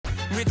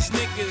rich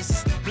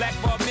niggas, black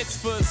bar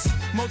mitzvahs,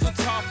 Mazel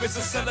Tov is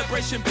a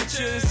celebration,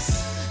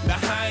 bitches.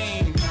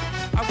 L'chaim,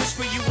 I wish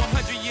for you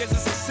 100 years of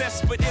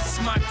success, but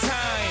it's my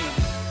time.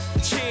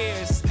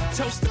 Cheers,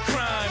 toast to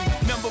crime.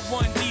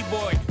 #1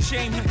 D-boy,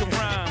 shame he can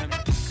rhyme.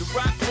 The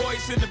Rock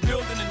Boys in the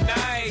building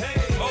tonight.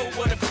 Oh,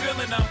 what a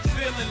feeling, I'm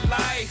feeling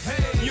life.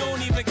 You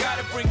don't even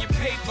gotta bring your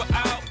paper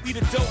out. We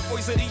the dope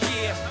boys of the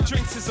year.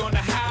 Drinks is on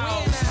the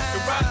house. The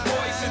Rock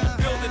Boys in the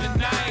building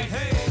tonight.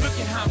 Look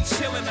at how I'm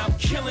chilling, I'm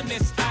killing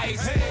this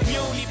ice. You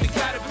don't even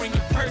gotta bring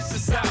your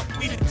purses out.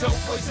 We the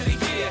dope boys of the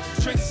year.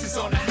 Drinks is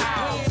on the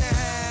house.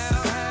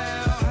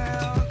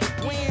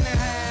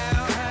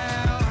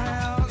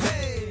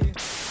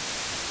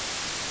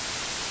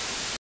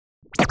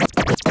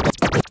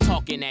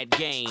 Talking that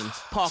game,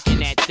 parking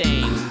that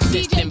thing.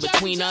 System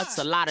between us,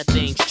 a lot of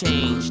things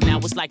change. Now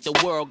it's like the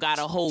world got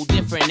a whole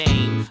different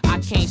name. I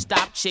can't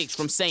stop chicks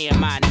from saying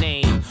my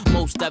name.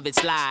 Most of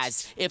it's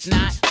lies. If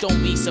not,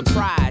 don't be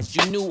surprised.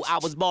 You knew I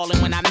was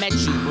ballin' when I met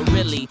you, but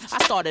really,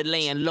 I started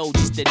laying low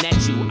just to net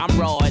you. I'm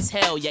raw as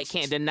hell, yet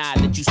can't deny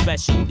that you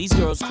special. These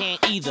girls can't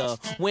either.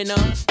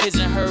 Winter, his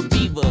and her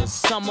beavers.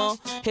 Summer,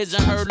 his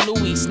and her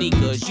Louis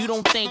sneakers. You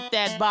don't think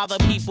that bother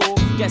people?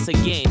 Guess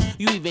again,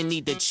 you even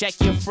need to check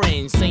your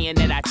friends saying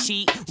that I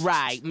cheat.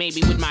 Right,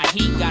 maybe with my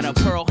heat, got a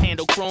pearl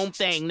handle chrome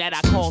thing that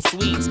I call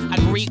sweets. I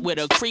greet with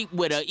her, creep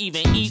with her,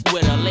 even eat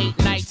with her. Late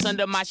nights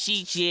under my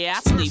sheets, yeah,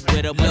 I sleep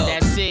with her, but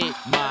that's it.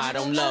 Ma, I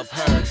don't love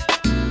her.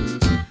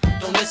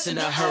 Don't listen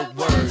to her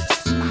words.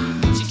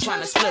 She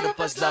tryna split up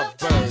us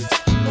lovebirds,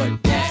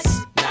 but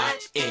that's not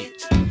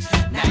it.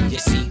 Now you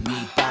see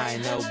me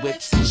buying her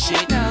whips and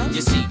shit.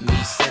 You see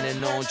me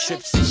sending on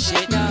trips and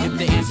shit. If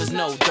the answer's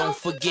no, don't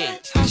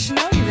forget. I should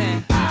know you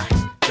then. I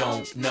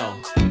don't know.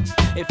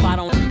 If I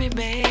don't love me,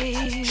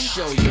 babe,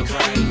 show you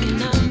right. You can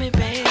love me,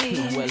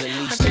 babe. Well, at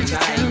least I bet you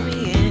tonight. tell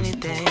me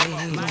anything.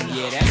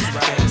 Yeah, that's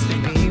right. Just to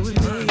be with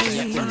me.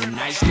 Yeah, feeling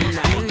nice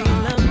tonight. You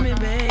love me,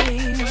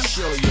 babe.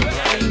 Show you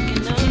right. You can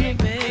love me,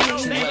 babe. Well,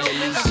 at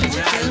least I bet you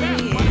tell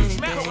tonight. me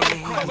anything.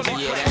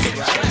 Yeah, that's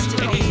right. Just to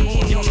be.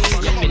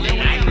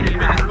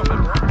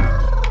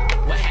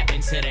 What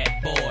happened to that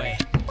boy?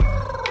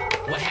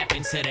 What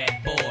happened to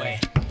that boy?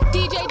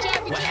 DJ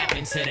Jerry. What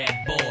happened to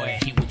that boy?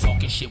 He was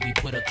talking shit, we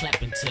put a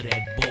clap into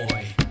that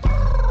boy.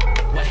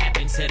 What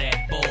happened to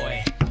that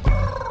boy?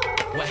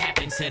 What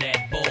happened to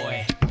that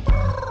boy?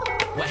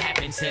 What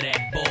happened to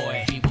that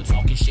boy? He was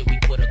talking shit, we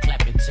put a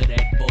clap into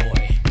that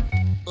boy.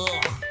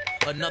 Ugh,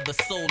 another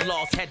soul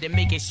lost, had to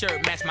make his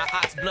shirt match my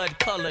ox blood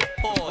colored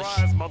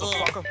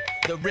Porsche.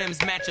 The rims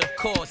match, of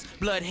course.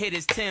 Blood hit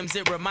his Timbs,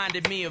 it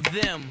reminded me of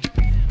them.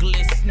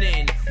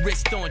 Glistening,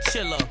 wrist on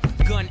chiller,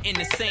 gun in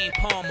the same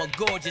palm, a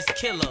gorgeous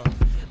killer.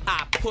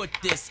 I put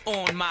this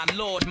on my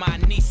lord, my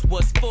niece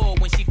was 4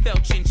 when she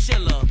felt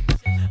chinchilla.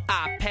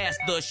 I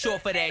passed the shore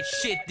for that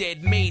shit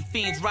that made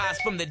fiends rise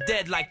from the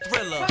dead like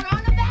Thriller.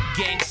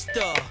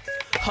 Gangster,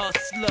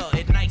 hustler,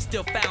 at night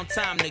still found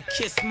time to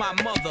kiss my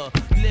mother.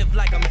 Live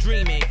like I'm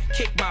dreaming,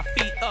 kick my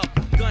feet up,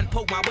 gun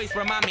poke my waist,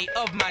 remind me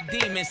of my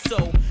demons.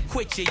 So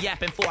quit your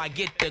yapping before I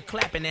get the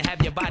clapping and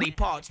have your body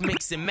parts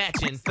mix and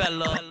matching,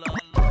 fella.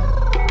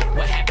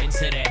 What happened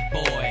to that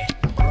boy?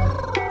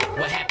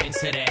 What happened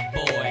to that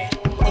boy?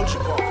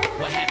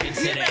 What happened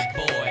to that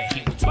boy?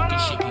 He was talking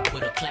shit, we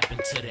put a clap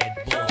into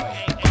that boy.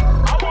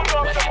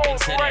 What happened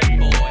to that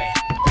boy?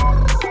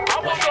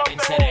 What happened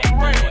to that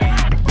boy?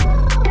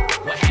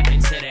 What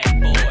happened to that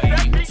boy?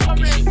 He was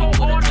talking shit, we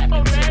put a clap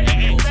into that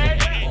boy.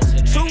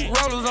 2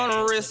 rollers on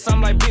the wrist,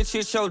 I'm like, bitch,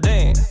 hit your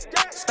dance.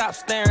 Stop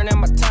staring at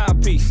my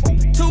timepiece. 2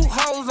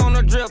 hoes on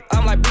the drip,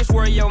 I'm like, bitch,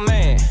 where your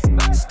man?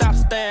 Stop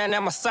staring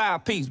at my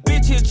side piece.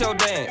 Bitch, hit your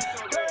dance.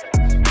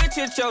 Bitch,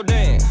 hit your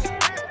dance.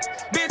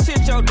 Bitch,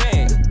 hit your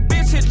dance.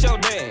 Bitch, hit your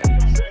dance.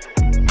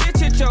 Bitch,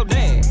 hit your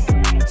dance.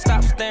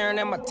 Stop staring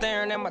at my,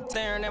 staring at my,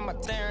 staring at my,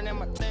 staring at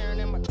my, staring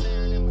at my,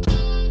 staring at my.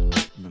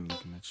 Been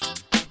looking at you.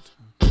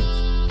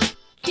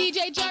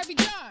 DJ Jarvie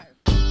Jar.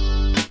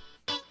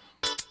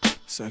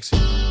 Sexy.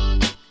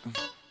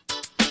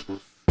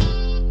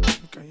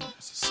 Okay, yeah,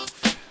 that's so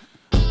fat.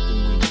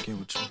 Been waiting to get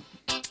with you.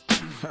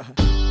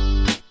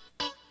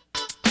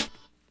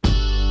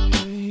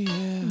 Hey,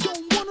 yeah.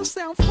 Don't wanna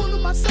sound full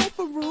of myself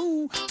or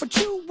rude, but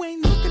you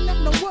ain't looking at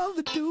no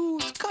other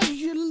dudes, cause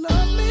you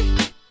love me.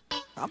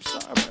 I'm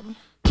sorry, baby.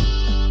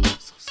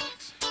 So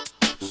sexy.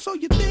 So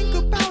you think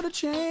about a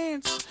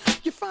chance,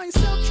 you find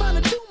yourself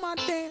trying to do my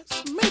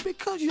dance, maybe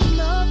cause you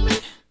love me.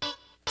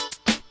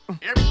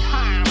 Every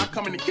time I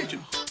come in the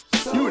kitchen,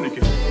 you in the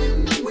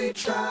kitchen. We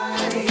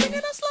try.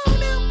 Singing to slow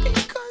down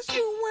because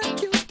you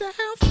weren't used to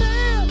how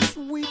fast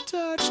we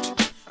touched.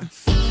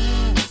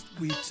 Fast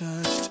we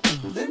touched.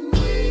 Then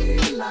we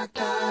locked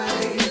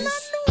eyes. And I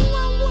knew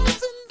I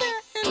wasn't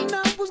there, and I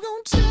was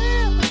gonna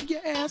tear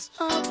your ass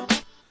up.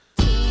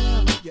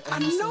 I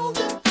know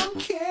that I'm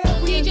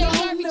carrying DJ on,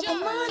 Jarvie never Jar.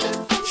 mind if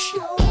I'm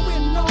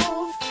showing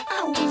off.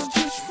 I was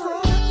just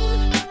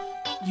frontin'.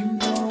 You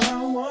know I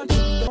want you,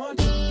 want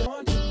you,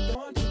 want you,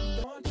 want you,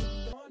 want you,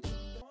 want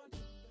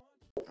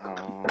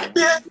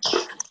you, want you.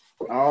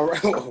 All right.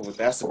 Oh,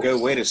 that's a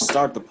good way to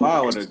start the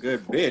pod with a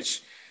good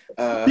bitch.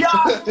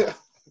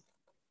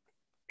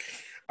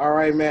 All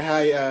right, man.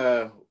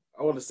 Hi.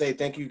 I want to say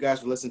thank you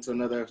guys for listening to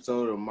another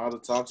episode of Marvel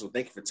Talks. Well,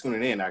 thank you for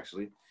tuning in,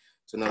 actually,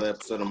 to another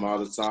episode of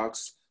Marvel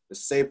Talks, the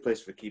safe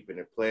place for keeping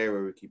it player,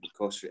 where we keep it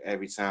kosher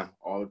every time,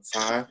 all the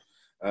time.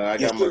 I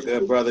got my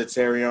good brother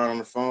Terry on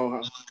the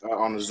phone,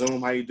 on the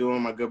Zoom. How you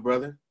doing, my good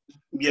brother?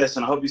 Yes,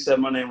 and I hope you said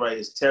my name right.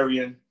 It's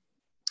Terrian.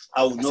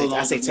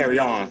 I say Terry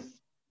on.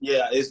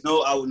 Yeah,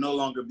 I would no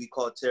longer be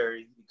called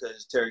Terry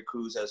because Terry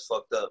Crews has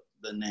fucked up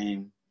the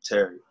name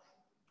Terry.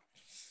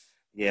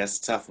 Yeah, it's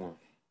a tough one.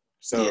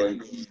 So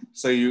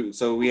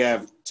we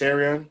have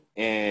Terrian,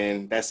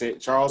 and that's it.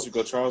 Charles, you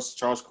go Charles.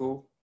 Charles,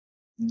 cool.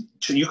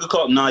 You could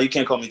call. No, you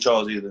can't call me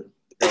Charles either.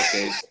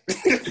 Okay,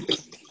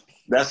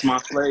 that's my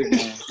flavor,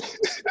 man.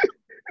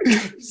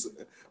 So,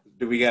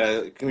 can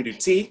we do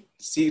T?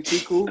 T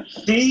cool?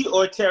 T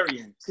or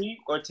Terrian? T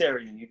or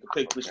Terrian? You can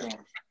pick which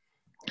one.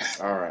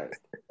 All right.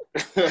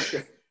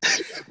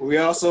 We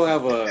also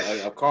have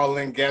a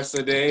call-in guest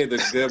today, the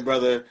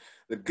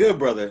good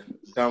brother,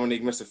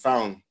 Dominique, Mr.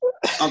 Fountain.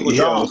 Uncle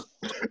John.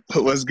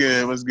 What's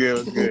good?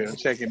 I'm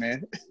checking,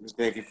 man.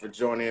 Thank you for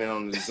joining in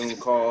on the Zoom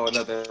call,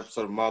 another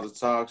episode of Marvel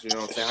Talks. You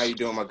know what I'm saying? How you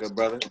doing, my good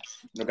brother?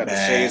 You know, got the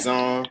shades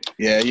on.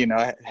 Yeah,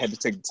 I had to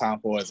take the time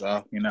for us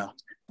off,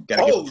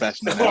 Gotta get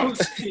professional.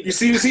 You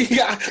see,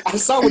 I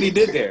saw what he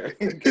did there.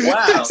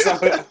 Wow.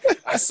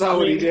 I saw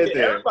what he did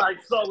there. Everybody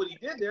saw what he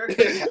did there.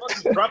 He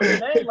dropped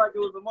his name like it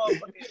was a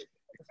motherfucker.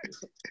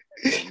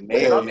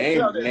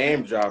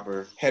 Name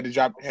dropper. Had to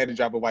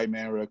drop a white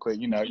man real quick.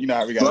 You know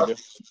how we gotta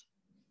do.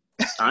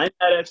 I ain't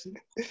mad at you.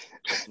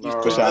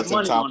 Push out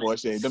some time for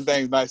shit. Them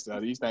things nice though.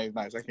 These things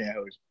nice. I can't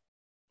hold you.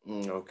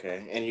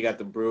 Okay, and you got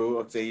the brew.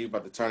 Okay, you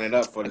about to turn it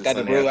up for the. I got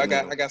the brew. I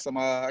got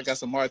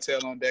some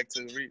Martell on deck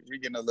too. We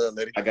getting a little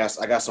litty. I got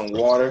some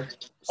water.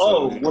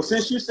 Well,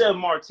 since you said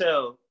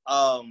Martell,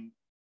 I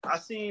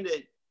seen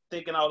that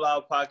Thinking Out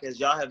Loud podcast.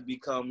 Y'all have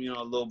become,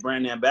 little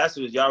brand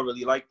ambassadors. Y'all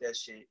really like that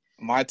shit.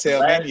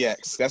 Martell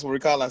maniacs. That's what we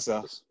call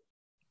ourselves.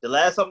 The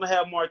last time I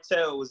had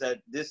Martell was at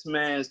this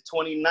man's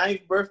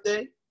 29th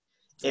birthday,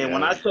 and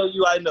when I tell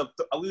you,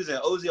 we was in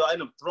Ozio. I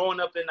ended up throwing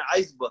up in the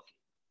ice bucket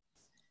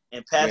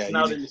and passing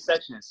out in the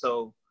section.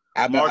 So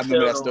I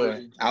remember that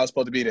story. I was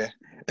supposed to be there.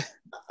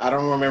 I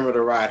don't remember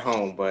the ride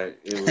home, but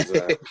it was.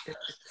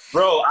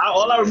 Bro,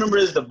 all I remember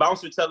is the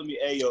bouncer telling me,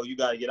 "Hey, yo, you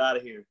gotta get out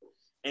of here."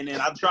 And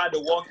then I tried to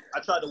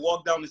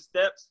walk down the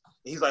steps,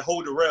 and he's like,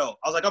 "Hold the rail."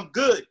 I was like, "I'm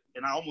good,"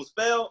 and I almost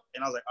fell.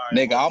 And I was like, "All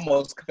right." Nigga, I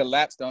almost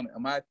collapsed on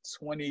my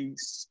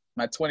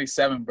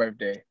 27th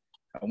birthday.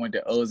 I went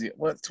to Ozio.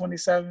 What,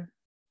 27?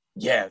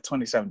 Yeah,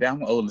 27.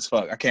 Damn, I'm old as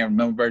fuck. I can't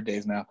remember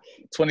birthdays now.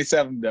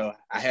 27 though.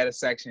 I had a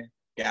section,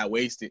 got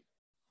wasted.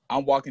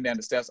 I'm walking down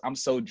the steps. I'm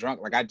so drunk,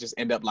 like I just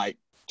end up like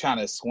trying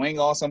to swing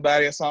on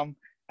somebody or something,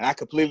 and I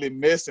completely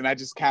missed, and I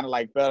just kind of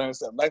like fell on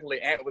stuff. Luckily,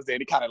 Ant was there.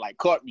 And he kind of like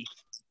caught me.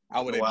 I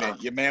would have been.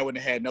 Your man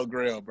wouldn't have had no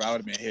grill, bro. I would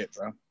have been hit,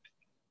 bro.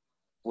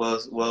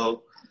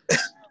 Well.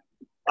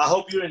 I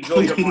hope you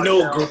enjoy your Martell.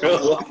 No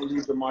grill. I'm gonna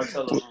leave the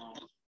Martell alone.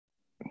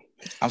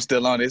 I'm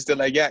still on it. It's still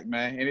like yak,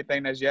 man.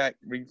 Anything that's yak,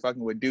 we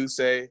fucking with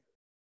Duce.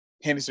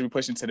 Hennessy, we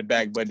pushing to the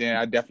back, but then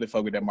I definitely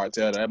fuck with that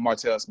Martell. That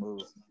Martell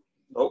smooth.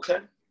 Okay.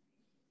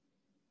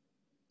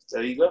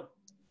 There you go.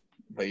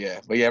 But yeah,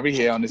 we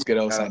here on this good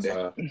old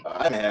Sunday.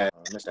 I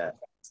missed that.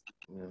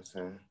 You know what I'm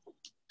saying?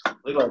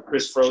 Look like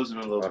Chris Frozen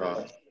a little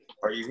bit.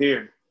 Are you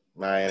here?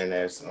 My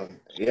internet's on.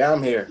 Yeah,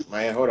 I'm here.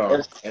 Hold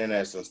on.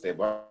 Internet's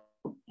unstable.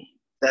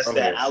 That's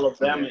that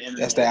Alabama internet.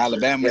 That's the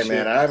Alabama shit.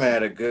 Man, I haven't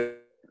had a good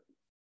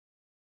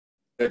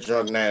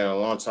drunk night in a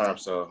long time,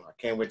 so I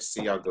can't wait to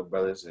see y'all good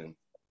brothers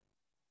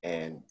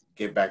and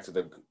get back to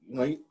the.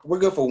 We're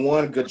good for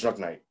one good drunk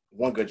night.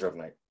 One good drunk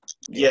night.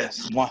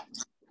 Yes. One.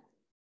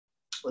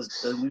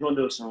 We're gonna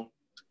do it soon.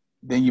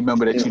 Then you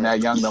remember that you're not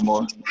young no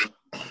more.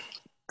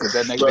 Because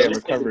that next day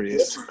recovery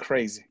is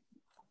crazy.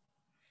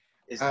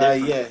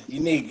 Yeah, you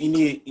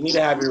need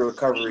to have your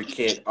recovery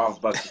kit off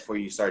bucket before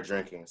you start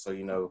drinking. So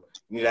you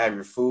need to have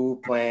your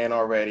food plan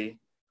already,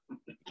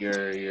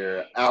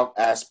 your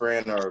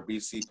aspirin or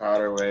BC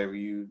powder, whatever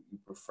you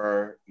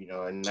prefer.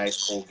 A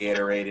nice cold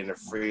Gatorade in the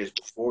fridge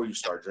before you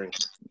start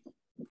drinking.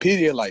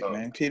 Pedialyte,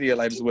 man,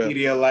 Pedialyte as well.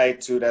 Pedialyte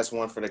too. That's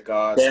one for the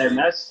gods. Yeah, and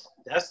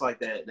that's like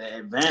that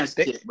advanced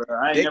kit,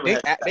 bro.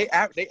 They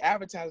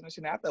advertising that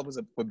shit. I thought it was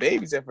for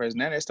babies at first.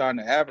 Now they're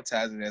starting to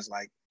advertise it as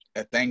like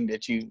a thing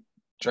that you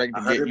drink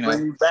to get.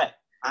 Bring you back.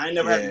 I ain't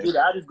never had to do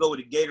that. I just go with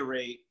a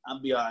Gatorade. I'll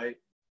be all right.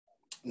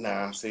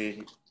 Nah,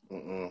 see,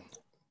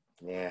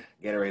 yeah,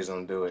 Gatorade's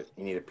don't do it.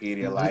 You need a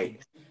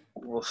Pedialyte.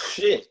 Well,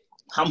 shit.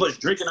 How much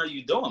drinking are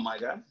you doing, my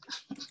guy?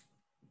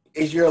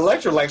 Your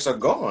electrolytes are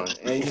gone.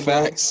 And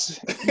Facts.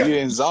 You're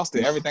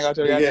exhausted. Everything out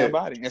your goddamn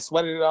body and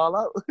sweated it all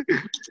out.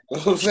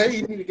 I'm saying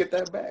you need to get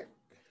that back.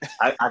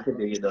 I could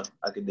dig it though.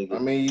 I could dig it. I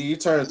mean, you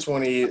turned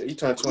 20. You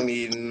turned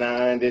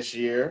 29 this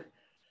year.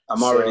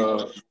 I'm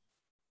already.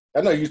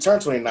 I know you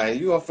turned 29.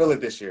 You gonna feel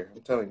it this year.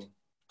 I'm telling you.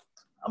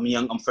 I'm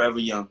young. I'm forever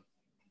young.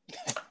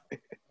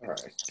 All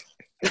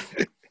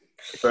right.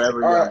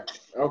 Forever All young. right.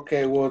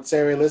 Okay. Well,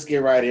 Terry, let's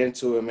get right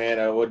into it, man.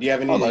 Well, do you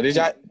have any? Hold on,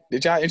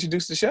 did y'all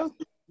introduce the show?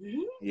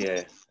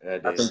 Yeah, I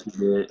did. I think you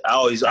did.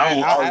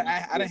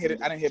 I didn't hit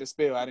it. I didn't hit a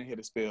spill. I didn't hit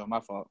a spill. My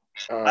fault.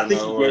 I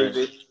think no you worries.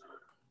 gave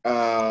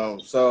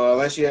it. So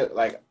unless you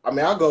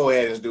I'll go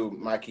ahead and do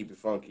my keep it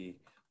funky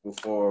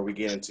before we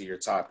get into your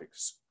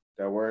topics.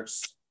 That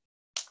works.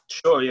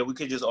 Sure, yeah, we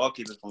could just all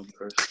keep it funky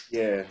first.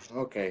 Yeah.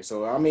 Okay.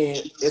 So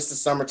it's the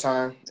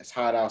summertime. It's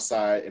hot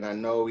outside, and I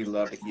know we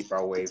love to keep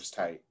our waves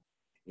tight.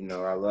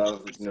 I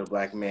love the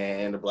black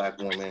man and the black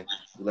woman.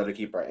 We love to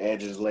keep our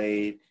edges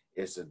laid.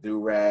 It's a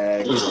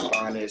do-rag, the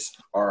bonnets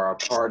are a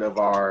part of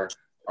our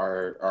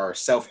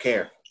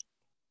self-care.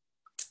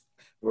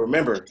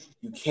 Remember,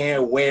 you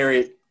can't wear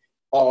it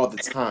all the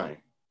time.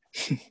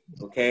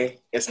 Okay?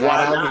 It's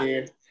hot out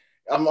here.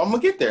 I'm gonna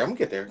get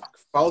there.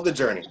 Follow the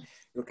journey.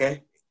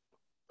 Okay?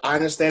 I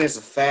understand it's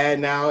a fad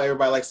now.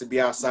 Everybody likes to be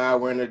outside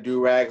wearing their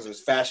do-rags.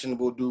 There's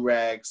fashionable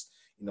do-rags,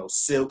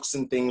 silks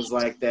and things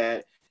like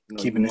that.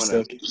 Keeping it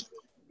silky.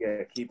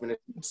 Yeah, keeping it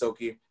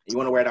silky. You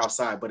want to wear it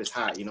outside, but it's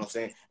hot. You know what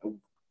I'm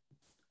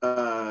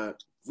saying?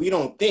 We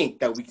don't think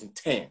that we can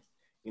tan.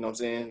 You know what I'm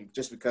saying?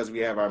 Just because we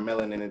have our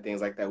melanin and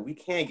things like that, we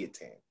can get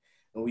tan.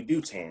 And we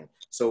do tan.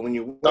 So when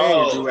you're wearing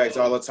your do-rags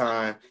all the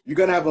time, you're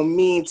going to have a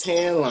mean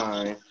tan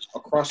line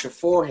across your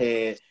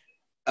forehead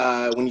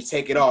when you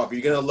take it off.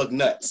 You're going to look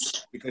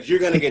nuts because you're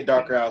going to get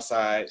darker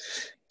outside.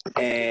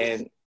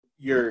 And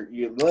your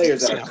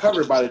layers that are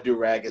covered by the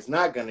do-rag is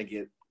not going to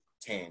get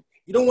tan.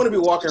 You don't want to be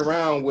walking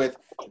around with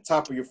the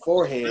top of your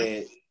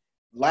forehead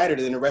lighter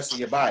than the rest of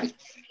your body.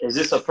 Is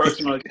this a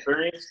personal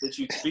experience that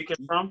you're speaking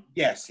from?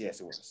 Yes,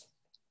 it was.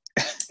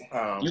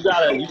 You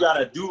got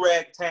a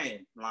do-rag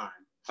tan line.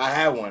 I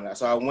had one.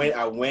 So I went.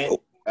 I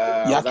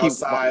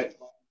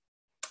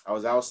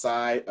was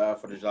outside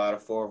for the July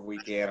 4th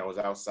weekend. I was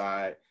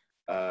outside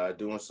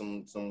doing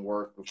some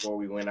work before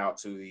we went out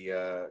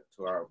to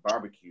our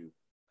barbecue,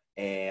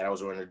 and I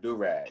was wearing a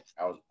do-rag.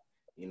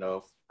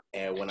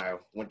 And when I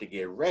went to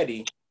get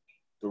ready,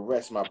 the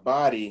rest of my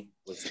body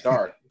was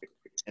dark.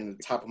 And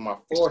the top of my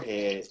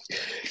forehead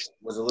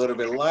was a little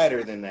bit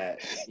lighter than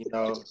that,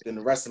 than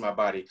the rest of my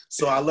body.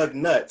 So I looked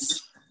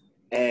nuts.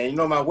 And,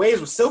 my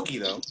waves were silky,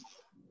 though.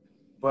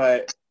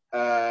 But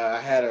I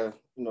had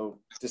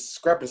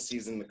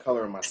discrepancies in the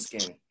color of my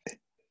skin.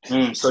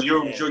 So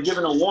you're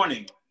giving a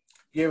warning.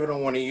 Give it a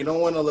warning. You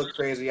don't want to look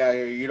crazy out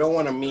here. You don't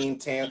want a mean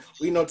tan.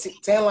 We know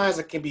tan lines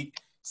can be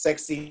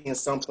sexy in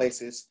some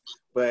places.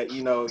 But,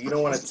 you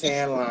don't want a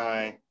tan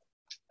line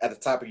at the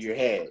top of your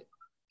head.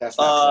 That's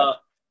not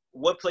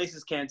what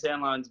places can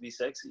tan lines be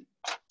sexy?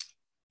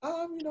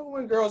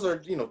 When girls are,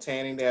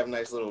 tanning, they have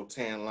nice little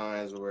tan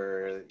lines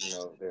where,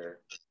 their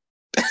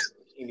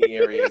bikini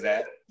area is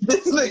at.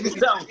 This nigga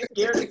sounds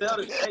scared to tell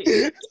the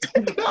face.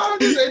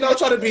 No, I'm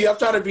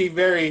trying to be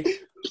very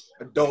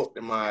adult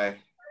in my,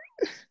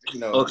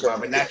 my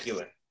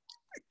vernacular.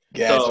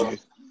 Yeah. So,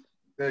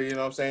 you know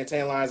what I'm saying?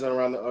 Tan lines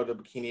around the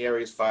bikini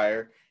area is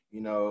fire.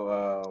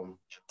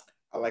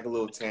 I like a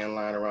little tan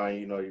line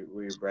around,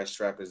 where your breast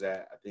strap is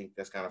at. I think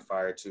that's kind of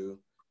fire too.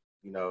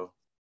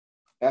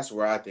 That's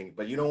where I think.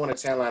 But you don't want a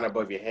tan line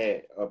above your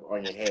head, up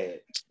on your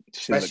head.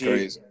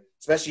 Especially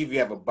if you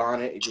have a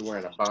bonnet. If you're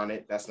wearing a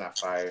bonnet, that's not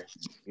fire.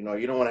 You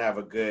don't want to have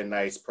a good,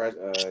 nice,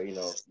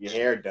 your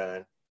hair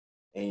done,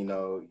 and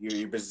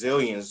your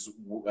Brazilians,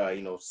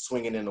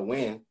 swinging in the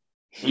wind.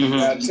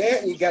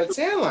 Mm-hmm. You got a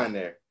tan line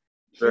there.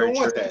 You don't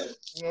want that.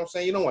 You know what I'm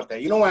saying? You don't want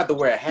that. You don't have to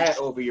wear a hat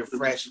over your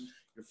fresh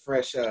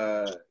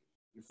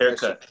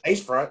haircut,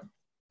 lace front.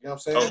 You know what I'm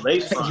saying? Oh,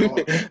 lace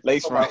front.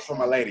 Lace front for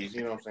my ladies.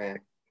 You know what I'm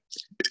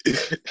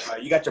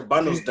saying? You got your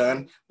bundles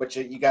done, but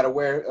you got to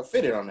wear a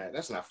fitted on that.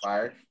 That's not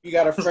fire. You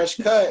got a fresh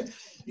cut.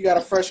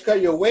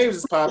 Your waves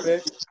is popping,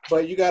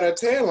 but you got a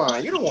tan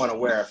line. You don't want to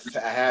wear a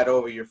hat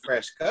over your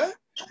fresh cut.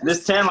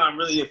 This tan line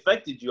really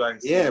affected you, I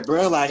can see. Yeah,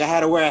 bro. Like I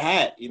had to wear a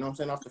hat. You know what I'm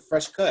saying? Off the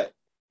fresh cut.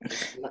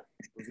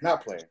 It's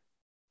not player.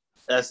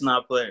 That's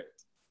not player.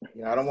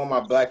 I don't want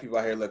my black people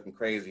out here looking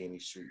crazy in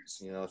these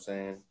streets. You know what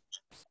I'm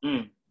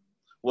saying?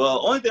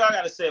 Well, only thing I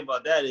got to say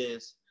about that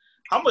is,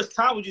 how much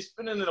time would you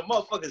spend in the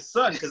motherfucking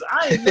sun? Because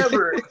I ain't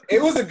never.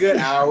 It was a good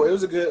hour. It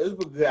was a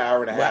good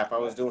hour and a half. I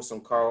was doing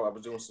some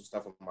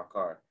stuff with my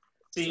car.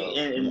 See,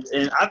 so,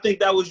 and I think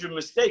that was your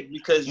mistake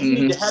because you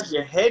need to have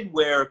your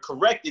headwear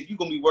correct if you're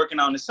gonna be working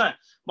out in the sun.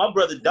 My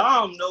brother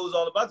Dom knows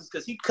all about this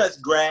because he cuts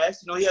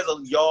grass. He has a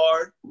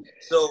yard,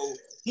 so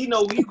he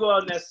know when you go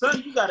out in that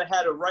sun, you gotta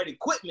have the right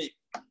equipment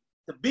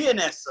to be in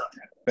that sun.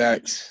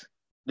 Facts.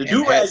 The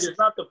do-rag is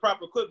not the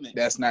proper equipment.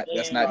 That's not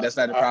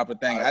the proper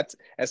thing.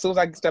 As soon as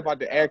I step out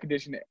the air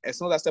conditioning,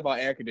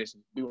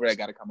 do-rag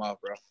got to come off,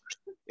 bro.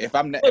 If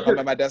I'm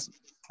at my desk,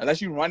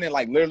 unless you running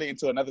like literally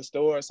into another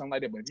store or something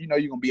like that, but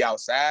you're gonna be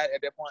outside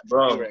at that point,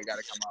 bro, do-rag got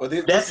to come off. Well,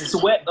 that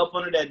sweat up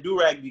under that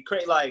do-rag be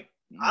crazy. Like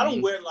I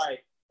don't wear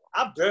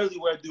I barely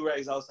wear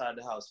do-rags outside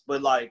the house,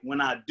 but like when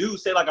I do,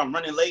 say like I'm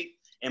running late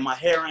and my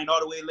hair ain't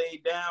all the way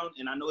laid down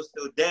and I know it's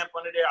still damp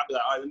under there, I'll be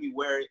like, all right, let me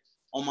wear it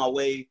on my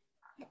way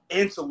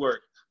into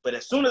work. But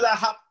as soon as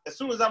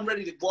I'm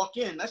ready to walk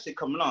in, that shit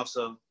coming off.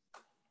 So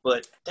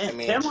But damn, I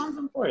mean, Cameron's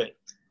important.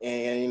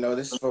 And you know,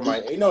 this is for my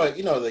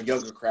the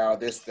younger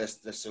crowd. That's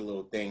a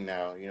little thing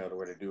now. You know, to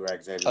wear the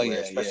do-rags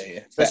everywhere.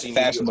 Especially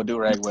fashionable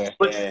do-rag wear.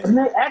 But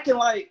they acting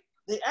like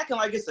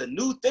it's a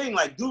new thing.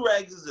 Like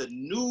do-rags is a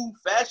new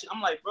fashion.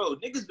 I'm like, bro,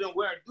 niggas been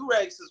wearing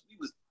do-rags since we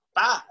was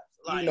 5.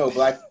 Like, you know,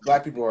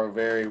 black people are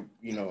very,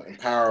 you know,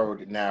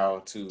 empowered now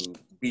to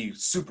be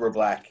super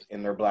black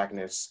in their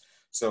blackness.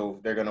 So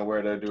they're gonna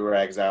wear their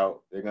do-rags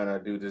out. They're gonna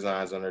do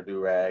designs on their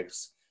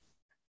do-rags.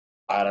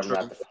 I'm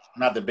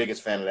not the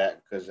biggest fan of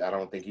that because I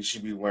don't think you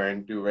should be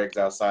wearing do-rags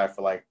outside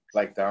for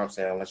like Dom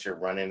said, unless you're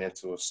running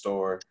into a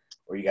store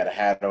or you got a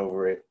hat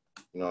over it.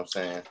 You know what I'm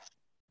saying?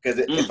 Because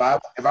if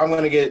I'm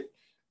gonna get,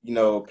 you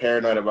know,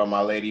 paranoid about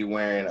my lady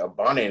wearing a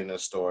bonnet in the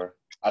store,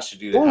 I should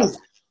do that.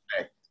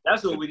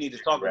 That's what we need to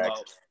talk about.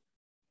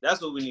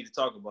 That's what we need to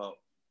talk about.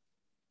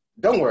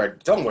 Don't wear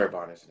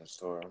bonnets in the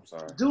store. I'm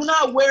sorry. Do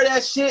not wear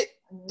that shit.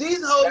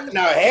 These hoes.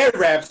 No, hair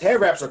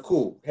wraps are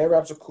cool. Hair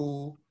wraps are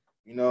cool.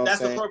 You know what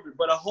That's I'm saying? appropriate.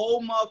 But a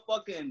whole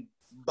motherfucking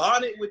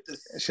bonnet with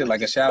the shit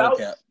like a shower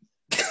cap.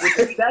 With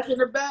the sack in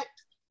the back.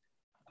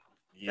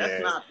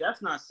 Yeah.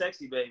 That's not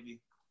sexy, baby.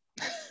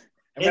 I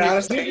mean,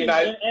 honestly, and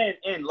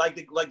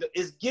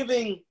it's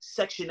giving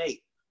Section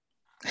 8.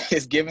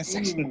 It's giving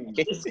Section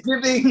 8. It's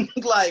giving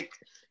like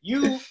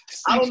you.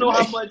 I don't know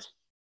how much.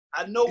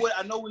 I know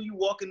when you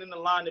walking in the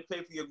line to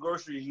pay for your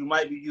groceries, you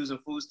might be using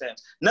food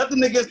stamps.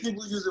 Nothing against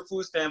people using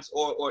food stamps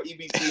or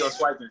EBT or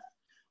swiping,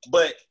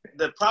 but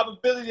the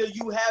probability of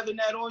you having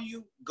that on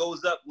you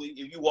goes up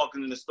if you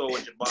walking in the store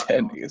with your bonnet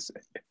on.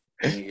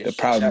 The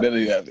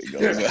probability of it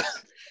goes up.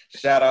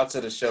 Shout out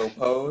to the show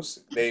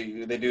Pose. They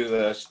do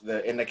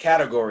the in the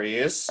category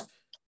is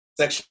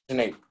Section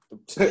 8.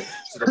 So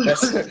the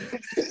best.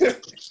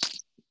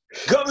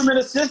 Government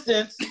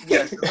assistance,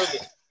 yes.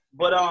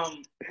 But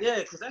yeah,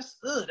 because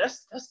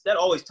that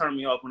always turned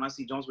me off when I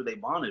see Jones with a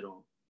bonnet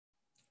on.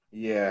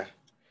 Yeah,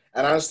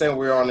 and I understand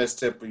we're on this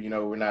tip. You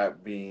know, we're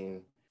not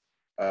being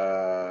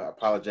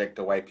apologetic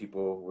to white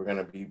people. We're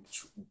gonna be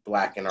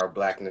black in our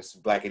blackness,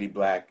 blackity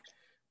black.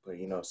 But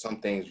you know, some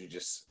things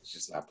it's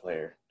just not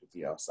player to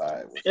be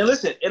outside with. And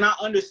listen, and I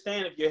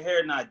understand if your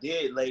hair not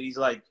dead, ladies.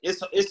 Like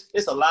it's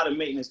a lot of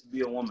maintenance to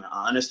be a woman.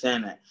 I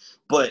understand that.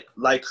 But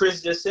like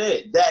Chris just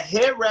said, that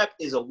hair wrap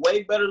is a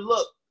way better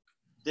look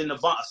than the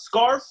bonnet.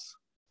 Scarf,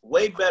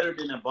 way better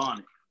than a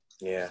bonnet.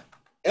 Yeah,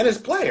 and it's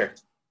player.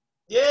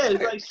 Yeah,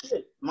 it's like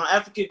shit. My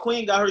African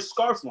queen got her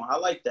scarf on. I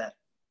like that.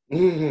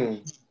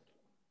 Mm-hmm.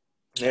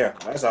 Yeah,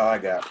 that's all I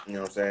got. You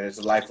know what I'm saying? It's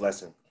a life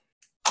lesson.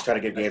 Try to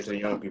give game to the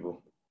young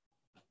people.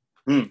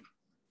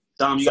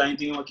 Dom, you got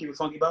anything you want to keep it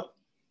funky about?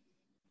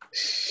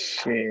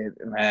 Shit,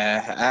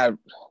 man.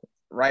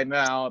 Right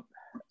now,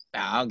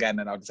 I don't got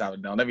nothing off the top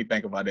of the dome. Let me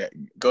think about that.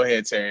 Go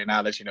ahead, Terry, and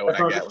I'll let you know what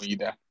I got when you're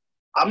done.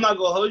 I'm not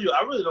gonna hold you.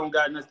 I really don't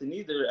got nothing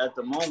either at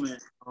the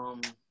moment.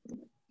 I'm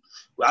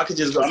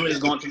just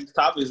going through the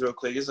topics real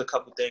quick. There's a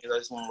couple things I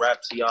just want to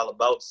rap to y'all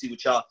about, see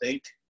what y'all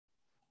think.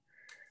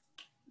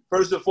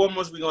 First and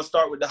foremost, we're gonna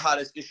start with the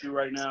hottest issue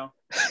right now.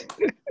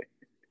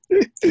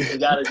 We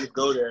gotta just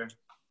go there.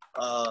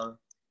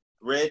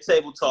 Red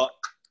Table Talk.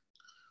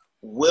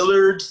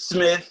 Willard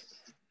Smith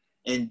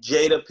and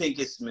Jada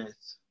Pinkett Smith.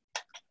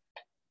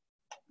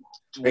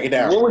 Break it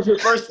down. What was your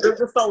first?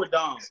 Let's start with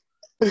Dom.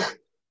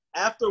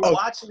 After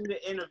watching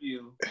the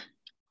interview,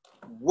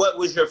 what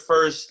was your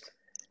first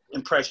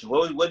impression?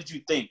 What did you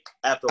think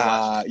after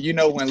watching? You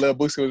know when Lil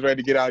Boosie was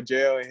ready to get out of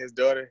jail and his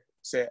daughter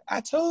said, I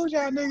told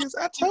y'all niggas.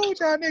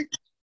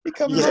 He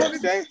coming home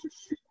today.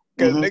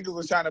 Because niggas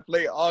was trying to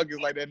play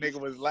August like that nigga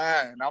was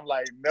lying. I'm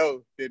like,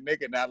 no, that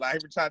nigga not lying. He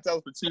been trying to tell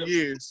us for 2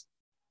 years.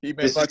 He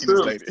been fucking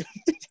this lady.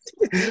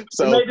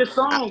 So he made the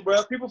song,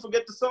 bro. People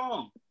forget the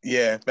song.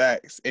 Yeah,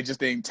 facts. It just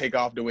didn't take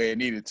off the way it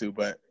needed to.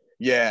 But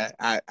yeah,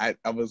 I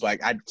was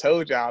like, I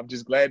told y'all. I'm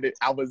just glad that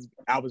I was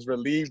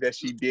relieved that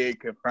she did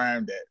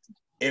confirm that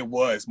it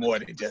was more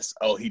than just,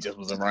 he just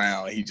was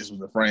around. He just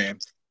was a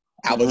friend.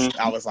 I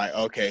was like,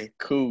 okay,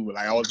 cool.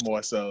 Like I was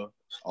more so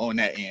on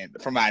that end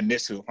from my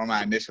initial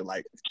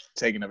like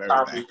taking of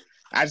everything.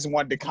 I just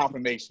wanted the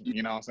confirmation.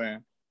 You know what I'm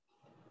saying?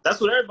 That's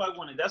what everybody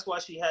wanted. That's why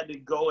she had to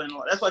go and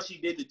that's why she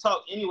did the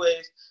talk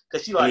anyways.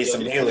 Cause she like needs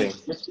some healing.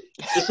 This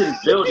shit is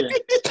building.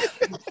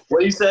 What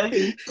do you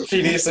say?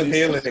 She needs some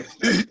healing.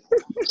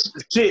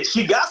 Shit,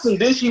 she got some.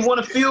 Did she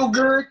want to feel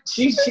good?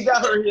 She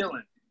got her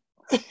healing.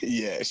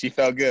 Yeah, she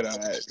felt good on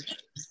that.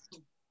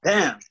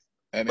 Damn.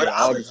 And then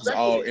August was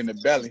all in the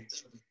belly.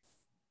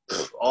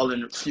 All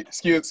in the.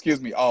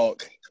 Excuse me,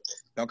 Aug.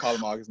 Don't call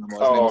him August no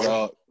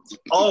more.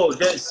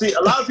 See,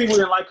 a lot of people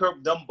didn't like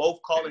them both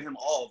calling him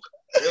Aug.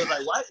 They was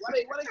like, why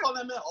they call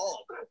that man Aug?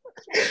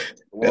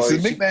 Well, that's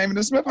his nickname in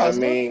the Smith house. I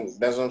mean,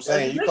 that's what I'm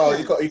saying. You call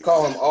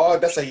him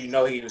Aug. That's how you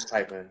know he was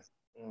typing.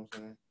 You know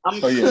what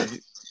I'm saying? Yeah.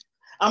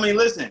 I mean,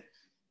 listen.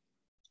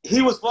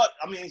 He was fuck.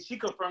 I mean, she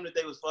confirmed that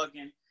they was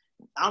fucking.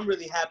 I'm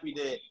really happy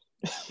that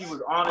she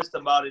was honest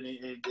about it and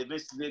it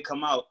eventually did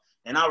come out.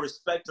 And I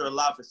respect her a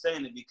lot for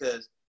saying it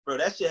because, bro,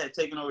 that shit had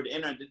taken over the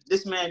internet.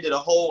 This man did a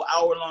whole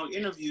hour-long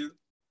interview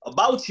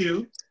about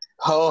you.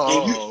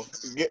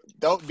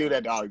 Don't do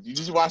that, dog. You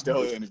just watch the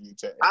whole interview,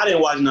 Ted. I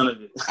didn't watch none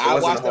of it. I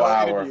watched the whole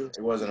hour. interview.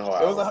 It wasn't a whole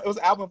hour. It was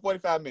an hour and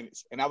 45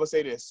 minutes. And I would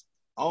say this.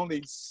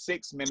 Only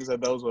 6 minutes of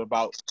those were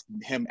about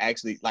him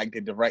actually, like, the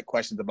direct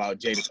questions about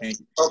Jada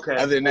Pinkett. Okay.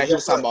 Other than that, he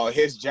was talking about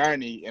his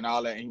journey and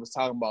all that, and he was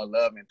talking about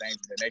love and things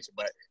of that nature.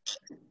 But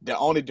the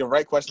only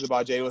direct questions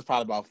about Jada was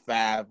probably about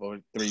 5 or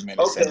 3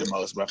 minutes at the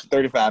most, bro.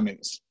 35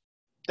 minutes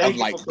of,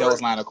 like,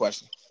 those line of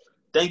questions.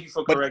 Thank you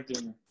for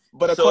correcting me.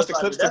 But of course, the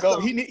clips to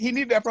go. He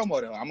needed that promo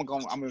though. I'm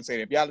gonna say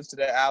that. If y'all listen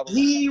to that album,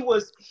 he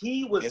was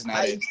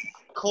ice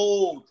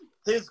cold.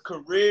 His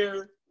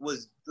career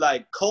was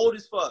like cold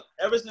as fuck.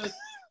 Ever since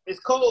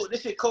it's cold,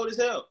 this shit cold as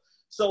hell.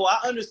 So I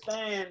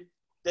understand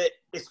that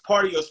it's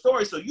part of your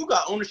story. So you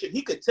got ownership.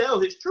 He could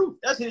tell his truth.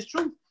 That's his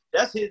truth.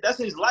 That's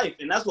his life,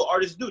 and that's what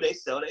artists do. They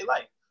sell their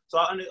life.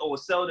 So or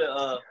sell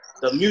the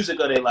music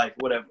of their life,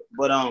 whatever.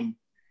 But what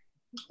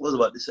was I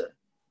about to say?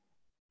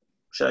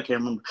 Shit, I can't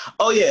remember.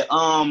 Oh yeah.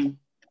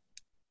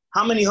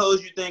 How many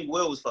hoes you think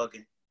Will was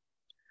fucking?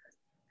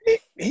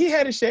 He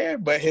had a share,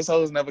 but his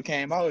hoes never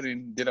came out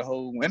and did a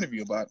whole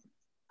interview about it.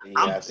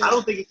 Yeah, I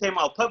don't think it came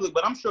out public,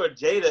 but I'm sure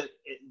Jada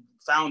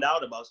found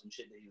out about some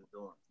shit that he was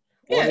doing.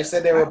 Well, they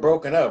said they were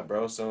broken up,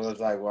 bro. So it was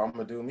like, well, I'm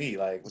gonna do me.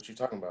 Like, what you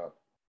talking about?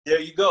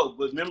 There you go.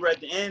 But remember at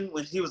the end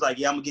when he was like,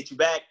 yeah, I'm gonna get you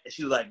back, and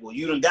she was like, well,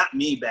 you done got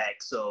me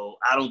back, so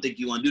I don't think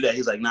you want to do that.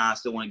 He's like, nah, I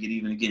still want to get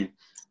even again.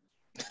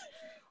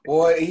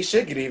 Well, he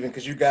should get even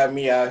because you got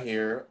me out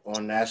here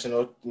on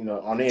national,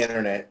 on the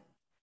internet,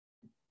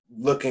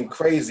 looking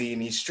crazy in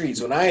these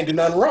streets when I ain't do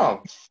nothing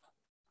wrong.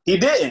 He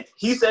didn't.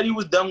 He said he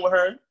was done with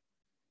her,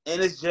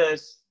 and it's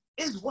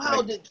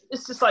wild.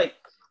 It's just like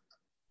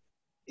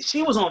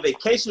she was on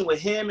vacation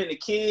with him and the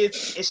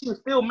kids, and she was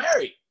still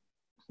married.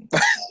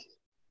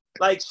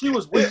 Like she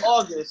was with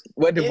August.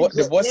 Well, divorce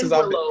is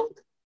off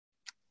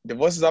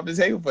the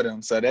table for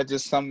them, so that's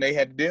just something they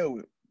had to deal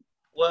with.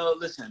 Well,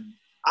 listen.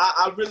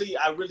 I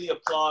really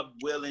applaud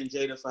Will and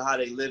Jada for how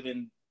they live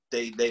in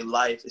they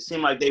life. It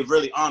seemed like they're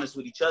really honest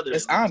with each other.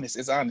 It's honest.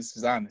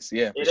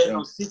 Yeah. It ain't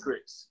no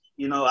secrets.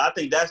 I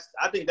think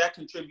that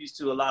contributes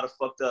to a lot of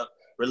fucked up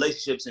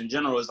relationships in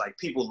general. Is like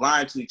people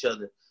lying to each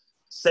other.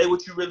 Say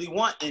what you really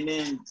want, and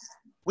then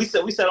we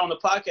said on the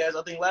podcast,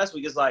 I think last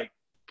week, it's like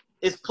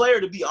it's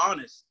player to be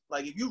honest.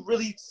 Like if you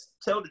really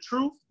tell the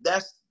truth,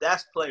 that's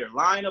player.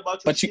 Lying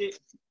about your shit.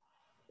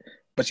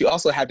 But you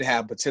also have to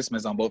have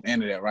participants on both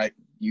ends of that, right?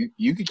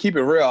 You can keep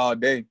it real all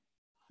day,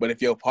 but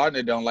if your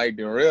partner don't like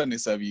the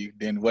realness of you,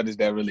 then what does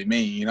that really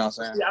mean? You know what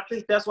I'm saying? Yeah, I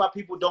think that's why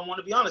people don't want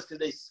to be honest, because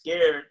they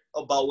scared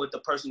about what the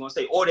person going to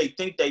say, or they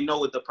think they know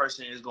what the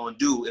person is going to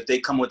do if they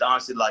come with the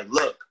honesty. Like,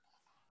 look,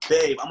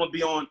 babe, I'm gonna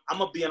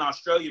be in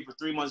Australia for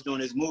 3 months doing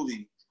this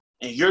movie,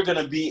 and you're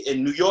gonna be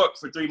in New York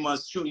for 3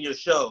 months shooting your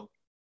show.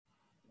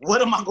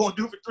 What am I gonna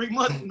do for 3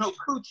 months with no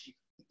coochie?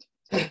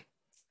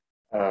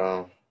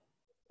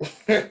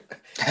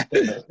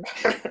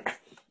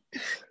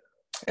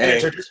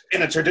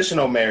 In a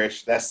traditional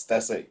marriage, that's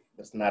an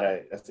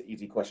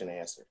easy question to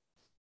answer.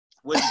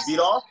 Would you beat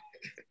off?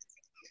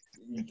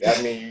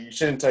 I mean, you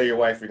shouldn't tell your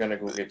wife you're gonna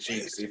go get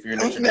cheeks if you're in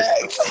a traditional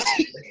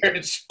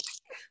marriage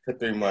for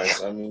 3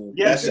 months. I mean,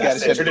 yes, I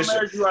said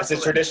traditional.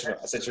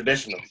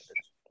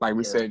 Like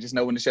we said, just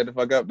know when to shut the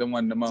fuck up. Then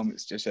one of the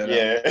moments, just shut up.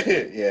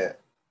 Yeah.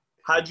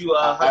 How'd you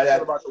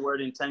feel about the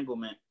word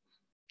entanglement?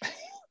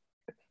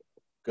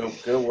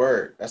 Good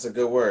word. That's a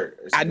good word.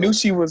 I knew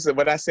she was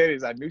going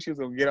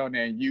to get on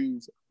there and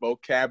use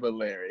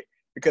vocabulary,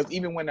 because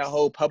even when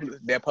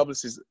their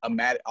publicists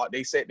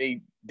they said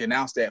they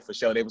denounced that for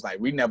sure. They was like,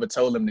 we never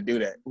told them to do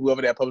that.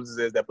 Whoever that publicist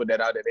is that put that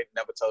out there, they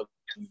never told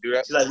them to do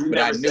that. She's like, we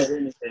never said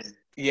anything.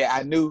 Yeah,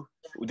 I knew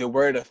the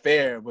word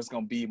affair was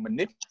going to be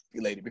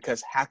manipulated,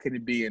 because how could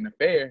it be an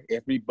affair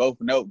if we both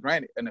know,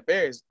 granted, an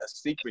affair is a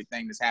secret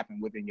thing that's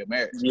happened within your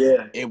marriage.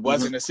 Yeah. It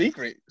wasn't a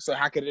secret, so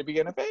how could it be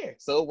an affair?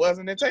 So it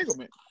wasn't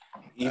entanglement.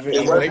 A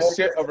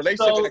relationship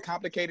in a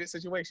complicated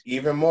situation.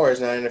 Even more,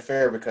 it's not an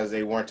affair because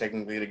they weren't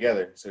technically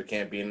together. So it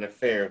can't be an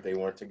affair if they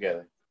weren't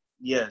together.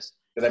 Yes.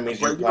 That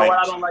means you know what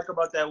I don't like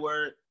about that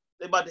word?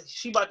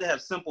 She about to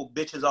have simple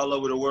bitches all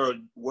over the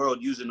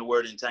world using the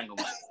word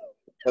entanglement.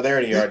 Well, they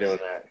already are doing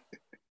that.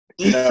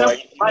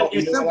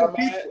 Simple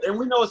people, and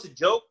we know it's a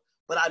joke,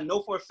 but I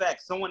know for a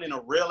fact someone in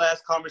a real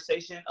ass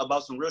conversation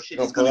about some real shit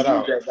is gonna use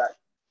that guy.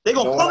 They're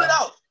gonna pull it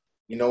out.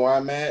 You know why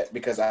I'm mad?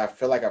 Because I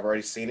feel like I've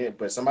already seen it,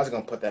 but somebody's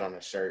gonna put that on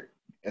a shirt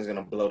and it's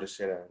gonna blow the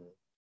shit out of me.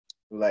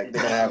 Like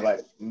they're gonna have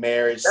like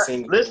marriage,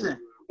 single,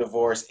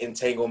 divorce,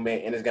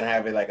 entanglement, and it's gonna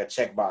have it like a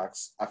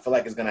checkbox. I feel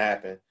like it's gonna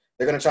happen.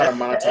 They're gonna try to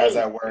monetize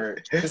that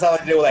word. That's how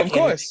they do like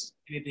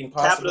anything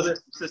possible.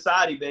 Capitalist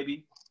society,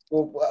 baby.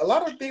 Well, a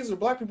lot of things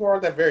with Black people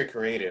aren't that very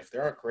creative. They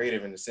aren't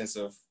creative in the sense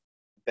of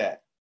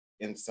that,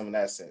 in some of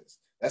that sense.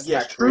 That's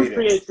not creative.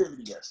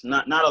 Creativity, yes.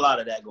 Not a lot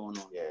of that going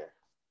on. Yeah.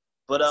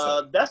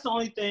 But that's the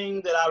only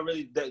thing that I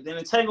really, the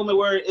entanglement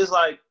word is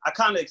like, I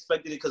kind of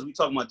expected it because we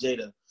talking about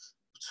Jada,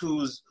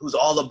 who's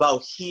all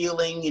about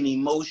healing and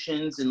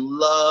emotions and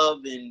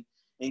love. And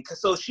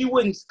so she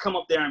wouldn't come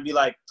up there and be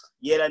like,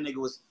 yeah, that nigga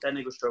was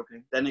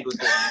stroking. That nigga was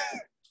doing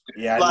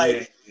Yeah,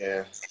 like,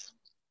 yeah.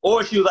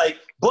 Or she was like,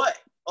 but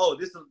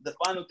this is the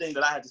final thing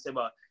that I had to say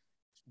about it.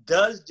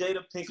 Does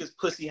Jada Pinkett's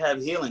pussy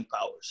have healing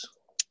powers?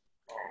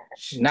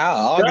 Nah,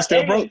 August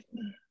still broke.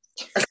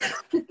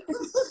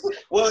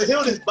 Well, it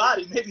healed his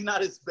body, maybe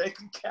not his bank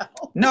account.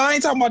 No, I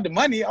ain't talking about the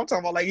money. I'm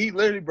talking about like he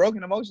literally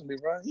broken emotionally,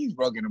 bro. He's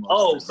broken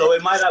emotionally. Oh, so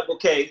it might have.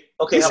 Okay.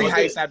 You see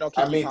how he snapped on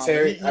Kiki Palmer.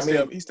 Terry.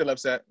 He's still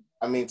upset.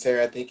 I mean,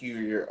 Terry, I think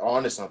you're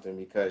onto something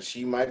because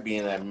she might be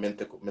in that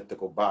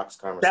mythical box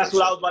conversation. That's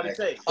what I was about to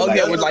say. Oh,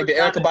 yeah, with like the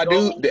Erykah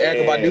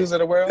Badu's of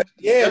the world.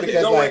 Yeah,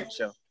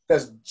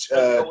 because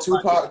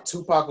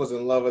Tupac was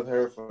in love with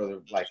her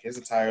for like his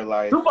entire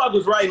life. Tupac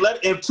was right,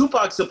 and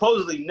Tupac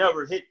supposedly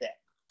never hit that.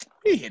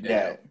 He hit that.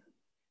 Yeah,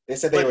 they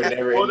said they were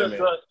never intimate.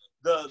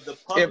 The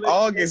public,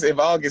 if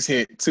August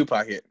hit,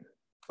 Tupac hit.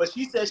 But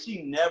she said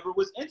she never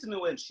was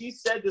intimate with him. She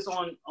said this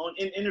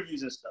in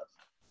interviews and stuff.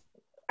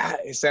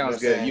 It sounds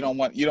good. You don't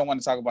want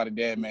to talk about a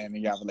dead man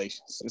in your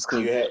relations. It's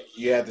cool.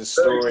 You had the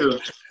story.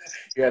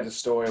 You had the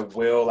story of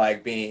Will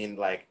like being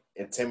like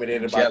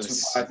intimidated by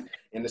Tupac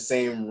in the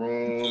same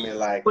room and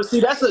like. But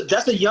see, that's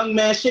a young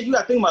man shit. You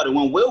got to think about it.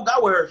 When Will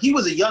got with her, he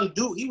was a young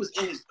dude. He was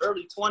in his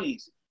early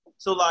 20s.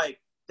 So like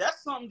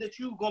that's something that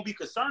you gonna be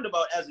concerned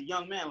about as a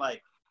young man.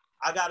 Like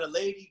I got a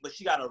lady, but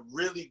she got a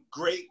really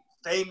great,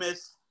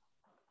 famous,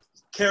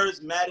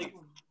 charismatic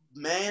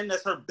man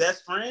that's her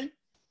best friend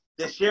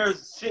that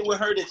shares shit with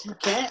her that you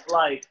can't.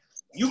 Like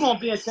you gonna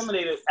be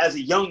intimidated as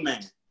a young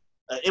man,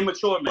 an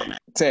immature man.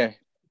 Terry,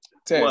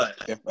 what?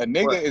 If a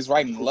nigga is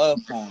writing love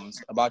poems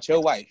about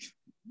your wife,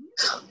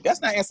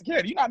 that's not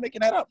insecurity. You're not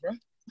making that up, bro.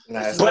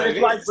 Nah, but it's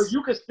like, but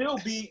you could still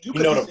be. You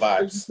know the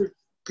vibes.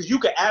 Because you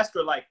could ask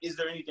her like, "Is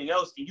there anything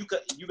else?" And you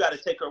got to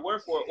take her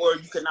word for it, or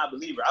you could not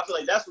believe her. I feel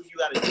like that's where you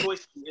got a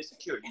choice to be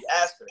insecure. You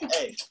ask her,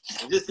 "Hey,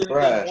 is this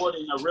anything more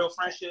than a real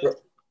friendship?"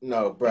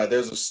 No, bro.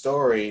 There's a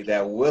story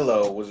that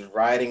Willow was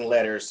writing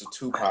letters to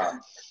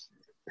Tupac,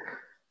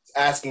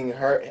 asking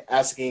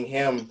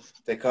him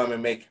to come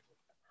and make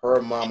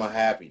her mama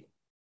happy.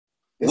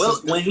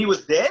 When he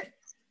was dead?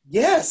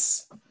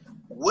 Yes.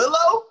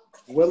 Willow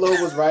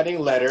was writing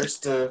letters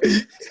to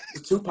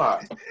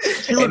Tupac.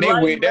 And they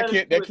weird.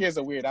 Their kids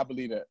are weird. I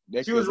believe that.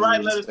 She was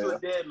writing letters to a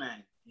dead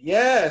man.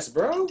 Yes,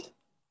 bro.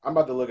 I'm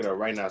about to look it up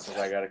right now since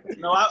I got it.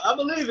 No, I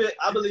believe it.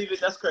 I believe it.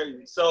 That's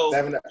crazy. So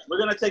we're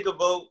gonna take a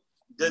vote.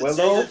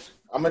 Willow,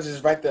 I'm gonna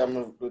just write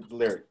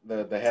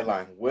the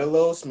headline.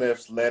 Willow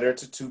Smith's letter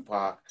to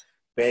Tupac,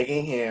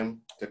 begging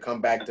him to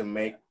come back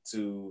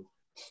to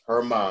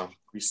her mom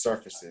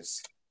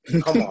resurfaces.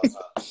 Come on,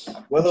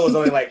 son. Willow was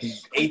only like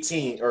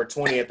 18 or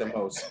 20 at the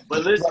most.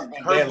 But listen,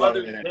 her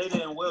mother,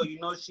 Jada and Will, you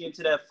know she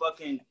into that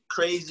fucking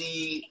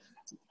crazy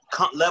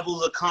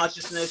levels of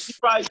consciousness. She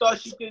probably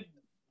thought she could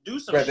do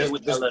some shit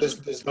with that letter.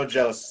 There's no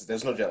jealousy.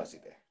 There's no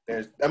jealousy there.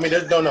 There's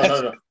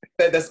no.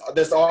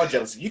 That's all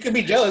jealousy. You can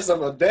be jealous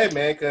of a dead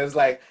man because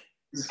like,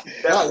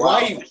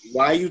 why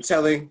are you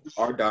telling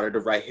our daughter to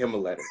write him a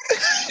letter?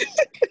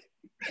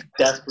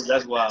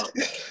 That's wild.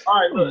 All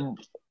right, look,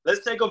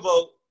 let's take a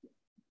vote.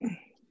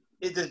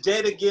 Does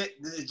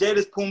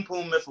Jada's poom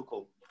poom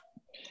mythical?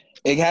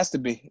 It has to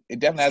be. It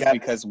definitely has to be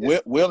because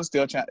Will is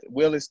still trying.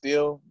 Will is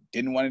still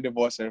didn't want to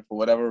divorce her for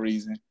whatever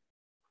reason.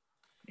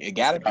 It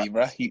gotta be,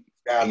 bro. It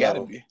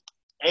gotta be.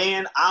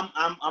 And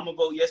I'm gonna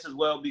vote yes as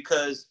well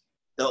because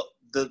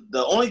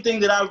the only thing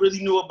that I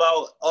really knew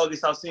about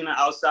August Alsina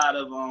outside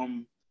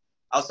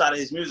of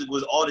his music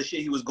was all the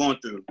shit he was going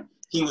through.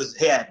 He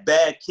had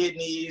bad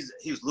kidneys.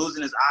 He was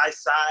losing his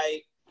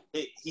eyesight.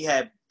 He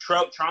had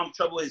trouble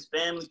with his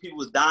family. People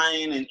was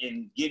dying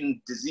and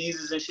getting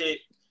diseases and shit.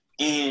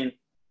 And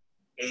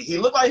he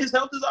looked like his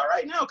health is all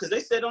right now because they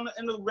said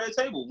in the red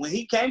table when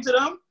he came to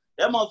them,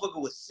 that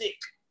motherfucker was sick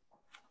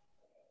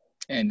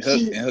and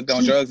hooked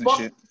on drugs and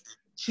shit.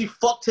 She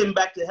fucked him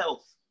back to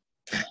health.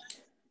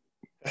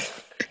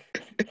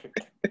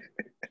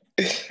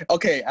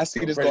 Okay, I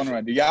see this going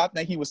around. Do y'all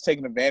think he was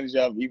taken advantage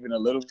of even a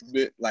little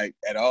bit, like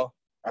at all?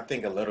 I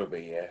think a little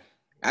bit, yeah.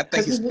 I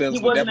think his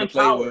feelings would definitely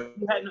play with.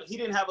 He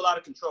didn't have a lot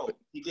of control.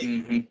 He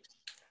didn't. Mm-hmm.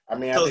 I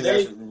mean, I think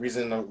that's the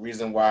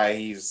reason why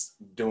he's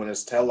doing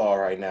his tell-all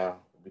right now.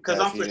 Because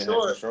I'm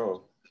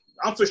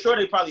for sure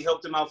they probably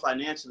helped him out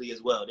financially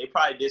as well. They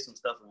probably did some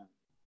stuff for him.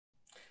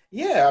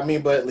 Yeah, I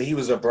mean, but he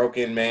was a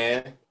broken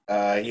man.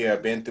 He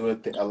had been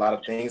through a lot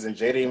of things, and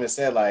Jada even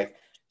said like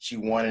she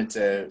wanted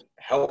to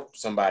help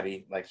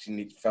somebody. Like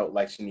felt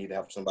like she needed to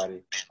help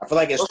somebody. I feel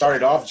like it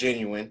started off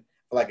genuine.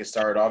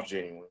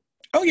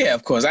 Oh yeah,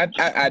 of course.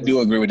 I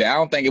do agree with that. I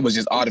don't think it was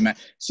just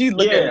automatic. She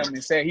looked at him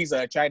and said he's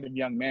an attractive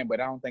young man, but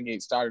I don't think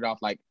it started off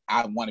like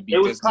I want to be.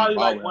 It was probably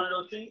like one of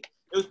those things.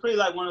 It was pretty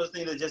like one of those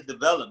things that just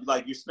developed.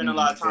 Like you spend a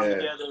lot of time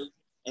together,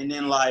 and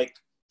then like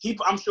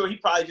I'm sure he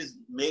probably just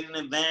made an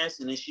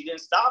advance, and then she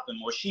didn't stop him,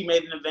 or she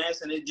made an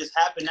advance, and it just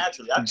happened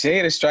naturally.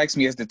 Jada strikes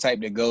me as the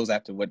type that goes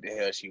after what the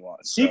hell she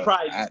wants. She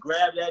probably just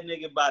grabbed that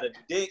nigga by the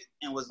dick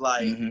and was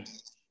like,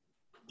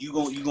 "You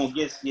gonna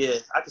get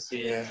I can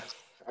see it." Yeah.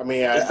 I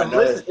mean, it's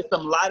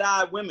some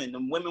light-eyed women.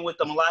 Them women with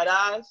them light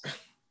eyes.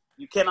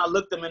 You cannot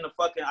look them in the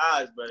fucking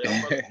eyes, bro.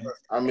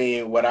 I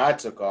mean, what I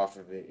took off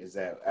of it is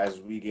that as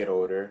we get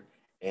older,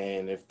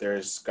 and if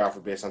there's, God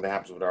forbid, something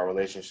happens with our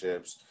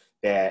relationships,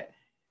 that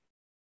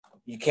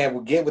you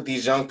can't get with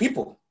these young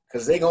people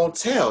because they gonna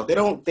tell. They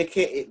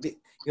can't. You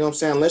know what I'm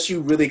saying? Unless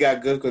you really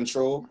got good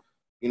control.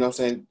 You know what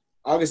I'm saying?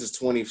 August is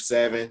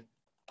 27.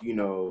 You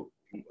know,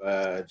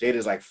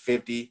 Jada's like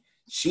 50.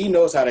 She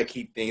knows how to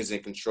keep things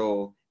in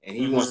control, and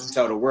he wants to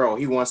tell the world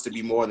he wants to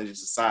be more than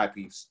just a side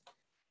piece.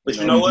 But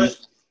you know what?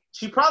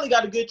 She probably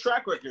got a good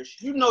track record.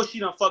 You know she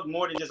done fucked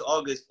more than just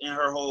August in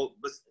her whole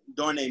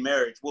during their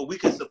marriage. Well, we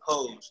could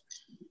suppose.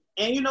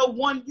 And you know,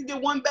 you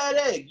get one bad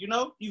egg. You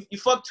know, you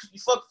fuck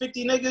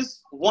 50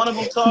 niggas. One of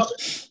them talk.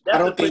 That's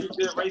a pretty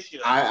good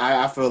ratio.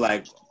 I feel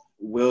like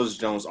Wills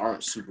Jones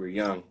aren't super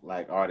young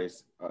like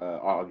August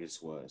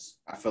was.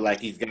 I feel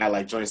like he's got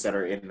like joints that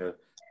are in the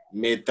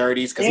mid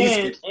 30s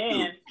because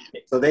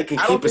so they can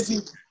keep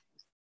it.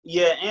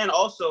 Yeah, and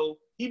also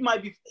he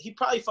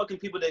probably fucking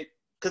people that.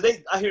 Because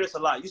I hear this a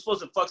lot. You're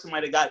supposed to fuck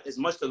somebody that got as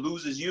much to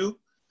lose as you.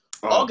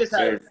 August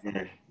had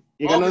a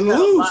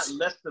lot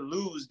less to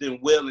lose than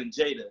Will and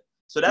Jada.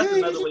 So that's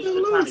another way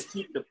to kind of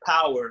keep the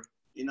power,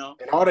 you know?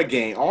 All the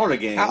game.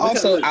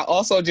 I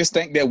also just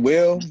think that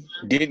Will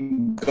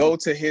didn't go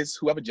to his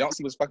whoever Jones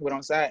he was fucking with on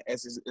the side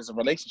as a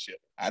relationship.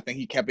 I think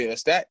he kept it a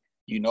stat.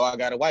 You know, I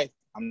got a wife.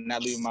 I'm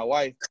not leaving my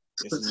wife.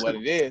 This is what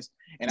it is.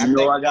 And I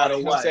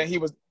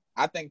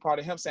think part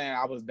of him saying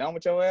I was done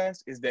with your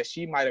ass is that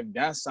she might have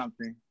done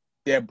something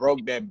that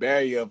broke that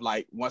barrier of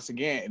like, once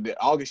again, the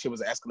August shit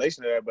was an escalation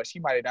of that, but she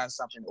might have done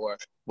something or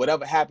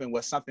whatever happened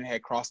was something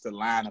had crossed the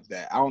line of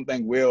that. I don't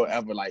think Will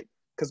ever like,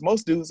 because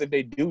most dudes, if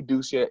they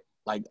do shit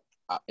like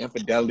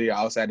infidelity or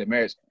outside the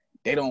marriage,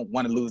 they don't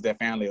want to lose their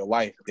family or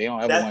wife. They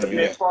don't ever want to do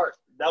that. Part.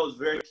 That was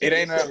very key. It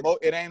ain't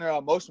an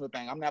emotional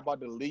thing. I'm not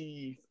about to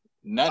leave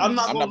nothing. I'm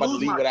not about to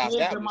leave without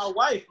that. My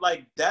wife,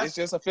 like that's it's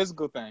just a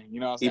physical thing, you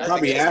know what I'm saying? He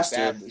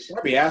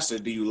probably asked her,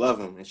 do you love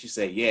him? And she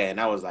said, yeah.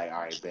 And I was like, all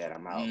right, bet,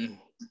 I'm out.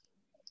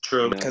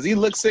 True. Because he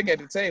looked sick at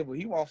the table.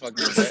 He won't fucking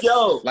do that.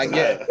 Yo, like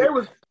yeah.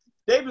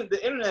 The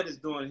internet is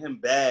doing him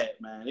bad,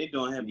 man. They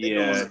doing him.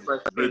 Doing bad.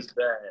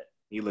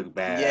 He looked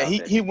bad. Yeah,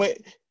 he went.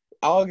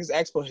 August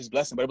asked for his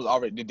blessing, but it was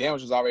already the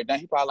damage was already done.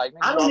 He probably like.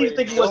 I don't even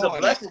think it was a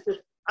blessing.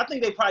 I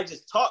think they probably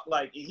just talked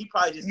like he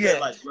probably just said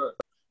like, look,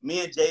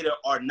 me and Jada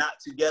are not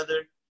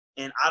together,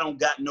 and I don't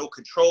got no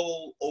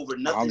control over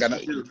nothing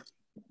she do.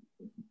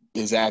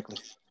 Exactly.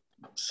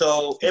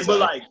 So, but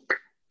like.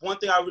 One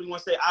thing I really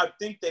want to say, I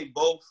think they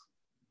both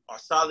are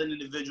solid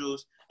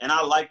individuals, and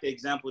I like the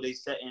example they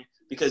set in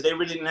because they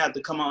really didn't have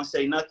to come out and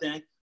say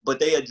nothing, but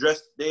they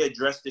addressed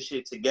the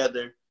shit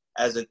together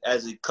as a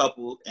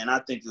couple, and I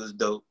think it was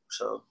dope.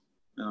 So,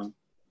 you know,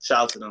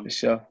 shout out to them. For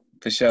sure.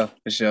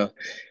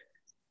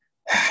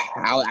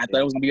 I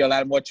thought it was gonna be a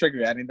lot more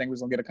trickery. I didn't think we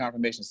was gonna get a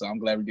confirmation, so I'm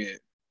glad we did.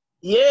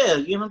 Yeah,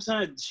 you know what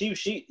I'm saying.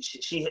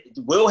 She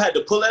Will had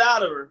to pull it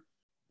out of her.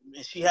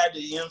 And she had to,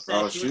 you know what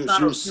I'm saying?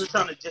 She was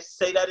trying to just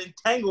say that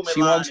entanglement.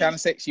 She wasn't trying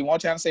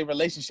to say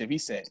relationship. He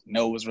said,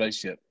 no, it was a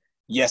relationship.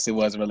 Yes, it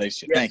was a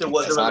relationship. Yes, it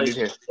was a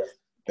relationship.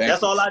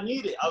 That's all I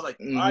needed. I was like,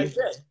 all right,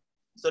 bet.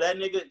 So that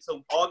nigga,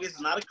 August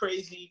is not a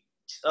crazy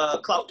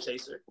clout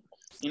chaser.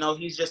 You know,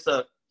 he's just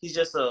a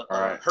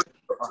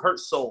hurt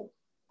soul.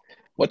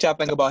 What y'all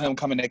think about him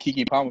coming at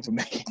Keke Palmer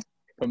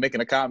for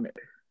making a comment?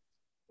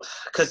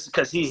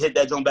 Cause he hit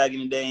that joint back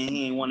in the day and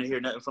he ain't want to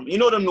hear nothing from him. You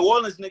know, them New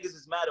Orleans niggas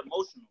is mad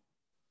emotional.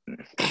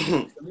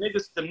 them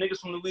niggas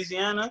from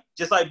Louisiana,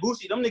 just like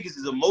Boosie, them niggas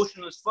is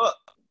emotional as fuck.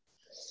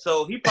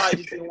 So he probably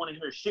just didn't want to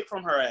hear shit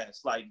from her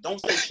ass. Like, don't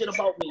say shit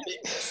about me,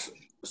 bitch.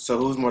 So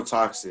who's more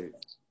toxic,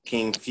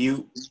 King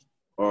Feud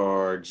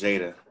or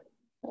Jada?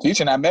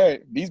 Future not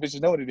married. These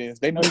bitches know what it is.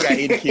 They know he got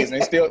 80 kids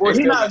and they still. Well,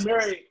 he's not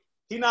married.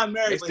 He's not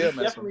married, but he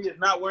definitely is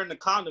not wearing the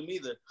condom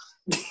either.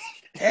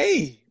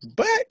 Hey,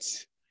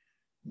 but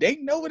they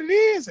know what it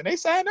is, and they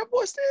signed up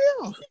for it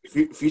still.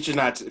 Future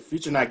not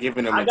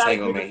giving them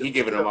entanglement. He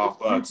giving them off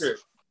bucks.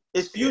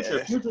 It's Future.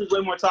 Yeah. Future is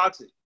way more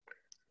toxic.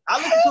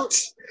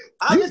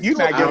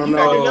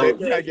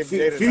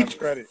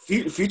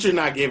 Future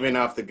not giving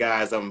off the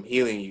guys I'm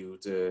healing you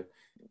to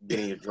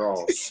getting your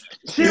draws.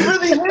 She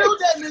really healed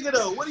that nigga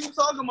though. What are you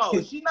talking about?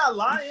 She's not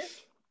lying.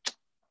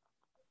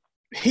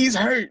 He's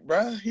hurt,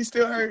 bro. He's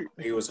still hurt.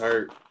 He was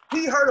hurt.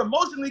 He hurt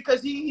emotionally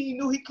because he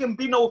knew he couldn't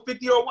be no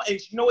 50-year-old one. And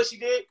you know what she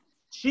did?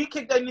 She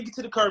kicked that nigga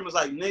to the curb and was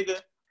like, nigga,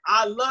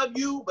 I love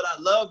you, but I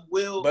love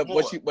Will But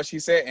more. what she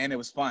said, and it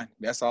was fun.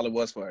 That's all it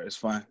was for her. It's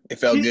fun. It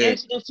felt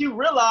good. And she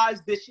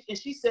realized that,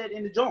 she said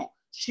in the joint,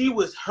 she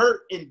was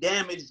hurt and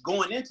damaged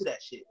going into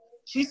that shit.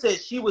 She said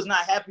she was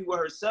not happy with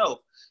herself.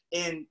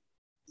 And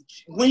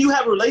when you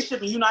have a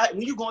relationship and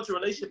when you go into a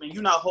relationship and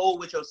you're not whole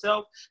with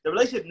yourself, the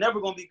relationship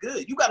never gonna be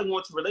good. You gotta go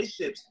into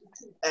relationships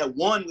at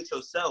one with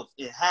yourself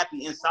and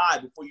happy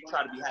inside before you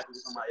try to be happy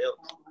with somebody else.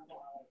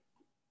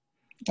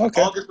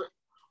 Okay.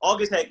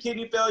 August had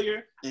kidney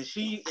failure and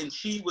she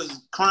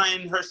was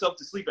crying herself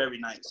to sleep every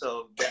night.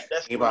 So that's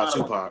thinking about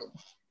Tupac.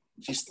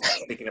 She's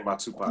thinking about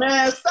Tupac.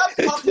 Man, stop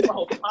talking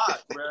about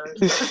Tupac, bro.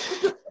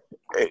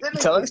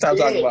 Tell her to stop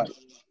talking about it.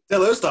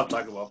 Tell her to stop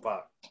talking about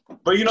Pac.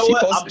 But you know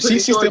what?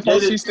 She's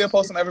still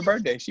posting every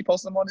birthday. She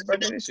posted them on his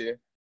birthday this year.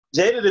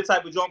 Jada the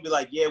type of joint be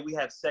like, yeah, we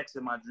have sex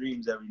in my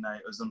dreams every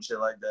night or some shit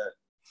like that.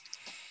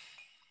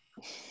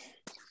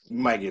 You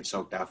might get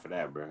choked out for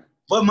that, bro.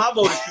 But my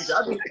vote is Future.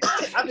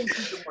 I think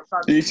Future more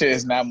toxic. Future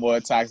is not more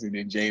toxic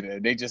than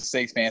Jada. They just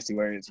say fancy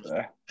words,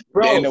 bro.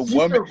 Bro, and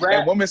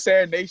the woman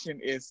serenation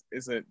is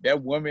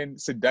that woman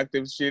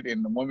seductive shit,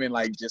 and the woman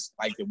like just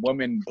like the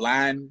woman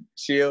blind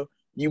shield.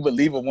 You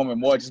believe a woman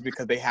more just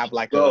because they have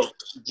like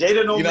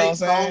Jada don't make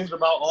songs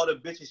about all the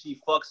bitches she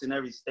fucks in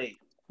every state.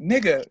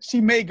 Nigga, she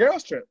made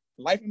Girls Trip.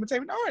 Life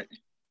imitating art.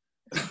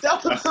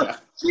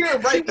 She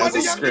didn't write that. She won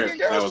the young nigga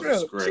Girls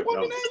Trip. She won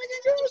the young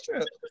nigga Girls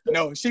Trip.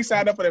 No, she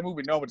signed up for that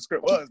movie knowing what the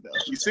script was, though.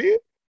 You see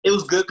it? It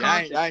was good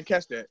content. I ain't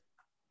catch that.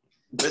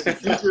 Listen,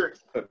 Future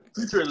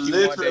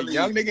literally. That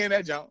young nigga in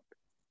that jump.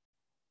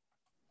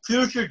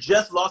 Future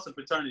just lost a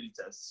paternity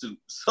test suit.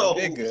 So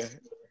nigga.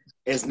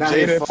 It's not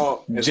his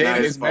fault. It's not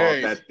his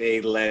fault that they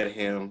let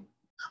him.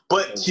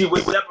 But she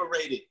was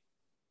separated.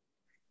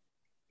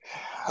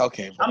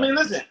 Okay, bro. I mean,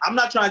 listen, I'm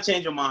not trying to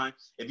change your mind.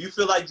 If you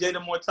feel like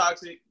Jada more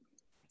toxic.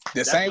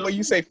 The same way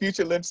you say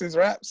Future lives his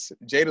raps,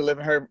 Jada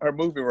living her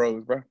movie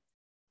roles, bro.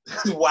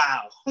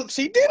 Wow.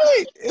 She did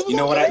it.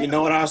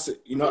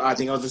 I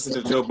think I was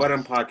listening to Joe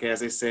Budden podcast.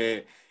 They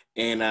said,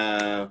 and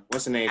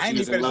what's her name? She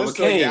was in love with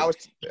Kane.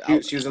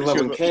 She was in love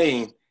with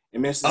Kane.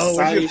 In Minister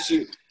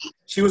Society,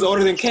 she was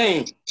older than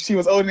Kane. She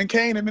was older than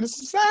Kane in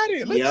Minister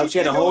Society. Yeah, she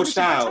had a whole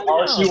child.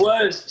 Oh,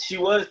 she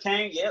was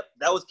Kane. Yep,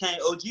 that was Kane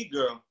OG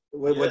girl.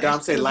 What Dom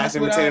said, life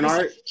imitating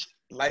art?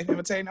 Life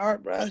imitating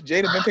art, bro.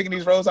 Jada been picking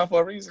these roles out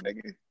for a reason,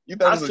 nigga. You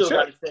thought I it was still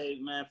a trick. gotta say,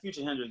 man,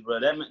 Future Hendrix,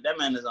 bro. That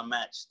man is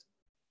unmatched.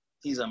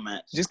 He's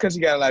unmatched. Just because he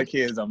got a lot of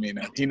kids don't mean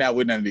that. He not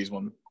with none of these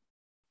women.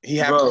 He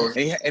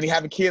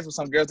having kids with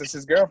some girls that's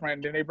his girlfriend,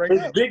 and then they break up.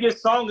 His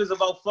biggest song is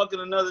about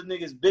fucking another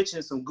nigga's bitch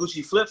in some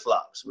Gucci flip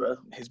flops, bro.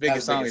 His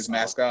biggest song is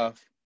Mask Off.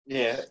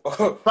 Yeah,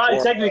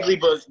 probably technically,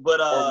 but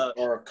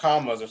or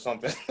commas or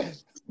something.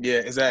 Yeah,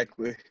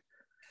 exactly.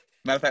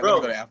 Matter of fact, let me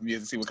go to Apple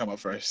Music and see what come up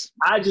first.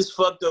 I just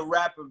fucked a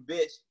rapper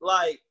bitch.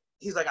 Like,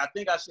 he's like, I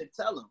think I should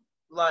tell him.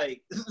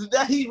 Like,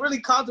 that he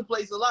really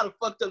contemplates a lot of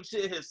fucked up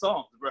shit in his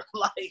songs, bro.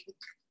 Like,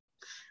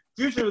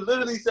 Future would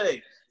literally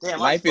say, damn,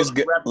 Life is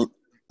good.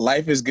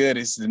 Life is Good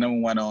is the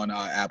number one on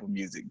Apple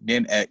Music.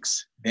 Then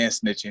X, then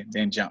Snitching,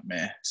 then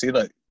Jumpman. See,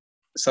 look,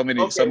 so many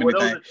things.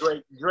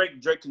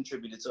 Drake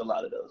contributed to a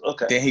lot of those.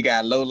 Okay. Then he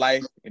got Low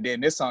Life, and then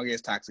this song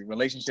is Toxic.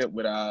 Relationship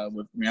with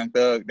Young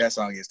Thug, that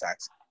song is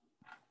toxic.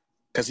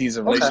 Because he's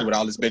in a relationship with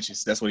all his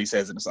bitches. That's what he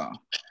says in the song.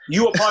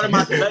 You are part of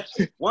my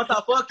collection. Once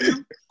I fuck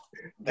you,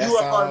 you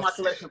are part of my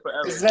collection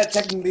forever. Is that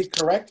technically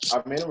correct?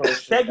 I'm in a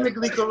relationship.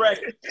 Technically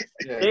correct.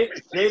 Yeah.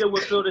 Jada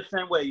would feel the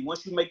same way.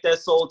 Once you make that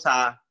soul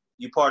tie,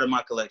 you're part of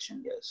my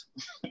collection, yes.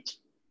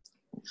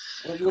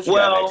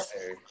 Well,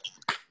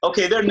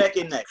 okay, they're neck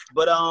and neck.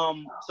 But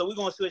so we're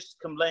gonna switch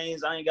some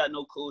lanes. I ain't got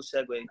no cool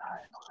segue.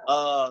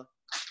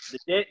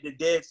 The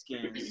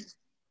Deadskins,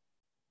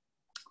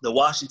 the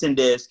Washington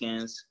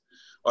Deadskins,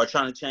 are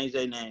trying to change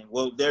their name.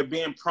 Well, they're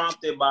being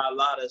prompted by a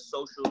lot of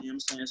social, you know what I'm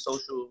saying,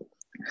 social.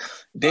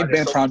 They've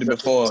been prompted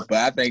before, but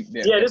I think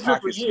this has been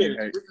for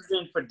years. This has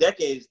been for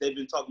decades. They've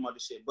been talking about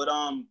this shit. But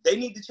they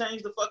need to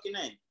change the fucking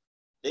name.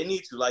 They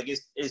need to. Like,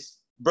 it's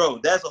bro,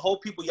 that's a whole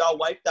people y'all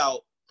wiped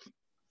out.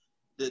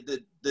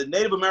 The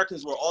Native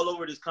Americans were all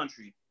over this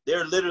country.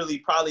 They're literally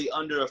probably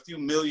under a few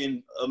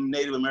million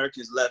Native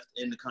Americans left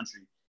in the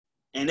country.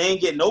 And they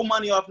ain't getting no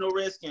money off no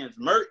Redskins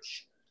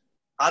merch.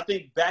 I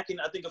think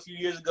a few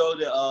years ago,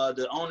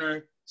 the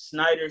owner,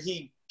 Snyder,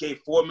 he gave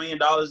 $4 million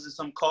to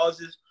some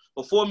causes.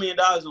 But $4 million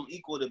don't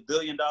equal the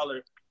billion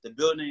dollar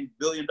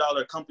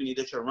company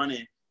that you're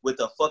running with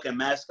a fucking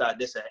mascot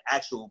that's an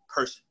actual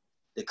person.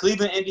 The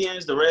Cleveland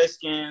Indians, the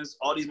Redskins,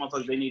 all these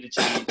motherfuckers, they need to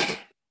change.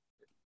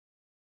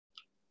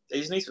 They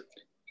just need to.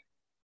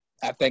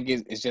 I think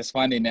it's just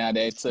funny now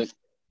that it took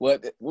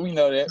we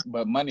know that,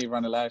 but money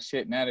run a lot of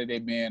shit. Now that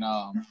they've been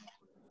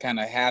kind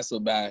of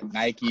hassled by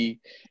Nike,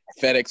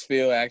 FedEx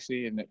Field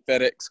actually, and the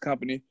FedEx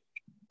company,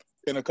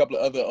 and a couple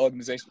of other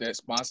organizations that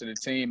sponsor the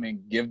team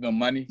and give them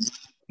money.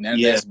 Now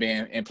that's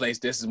being in place,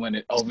 this is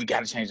when we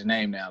got to change the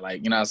name now.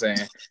 Like, you know what I'm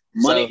saying?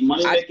 Money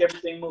make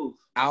everything move.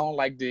 I don't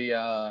like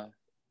the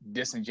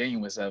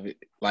disingenuous of it,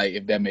 like,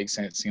 if that makes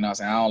sense. You know what I'm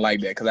saying? I don't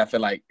like that because I feel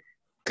like,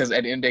 because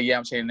at the end of the day,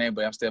 I'm changing the name,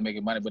 but I'm still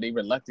making money. But they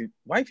reluctant.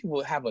 White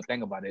people have a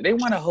thing about it. They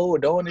want to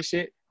hold on to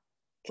shit.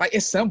 Like,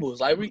 it's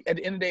symbols. Like, at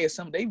the end of the day, it's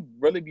something. They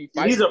really be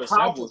fighting. These are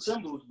powerful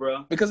symbols,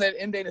 bro. Because at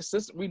the end of the day, the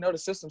system, we know the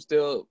system's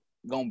still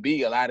gonna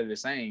be a lot of the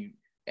same.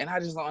 And I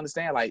just don't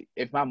understand. Like,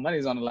 if my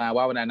money's on the line,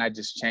 why would I not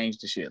just change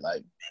the shit?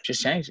 Like,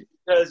 just change it.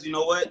 Because you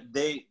know what?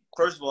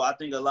 First of all, I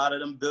think a lot of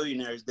them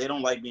billionaires, they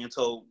don't like being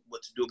told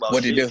what to do about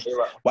what shit. They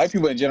do. White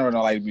people in general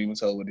don't like being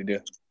told what to do.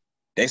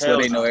 They swear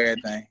they know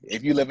everything.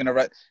 If you live in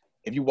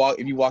if you walk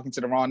into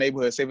the wrong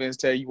neighborhood, say for instance,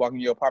 tell you walk in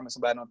your apartment,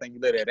 somebody don't think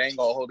you live there. They ain't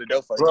gonna hold the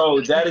door for you.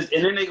 Bro, that is,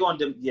 and then they going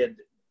to,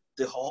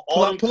 the whole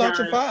pull out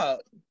your file.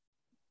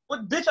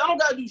 But bitch, I don't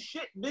gotta do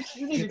shit, bitch.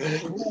 You need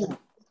to move.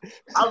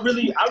 I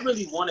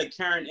really want a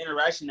Karen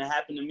interaction to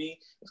happen to me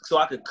so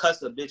I could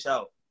cuss a bitch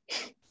out.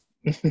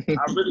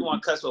 I really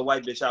want to cuss a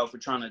white bitch out for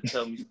trying to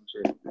tell me some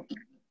shit.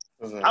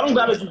 I don't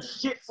gotta do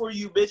shit for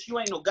you, bitch. You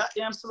ain't no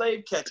goddamn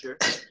slave catcher.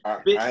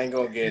 I ain't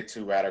gonna get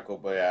too radical,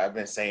 but I've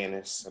been saying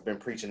this. I've been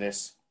preaching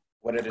this.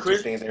 What are the two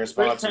things they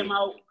respond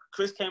to?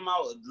 Chris came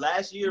out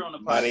last year on the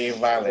podcast. Money and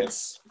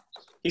violence.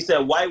 He said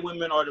white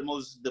women are the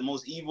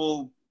most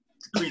evil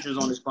creatures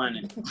on this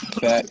planet.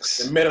 Facts.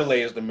 The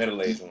middle-aged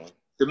ones.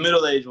 The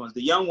middle-aged ones.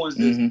 The young ones,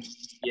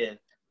 yeah.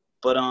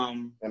 But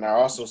And I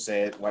also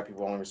said white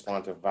people only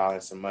respond to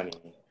violence and money.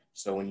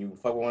 So when you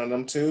fuck with one of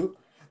them two,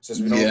 since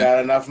we don't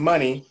got enough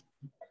money,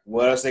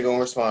 what else they gonna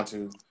respond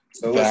to?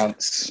 So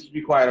let's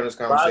be quiet on this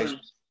conversation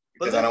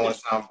because I don't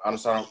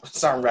want to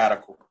sound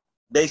radical.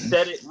 They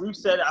said it. We've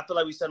said it. I feel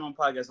like we said it on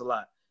podcasts a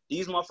lot.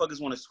 These motherfuckers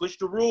want to switch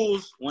the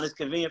rules when it's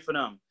convenient for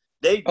them.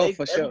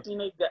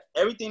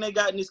 Everything they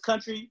got in this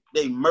country,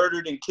 they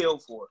murdered and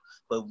killed for.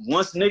 But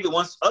once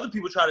other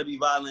people try to be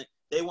violent,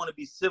 they want to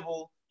be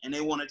civil and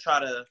they want to try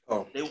to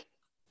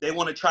they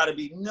want to try to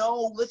be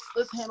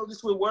let's handle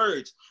this with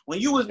words. When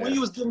you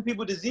was giving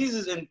people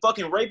diseases and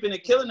fucking raping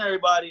and killing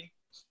everybody,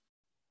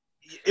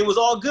 it was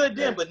all good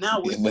then. But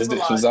now we're civilized.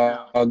 It was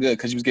all good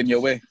because you was getting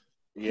your way.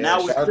 Yeah,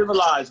 now we're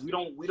civilized. We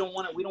don't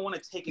want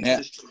to take it to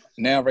the street.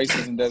 Now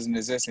racism doesn't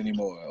exist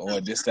anymore,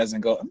 or this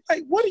doesn't go. I'm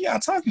like, what are y'all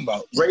talking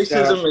about?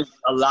 Racism is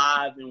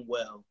alive and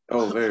well.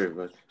 Oh, very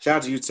good. Shout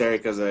out to you, Terry,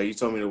 because you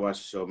told me to watch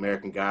the show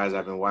American Guys.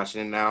 I've been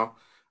watching it now.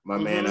 My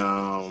man,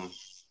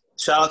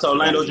 shout out to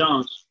Orlando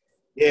Jones.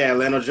 Yeah,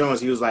 Orlando Jones.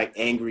 He was like,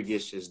 "Angry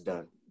gets shit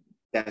done."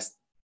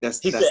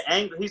 He said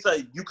anger. He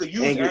said you could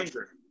use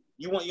anger.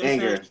 You want your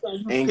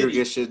anger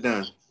gets shit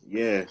done.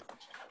 Yeah.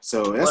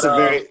 So that's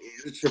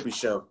it's a trippy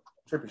show.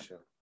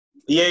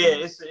 Yeah,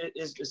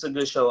 it's a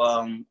good show.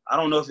 I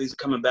don't know if he's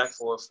coming back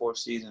for a fourth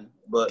season,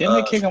 but didn't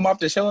they kick him off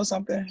the show or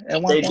something? At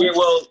one point? Did.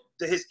 Well,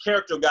 his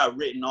character got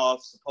written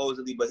off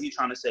supposedly, but he's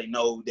trying to say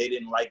no, they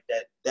didn't like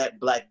that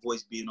black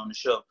voice being on the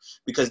show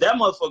because that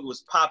motherfucker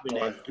was popping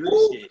that good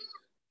shit.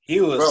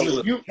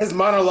 His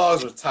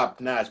monologues were top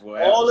notch,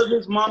 boy. All of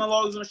his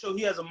monologues on the show.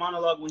 He has a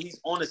monologue when he's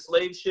on a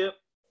slave ship.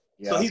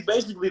 Yeah. So he's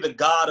basically the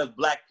god of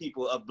black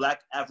people, of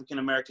black African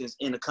Americans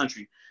in the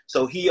country.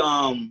 So he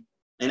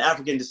and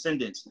African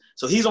descendants.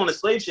 So he's on the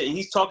slave ship and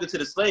he's talking to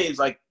the slaves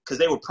like because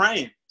they were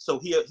praying. So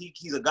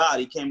he's a god.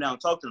 He came down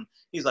and talked to them.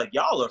 He's like,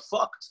 y'all are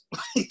fucked.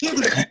 he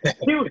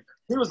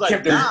was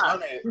like, nah.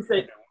 He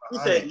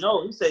said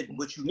no. He said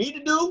what you need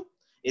to do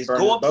is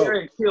go up there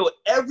and kill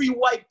every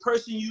white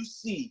person you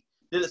see.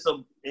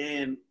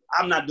 And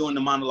I'm not doing the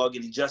monologue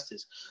any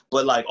justice,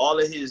 but like all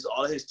of his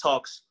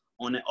talks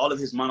all of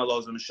his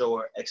monologues on the show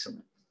are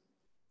excellent.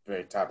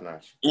 Very top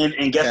notch.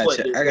 And guess what?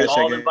 They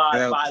all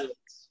involve violence.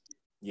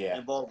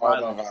 Yeah,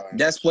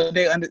 that's what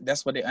they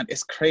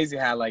it's crazy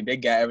how like they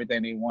got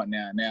everything they want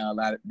now. Now a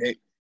lot of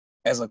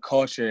as a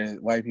culture,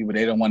 white people,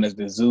 they don't want us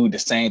to do the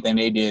same thing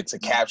they did to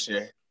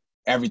capture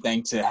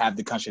everything to have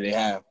the country they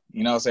have.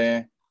 You know what I'm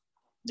saying?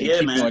 They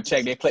keep you in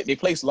check. They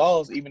place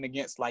laws even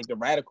against like the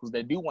radicals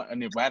that do want, and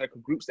the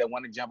radical groups that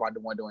want to jump out the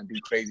window and do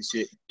crazy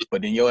shit.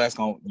 But then your ass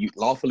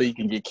lawfully you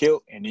can get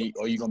killed,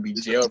 or you're gonna be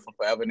jailed for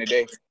forever and a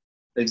day.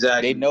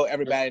 Exactly. They know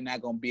everybody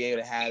not gonna be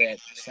able to have that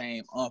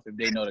same if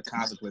they know the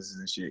consequences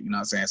and shit. You know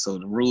what I'm saying? So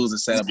the rules are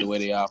set up the way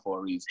they are for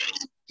a reason.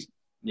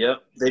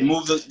 Yep. They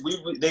move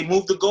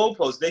the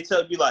goalposts. They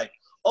tell you like,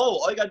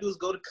 oh, all you gotta do is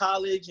go to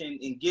college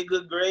and get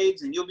good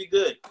grades and you'll be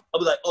good. I'll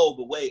be like, oh,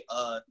 but wait,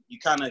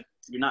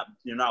 you're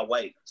not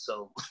white,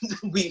 so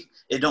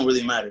it don't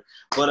really matter.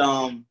 But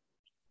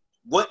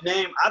what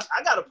name?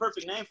 I got a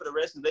perfect name for the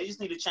Redskins. They just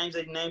need to change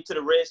their name to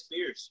the Red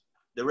Spears.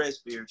 The Red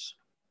Spears.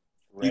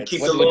 You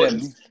keep the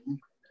Lord.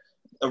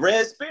 A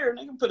red spear.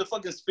 They can put a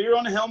fucking spear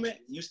on the helmet.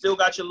 You still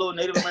got your little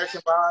Native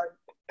American vibe,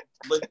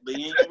 but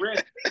you ain't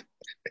red.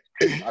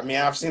 I mean,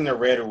 I've seen the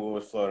red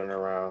wolves floating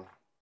around.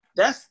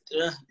 That's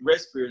Red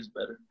Spear is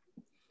better.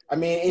 I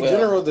mean, in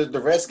general, the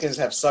Redskins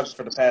have sucked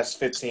for the past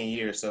 15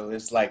 years, so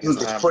it's like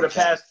it's time for the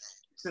past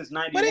since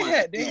 '91. But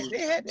they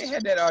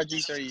had that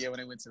RG30 year when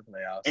they went to the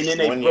playoffs, and then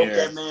they broke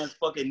that man's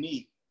fucking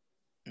knee.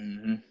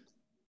 Mm-hmm.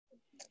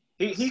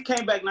 He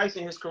came back nice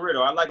in his career,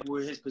 though. I like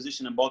his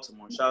position in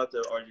Baltimore. Shout out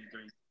to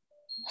RG3.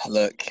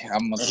 Look,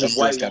 I'm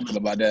skeptical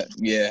about that.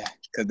 Yeah,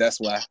 because that's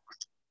why.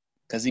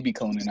 Because he be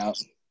coning out.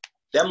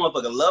 That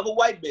motherfucker love a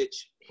white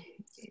bitch.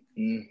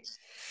 Mm.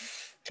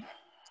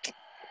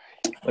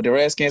 But the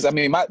Redskins, I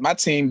mean, my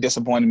team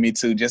disappointed me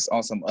too, just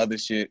on some other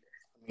shit.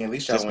 I mean, at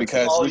least just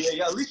because.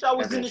 At least y'all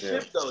was in the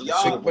ship though,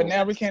 y'all. But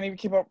now we can't even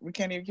keep up. We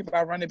can't even keep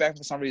our running back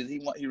for some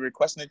reason. He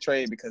requesting a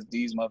trade because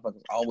these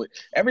motherfuckers always.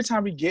 Every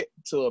time we get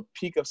to a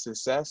peak of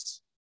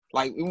success,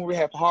 like when we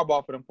have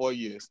Harbaugh for them 4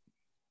 years,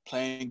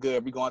 playing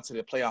good, we going to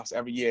the playoffs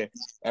every year.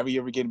 Every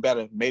year we getting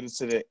better. Made it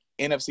to the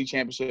NFC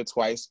Championship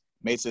twice.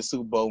 Made it to the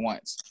Super Bowl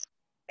once,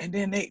 and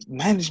then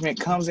management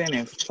comes in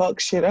and fuck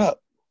shit up.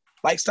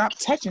 Like, stop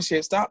touching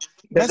shit. Stop.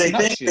 Because they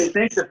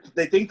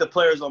think the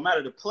players don't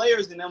matter. The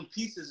players and them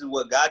pieces is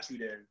what got you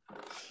there.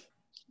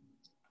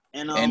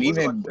 And what's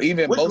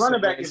even which both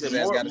running back is it?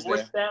 has got us there.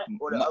 Morstat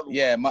or the other one?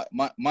 Yeah,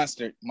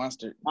 Monster,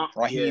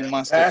 Raheem yeah.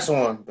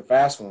 Monster. The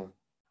fast one.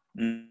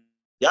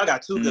 Y'all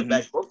got two good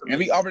backs. Both of them. And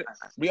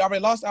we already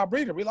lost our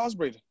breeder. We lost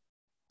breeder.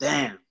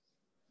 Damn.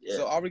 Yeah.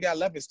 So all we got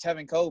left is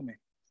Tevin Coleman,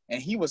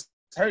 and he was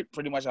hurt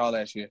pretty much all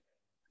last year.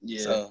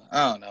 Yeah. So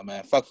I don't know,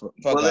 man. Fuck well,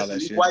 all listen, that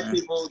these shit. white man.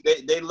 people,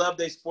 they love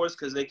their sports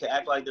because they can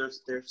act like they're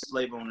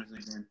slave owners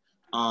again.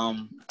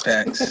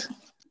 Facts.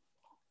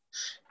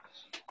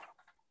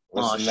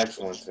 What's the next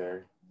one,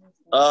 Terry?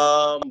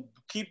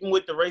 Keeping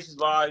with the racist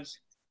vibes,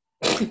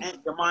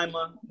 Aunt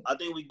Jemima. I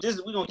think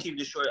we're gonna keep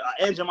this short.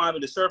 Aunt Jemima,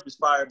 the surf is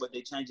fire, but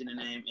they changing the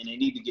name and they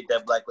need to get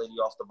that black lady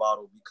off the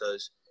bottle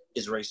because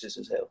it's racist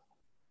as hell.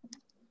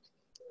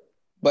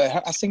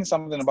 But I seen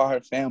something about her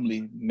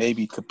family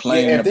maybe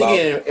complaining about.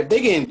 If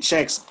they getting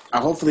checks,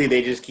 hopefully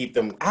they just keep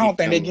them. I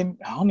don't even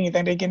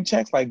think they getting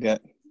checks like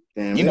that.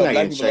 Damn, you know,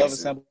 black people people love a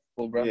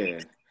simple, bro. Yeah,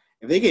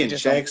 if they getting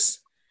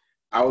checks,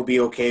 I would be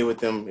okay with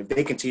them. If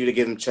they continue to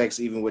give them checks,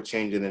 even with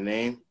changing the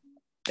name,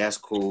 that's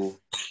cool.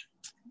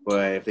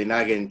 But if they're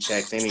not getting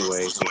checks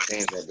anyway, so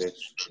change that bitch.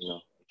 You know.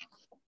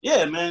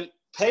 Yeah, man.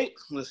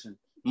 Listen,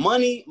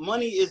 money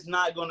is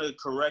not gonna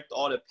correct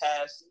all the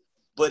past.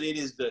 But it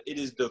is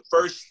the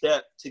first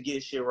step to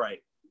get shit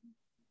right.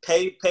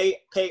 Pay.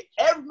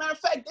 Every matter of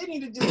fact, they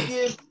need to just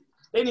give.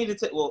 They need to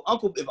take. Well,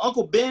 if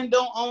Uncle Ben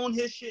don't own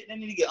his shit, they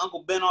need to get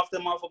Uncle Ben off that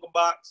motherfucking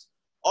box.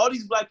 All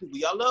these black people,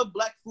 y'all love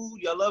black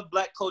food, y'all love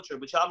black culture,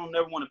 but y'all don't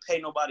never want to pay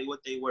nobody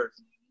what they worth.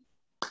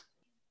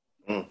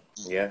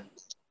 Yeah.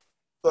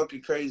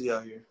 Fucking crazy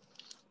out here.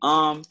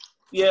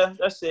 Yeah,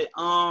 that's it.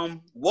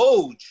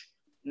 Woj.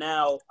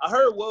 Now, I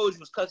heard Woj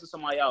was cussing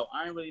somebody out.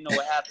 I didn't really know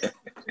what happened.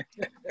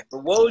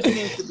 But Woj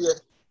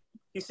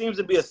seems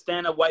to be a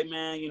stand-up white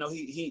man. You know,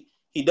 he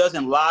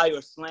doesn't lie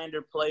or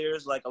slander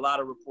players like a lot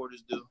of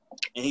reporters do.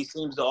 And he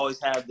seems to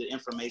always have the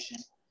information.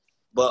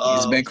 But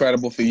it's been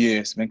credible for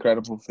years.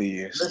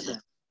 Listen,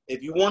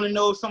 if you want to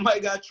know if somebody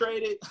got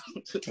traded,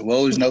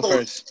 Woj know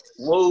first.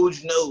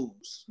 Woj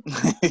knows.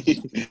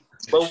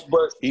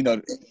 but he know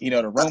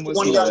the rumors.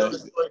 One of y'all know the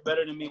story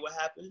better than me. What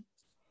happened?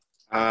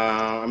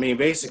 I mean,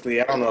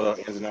 basically, I don't know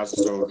the ins and outs of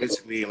the story.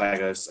 Basically, like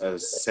a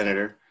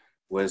senator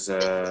was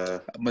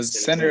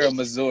senator of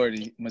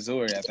Missouri,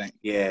 I think.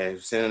 Yeah,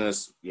 sending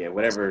us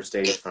whatever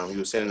state he's from. He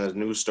was sending a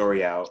news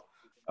story out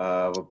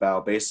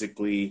about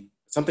basically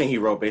something he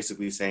wrote,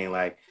 basically saying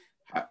like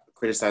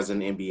criticizing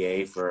the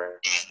NBA for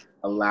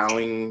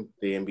allowing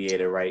the NBA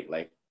to write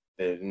like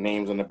the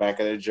names on the back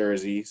of their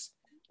jerseys,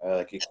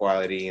 like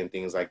equality and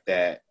things like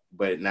that,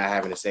 but not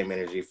having the same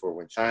energy for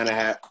when China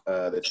had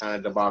the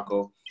China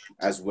debacle,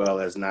 as well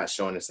as not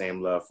showing the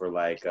same love for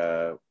like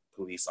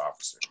police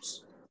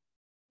officers.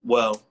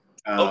 Well,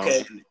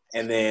 okay.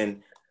 And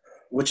then,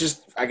 which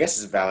is, I guess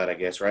is valid,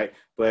 right?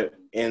 But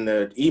in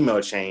the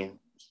email chain,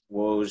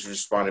 Woj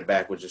responded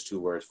back with just 2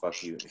 words,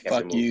 fuck you.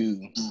 Fuck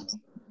you.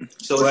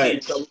 So is he in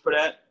trouble for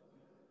that?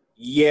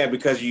 Yeah,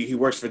 because he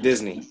works for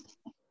Disney.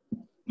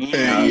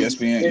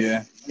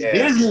 ESPN, yeah.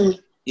 Disney.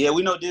 Yeah,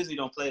 we know Disney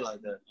don't play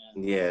like that.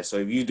 Yeah, so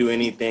if you do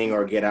anything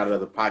or get out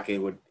of the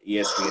pocket with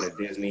ESPN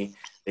or Disney,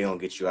 they're going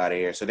to get you out of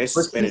here. So they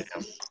suspended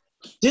him.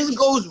 This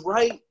goes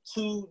right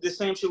to the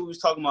same shit we was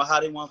talking about, how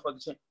they want to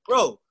fucking change.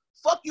 Bro,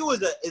 fuck you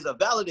is a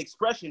valid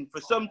expression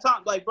for some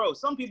time. Like, bro,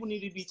 some people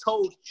need to be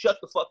told, shut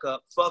the fuck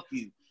up, fuck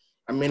you.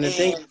 I mean, the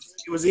thing,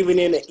 he was even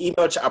in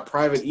a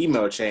private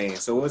email chain,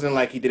 so it wasn't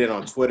like he did it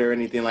on Twitter or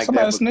anything like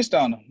Somebody that. Somebody snitched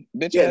on him.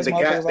 Bitch yeah, ass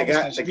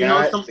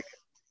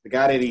the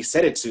guy that he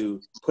said it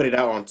to put it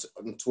out on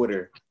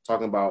Twitter,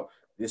 talking about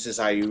this is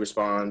how you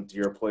respond to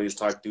your employees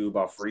talk to you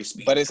about free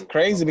speech. But it's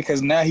crazy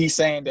because now he's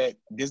saying that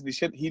Disney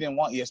shit. He didn't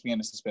want ESPN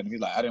to suspend him.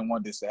 He's like, I didn't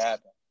want this to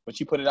happen. But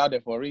you put it out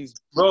there for a reason,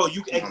 bro.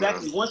 You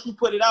exactly. Once you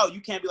put it out,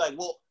 you can't be like,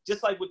 well,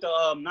 just like with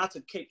the not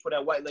to kick for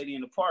that white lady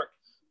in the park,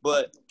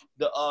 but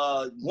the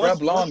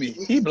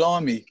He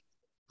blowing me.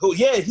 Who?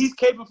 Yeah, he's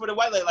caping for the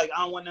white lady. Like,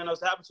 I don't want nothing else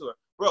to happen to her,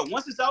 bro.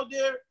 Once it's out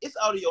there, it's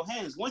out of your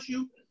hands. Once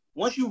you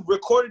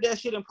recorded that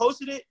shit and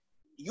posted it,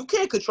 you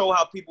can't control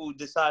how people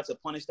decide to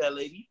punish that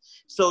lady.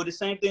 So the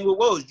same thing with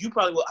Woj. You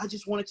probably will. I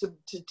just wanted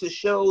to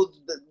show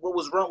what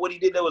was wrong, what he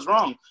did that was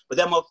wrong. But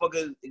that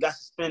motherfucker got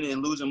suspended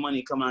and losing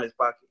money coming out of his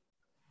pocket.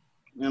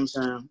 You know what I'm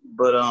saying?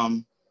 But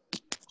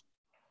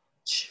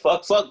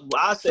fuck.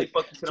 I say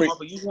fuck you to the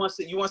motherfucker. You want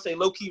to say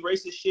low key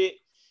racist shit,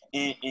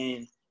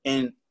 and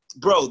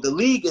bro, the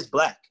league is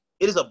black.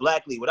 It is a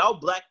black league. Without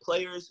black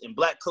players and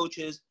black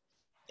coaches,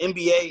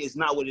 NBA is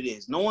not what it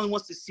is. No one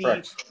wants to see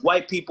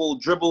white people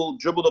dribble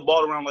the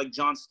ball around like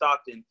John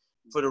Stockton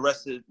for the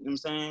rest of, you know what I'm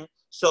saying?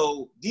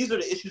 So these are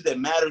the issues that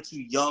matter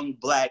to young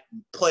black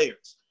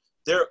players.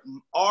 They're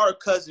our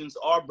cousins,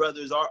 our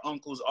brothers, our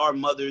uncles, our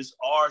mothers,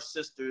 our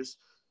sisters,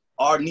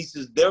 our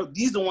nieces.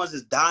 These are the ones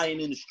that's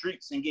dying in the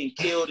streets and getting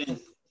killed and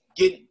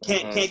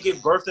can't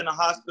give birth in the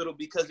hospital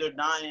because they're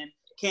dying.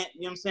 Can't,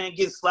 you know what I'm saying?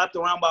 Getting slapped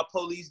around by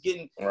police,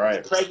 getting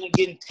pregnant,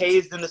 getting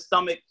tased in the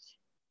stomach.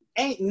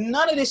 Ain't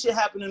none of this shit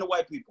happening to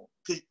white people.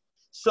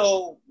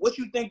 So what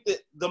you think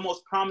that the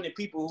most prominent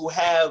people who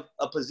have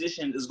a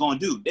position is going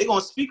to do? They're going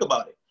to speak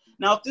about it.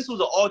 Now, if this was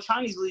an all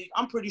Chinese league,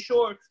 I'm pretty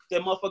sure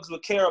that motherfuckers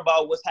would care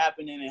about what's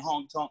happening in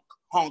Hong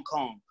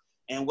Kong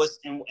and what's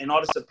and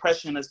all the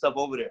suppression and stuff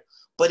over there.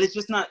 But it's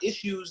just not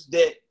issues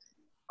that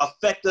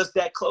affect us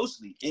that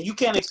closely, and you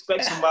can't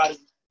expect somebody.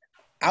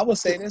 I would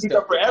say this speak though.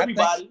 up for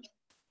everybody.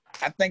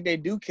 I think they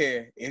do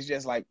care. It's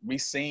just like we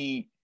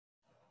seen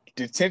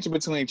the tension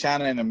between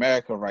China and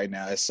America right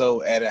now is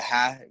so at a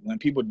high. When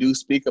people do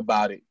speak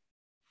about it,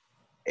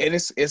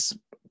 it's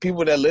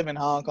people that live in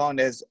Hong Kong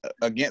that's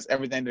against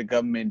everything the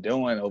government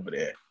doing over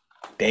there.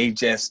 They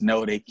just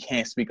know they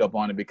can't speak up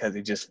on it because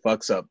it just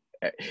fucks up.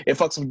 It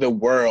fucks up the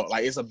world.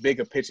 Like it's a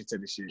bigger picture to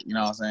the shit. You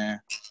know what I'm saying?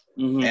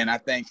 Mm-hmm. And I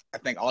think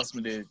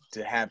ultimately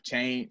to have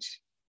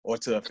change or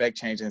to affect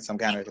change in some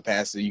kind of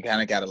capacity, you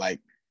kind of gotta like,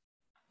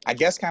 I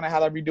guess kind of how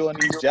they be doing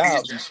these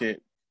jobs and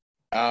shit.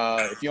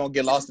 If you don't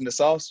get lost in the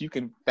sauce, you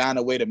can find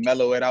a way to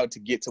mellow it out to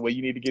get to where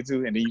you need to get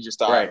to, and then you just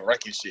start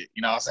wrecking shit.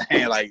 You know what I'm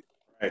saying? Like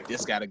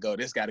this gotta go,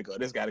 this gotta go,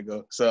 this gotta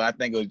go. So I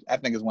think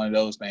it's one of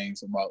those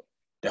things about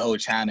the whole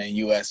China and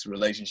U.S.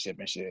 relationship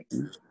and shit.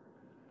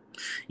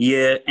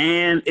 Yeah,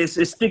 and it's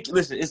sticky.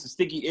 Listen, it's a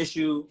sticky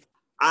issue.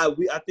 I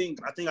think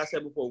I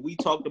said before, we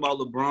talked about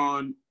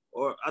LeBron,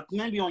 or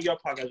maybe on your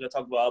podcast I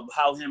talked about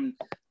how him,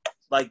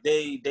 like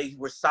they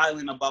were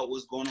silent about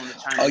what's going on in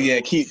China. Oh yeah,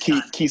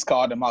 Keith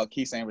called him out.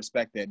 Keith saying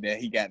respect that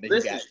he got.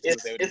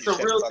 It's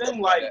a real thing,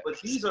 like, but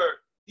these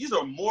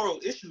are moral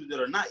issues that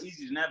are not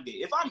easy to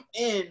navigate. If I'm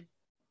in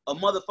a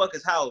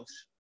motherfucker's house,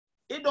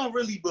 it don't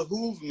really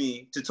behoove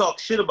me to talk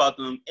shit about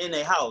them in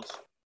their house.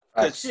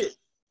 Cause shit,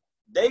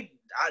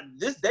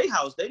 this they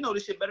house, they know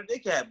this shit better. They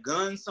could have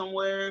guns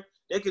somewhere.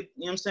 They could,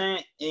 you know what I'm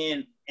saying?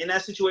 And in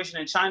that situation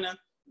in China,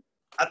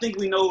 I think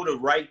we know the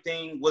right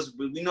thing was,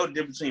 we know the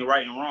difference between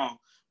right and wrong.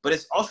 But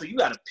it's also, you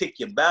got to pick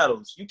your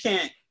battles. You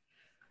can't,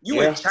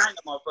 in China,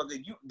 motherfucker,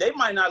 they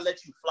might not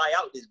let you fly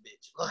out this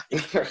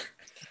bitch.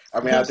 I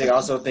mean, I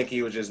also think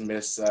he was just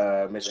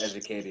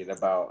miseducated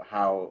about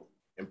how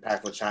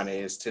impactful China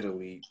is to the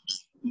league.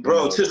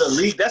 Bro, to the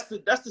league, that's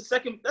the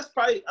second. That's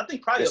probably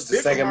it's the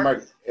second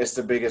market. It's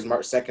the biggest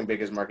second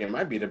biggest market. It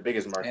might be the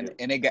biggest market.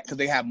 And they got, because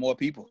they have more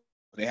people.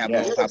 They have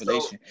more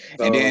population.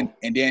 So,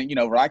 and then you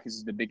know, Rockets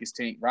is the biggest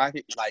team.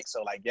 Like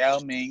Yao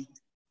Ming,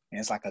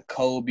 and it's like a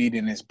Kobe,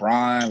 then it's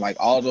Bron. Like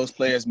all those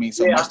players mean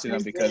so much to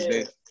them because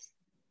they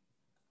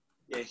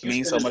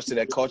mean so much to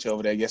that culture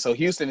over there. Yeah. So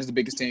Houston is the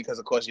biggest team because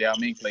of course Yao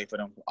Ming played for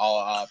them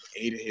all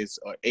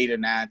 8 or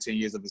 9, 10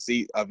 years of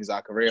his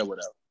career,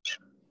 whatever.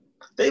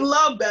 They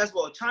love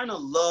basketball. China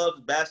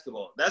loves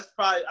basketball. That's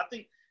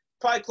probably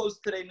close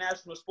to their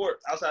national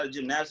sport outside of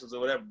gymnastics or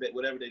whatever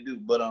they do.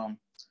 But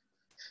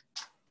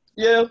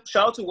yeah,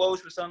 shout out to Woj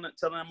for telling that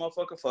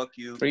motherfucker, fuck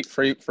you. Free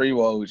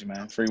Woj,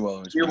 man. Free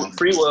Woj.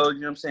 Free Woj, you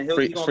know what I'm saying?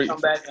 He's gonna come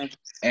back and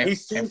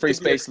free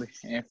Spacely.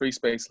 And free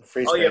Spacely.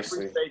 Free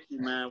Spacely,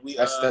 man.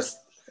 That's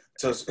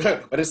so,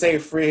 but it say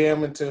free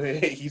him until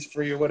he's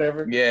free or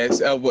whatever. Yeah,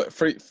 it's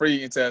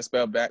free until I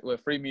spell back. Well,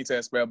 free me till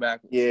I spell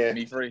back. Yeah,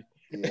 me free.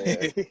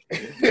 Yeah.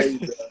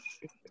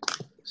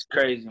 It's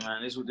crazy,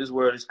 man. This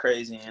world is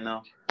crazy, you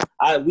know.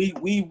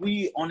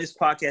 We on this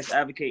podcast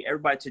advocate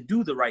everybody to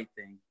do the right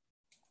thing.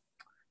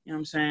 You know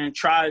what I'm saying?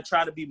 Try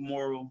to be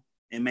moral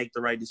and make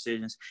the right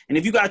decisions. And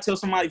if you gotta tell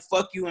somebody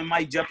fuck you and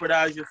might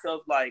jeopardize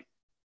yourself, like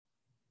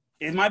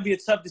it might be a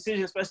tough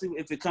decision, especially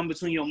if it comes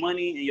between your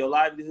money and your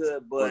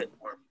livelihood. But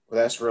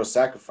that's real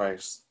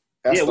sacrifice.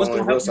 That's what's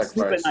gonna help you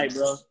sleep at night,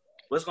 bro?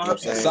 What's gonna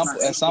help you?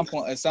 At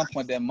some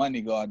point, that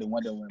money go out the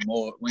window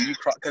when you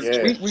cross.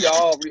 Because we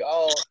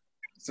all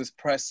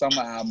suppress some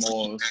of our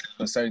morals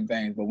for certain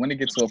things, but when it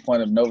gets to a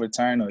point of no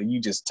return, or you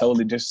just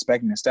totally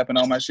disrespecting and stepping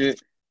on my shit,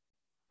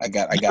 I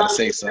gotta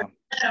say something.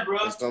 That's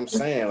what I'm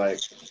saying. Like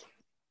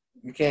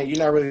you're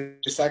not really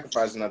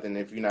sacrificing nothing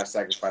if you're not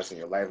sacrificing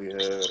your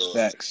livelihood, or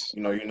facts.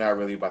 You know, you're not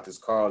really about this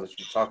cause that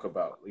you talk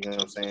about. You know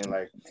what I'm saying?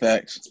 Like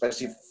facts.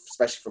 Especially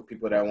for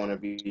people that want to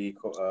be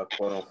quote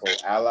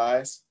unquote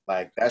allies.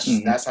 Like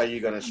that's how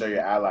you're gonna show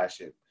your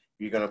allyship.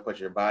 You're gonna put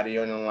your body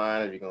on the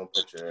line. If you're gonna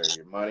put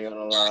your money on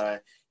the line,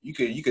 you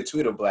could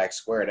tweet a black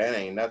square. That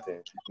ain't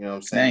nothing. You know what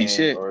I'm saying? That ain't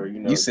shit. Or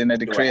you sitting at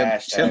the crib,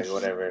 hashtag or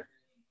whatever.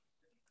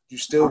 You're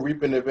still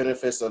reaping the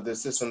benefits of the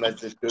system that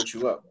just built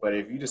you up. But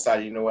if you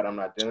decide, you know what, I'm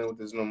not dealing with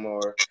this no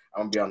more.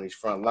 I'm gonna be on these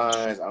front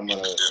lines. I'm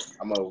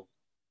gonna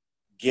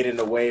get in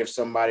the way of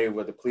somebody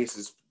where the police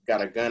has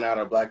got a gun out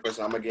or a black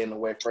person. I'm gonna get in the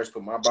way first,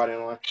 put my body on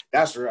the line.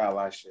 That's real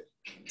ally shit.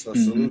 So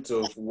salute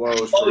to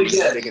Woj for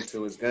sticking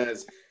to his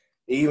guns,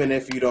 even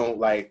if you don't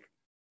like.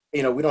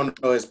 You know, we don't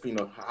know his,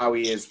 how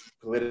he is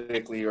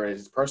politically or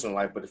his personal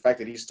life, but the fact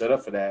that he stood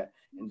up for that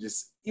and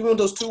just even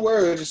those 2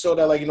 words just show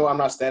that, like, I'm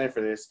not standing for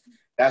this.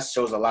 That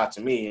shows a lot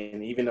to me.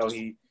 And even though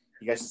he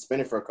got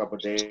suspended for a couple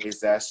of days,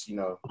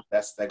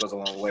 that goes a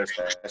long way,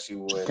 especially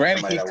with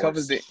granted he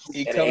covers the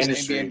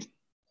NBA.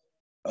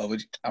 Oh,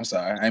 I'm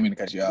sorry, I didn't mean to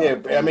cut you off. Yeah,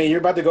 but, I mean,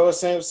 you're about to go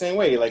the same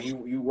way. Like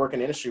you work in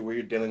an industry where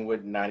you're dealing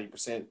with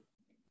 90%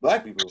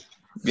 black people.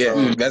 Yeah,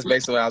 so, that's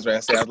basically what I was trying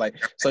to say. I was like,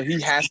 so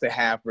he has to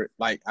have,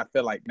 like, I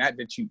feel like not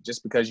that you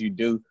just because you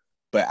do,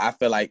 but I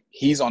feel like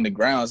he's on the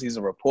grounds. He's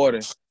a reporter.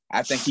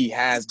 I think he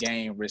has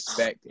gained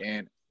respect,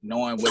 and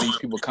knowing where these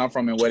people come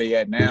from and where they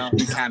at now,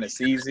 he kind of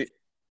sees it.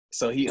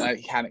 So he's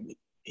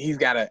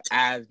got an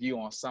eyes view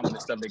on some of the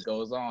stuff that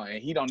goes on,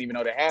 and he don't even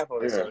know the half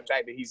of it. So the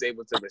fact that he's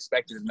able to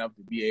respect it enough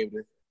to be able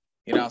to,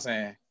 you know what I'm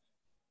saying,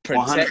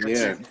 protect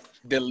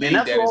the league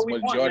that is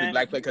majority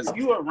black players. If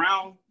you're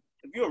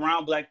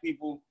around black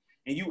people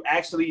and you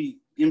actually,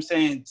 you know what I'm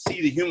saying,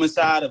 see the human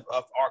side of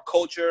our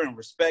culture and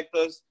respect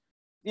us,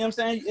 you know what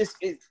I'm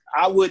saying?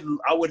 I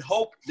would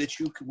hope that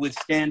you would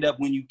stand up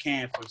when you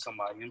can for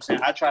somebody. You know what I'm saying?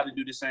 I try to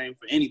do the same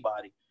for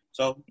anybody.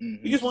 So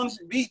you just want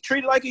to be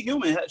treated like a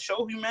human,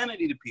 show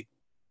humanity to people,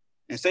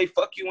 and say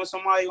fuck you when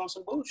somebody on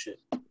some bullshit.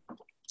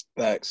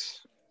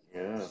 Facts.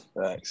 Yeah.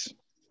 Facts.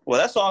 Well,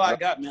 that's all I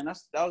got, man. That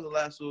was the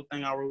last little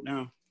thing I wrote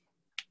down.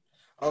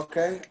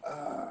 Okay.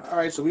 All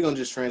right. So we're going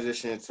to just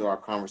transition into our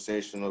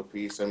conversational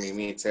piece. I mean,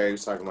 me and Terry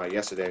was talking about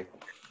yesterday.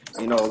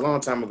 You know, a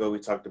long time ago, we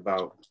talked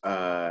about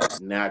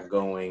not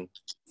going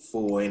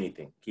full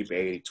anything, keep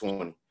it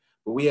 80-20.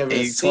 But we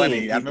haven't seen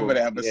people. I remember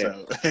that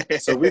episode. Yeah.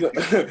 So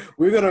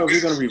we're gonna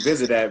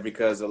revisit that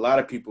because a lot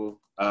of people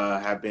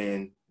have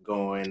been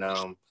going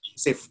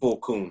say full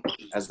coon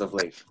as of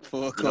late.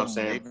 Full coon. You know what I'm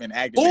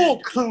saying? Full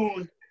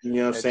coon. You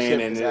know what I'm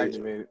saying?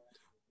 And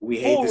we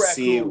hate to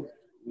see it.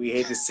 We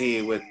hate to see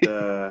it with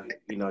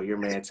your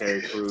man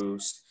Terry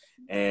Crews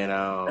and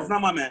that's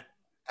not my man.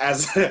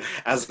 As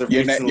of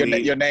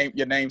recently, your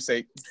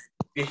namesake.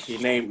 Your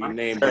name.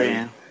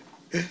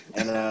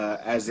 And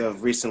as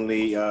of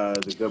recently,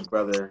 the good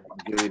brother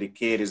Gilly the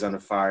Kid is under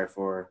fire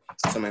for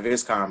some of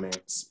his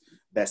comments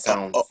that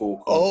sound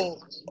full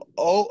cool.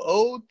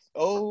 Old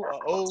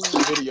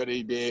video that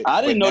he did.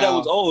 I didn't know that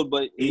was old,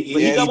 but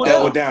he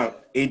doubled down.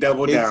 He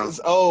doubled down.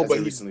 It's old, but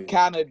he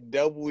kind of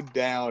doubled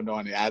down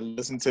on it. I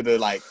listened to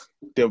the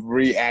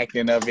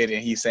reacting of it,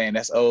 and he's saying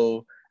that's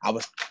old. I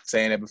was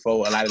saying that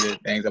before, a lot of the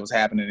things that was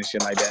happening and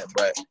shit like that,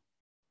 but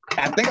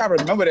I think I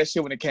remember that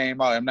shit when it came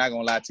out. I'm not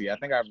gonna lie to you. I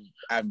think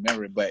I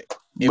remember it, but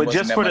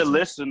just for the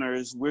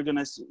listeners, we're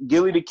gonna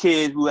Gilly the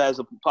Kid, who has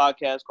a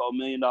podcast called $1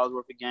 Million Worth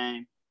of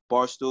Game,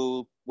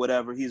 Barstool,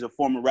 whatever. He's a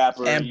former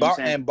rapper. And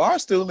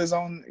Barstool is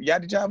on.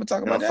 Did y'all ever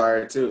talk about that?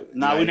 Fire too.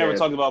 Nah, we never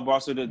talked about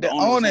Barstool. The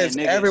owners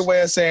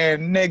everywhere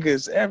saying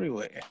niggas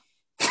everywhere.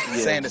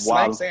 Saying the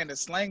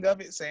slang of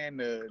it, saying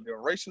the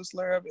racial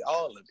slur of it,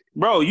 all of it.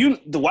 Bro,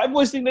 the white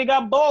boys think they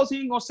got balls.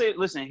 He ain't gonna say it.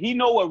 Listen, he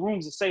know what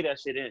rooms to say that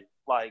shit in.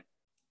 Like,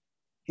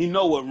 he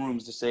know what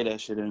rooms to say that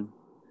shit in.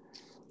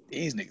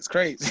 These niggas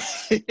crazy.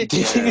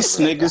 These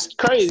niggas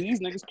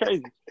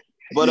crazy.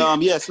 But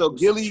so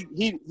Gilly,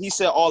 he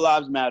said all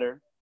lives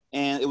matter,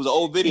 and it was an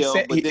old video.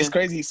 It's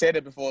crazy. He said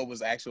it before it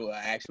was actual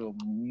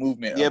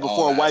movement. Yeah,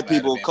 before white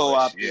people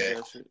co-opted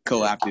that shit.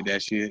 Co-opted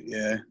that shit.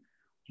 Yeah.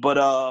 But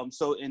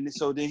so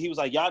then he was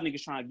like, y'all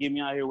niggas trying to get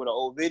me out here with an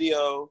old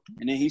video.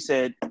 And then he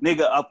said,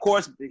 nigga, of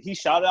course, he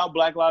shouted out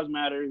Black Lives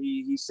Matter.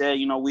 He said,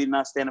 we're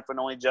not standing for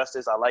no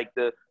injustice. I like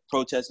the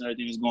protests and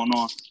everything that's going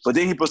on. But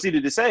then he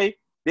proceeded to say,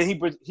 then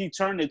he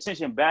turned the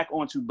attention back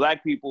onto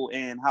black people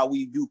and how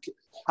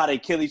they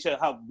kill each other,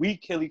 how we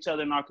kill each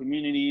other in our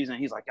communities. And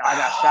he's like,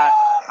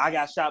 I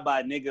got shot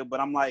by a nigga.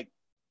 But I'm like,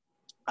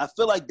 I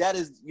feel like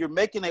you're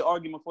making an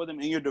argument for them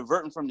and you're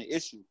diverting from the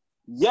issue.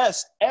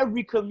 Yes,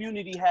 every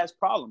community has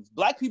problems.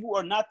 Black people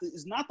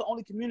is not the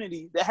only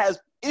community that has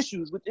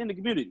issues within the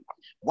community.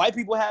 White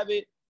people have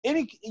it.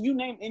 You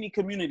name any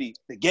community,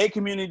 the gay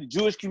community, the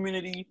Jewish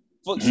community,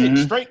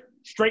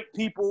 straight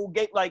people,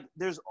 gay, like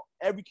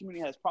every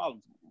community has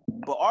problems.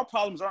 But our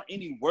problems aren't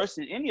any worse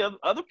than any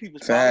other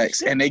people's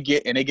facts. problems.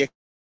 And they get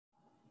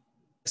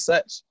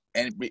such,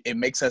 and it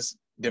makes us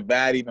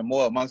divide even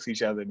more amongst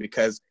each other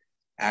because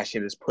our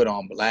shit is put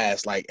on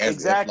blast,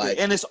 exactly,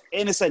 and it's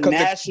a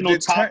national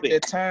topic.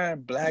 The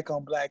term black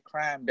on black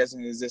crime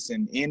doesn't exist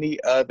in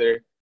any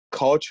other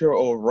culture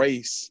or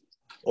race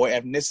or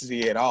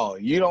ethnicity at all.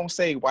 You don't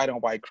say white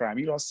on white crime.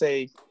 You don't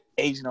say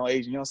Asian on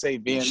Asian. You don't say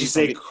Vietnamese. You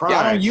say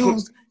crime.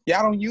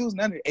 Y'all don't use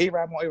none of it.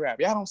 Arab on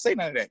Arab. Y'all don't say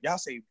none of that. Y'all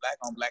say black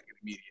on black in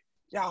the media.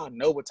 Y'all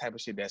know what type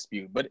of shit that's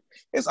spewed. But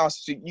it's also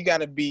shit. You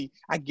gotta be.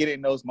 I get it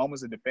in those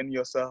moments of defending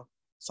yourself.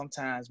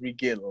 Sometimes we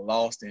get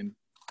lost in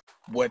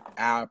what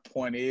our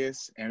point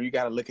is, and you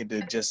gotta look at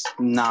the just.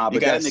 Nah, but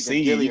you gotta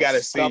see. You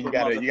gotta see. You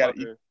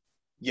gotta.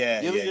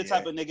 Yeah. Gilly the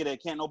type of nigga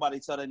that can't nobody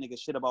tell that nigga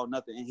shit about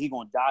nothing, and he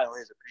gonna die on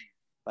his opinion.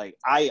 Like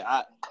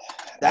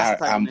that's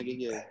the type of nigga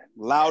here.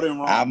 Loud and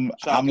wrong.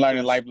 I'm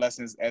learning life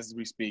lessons as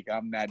we speak.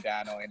 I'm not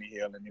dying on any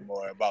hill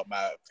anymore about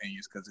my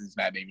opinions because it's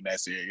not even that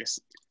serious.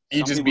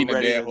 You just being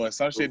a dead horse.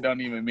 Some shit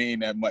don't even mean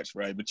that much,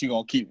 right? But you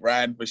gonna keep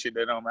riding for shit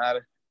that don't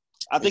matter.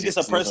 I think it's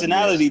a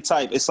personality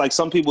type. It's like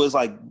some people, it's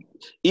like,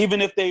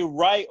 even if they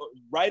right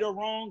or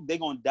wrong, they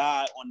gonna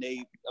die on their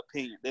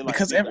opinion. They like,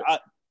 because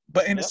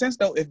but in a sense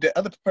though, if the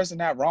other person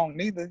not wrong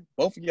neither,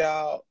 both of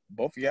y'all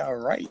are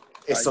right.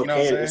 It's like,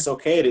 okay. It's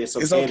okay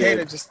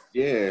to just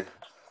to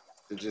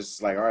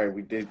just like, all right,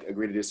 we did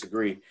agree to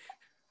disagree,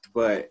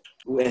 but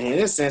in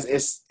this sense,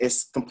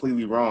 it's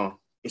completely wrong.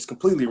 It's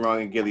completely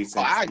wrong in Gilly's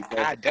sense.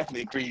 I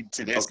definitely agree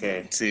to this.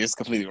 Okay, see, it's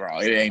completely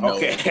wrong. It ain't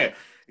okay.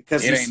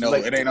 because it ain't no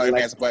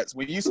advance. But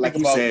when you speak like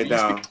you about said,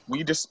 when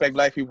you disrespect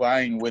black people,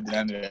 I ain't with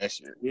none of that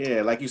shit.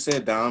 Yeah, like you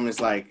said, Dom, it's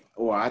like,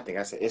 I think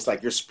I said it's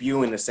like you're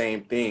spewing the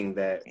same thing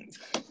that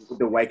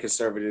the white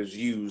conservatives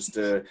use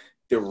to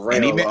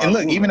derail.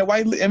 Even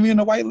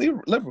the white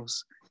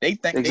liberals, they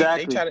think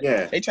exactly.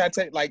 they try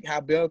to take like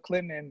how Bill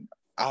Clinton and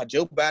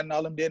Joe Biden,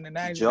 all them did in the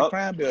 90s, the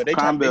crime bill. They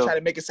try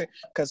to make it say,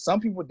 because some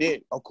people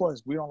did. Of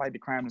course, we don't like the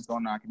crime that's going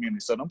on in our community.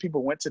 So them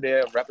people went to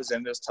their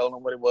representatives, told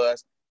them what it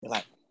was. They're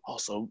like,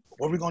 also,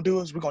 what we're gonna do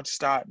is we're gonna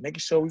start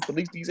making sure we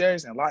police these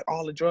areas and lock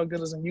all the drug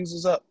dealers and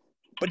users up.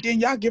 But then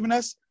y'all giving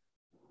us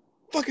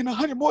fucking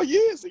 100 more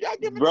years. So y'all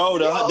giving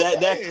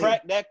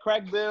that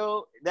crack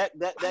bill, that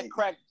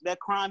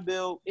crime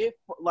bill,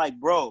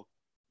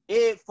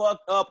 it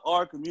fucked up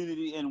our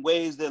community in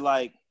ways that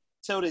like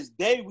till this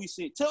day we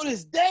seeing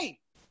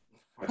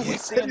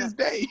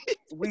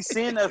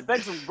the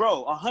effects of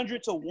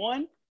 100 to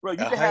 1. Bro, you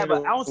can have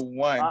an ounce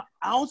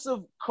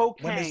of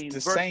cocaine. When it's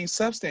the same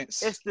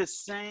substance. It's the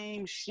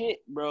same shit,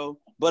 bro.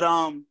 But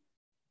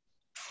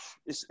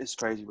it's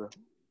crazy, bro.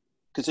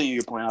 Continue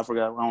your point. I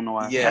forgot. I don't know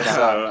why.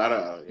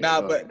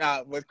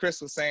 Yeah. What Chris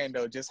was saying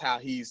though, just how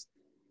he's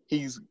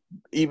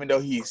even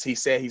though he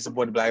said he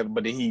supported black,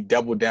 but then he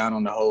doubled down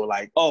on the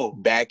whole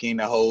backing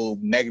the whole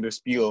negative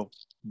spew of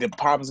the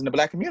problems in the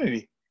black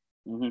community.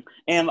 Mm-hmm.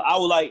 And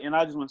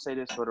I just want to say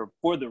this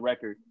for the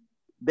record.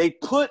 They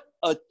put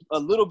a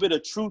little bit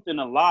of truth in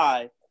a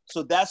lie,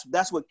 so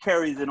that's what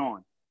carries it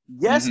on.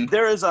 Yes,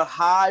 there is a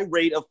high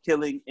rate of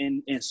killing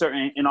in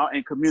certain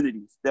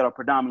communities that are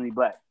predominantly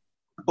black,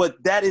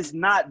 but that is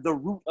not the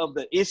root of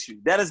the issue.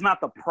 That is not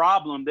the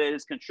problem that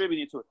is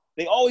contributing to it.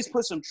 They always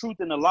put some truth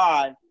in the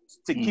lie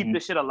to keep the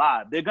shit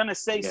alive. They're gonna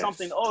say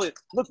something. Oh,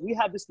 look, we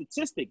have the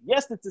statistic.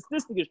 Yes, the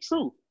statistic is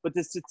true, but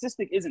the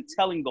statistic isn't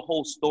telling the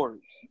whole story.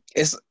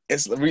 I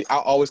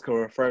always could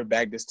refer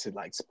back this to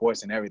like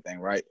sports and everything,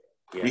 right?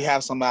 Yeah. We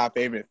have some of our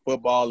favorite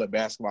football or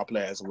basketball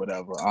players or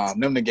whatever.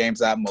 Them the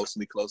games I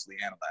mostly closely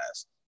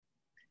analyzed.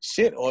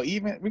 Shit, or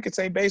even we could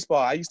say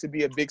baseball. I used to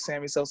be a big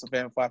Sammy Sosa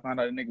fan before I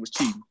found out the nigga was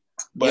cheating.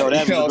 But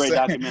that was a great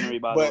documentary,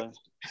 by the way.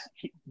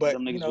 But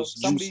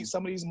some of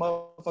these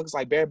motherfuckers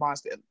like Barry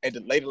Bonds at the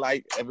later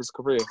light of his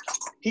career,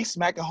 he's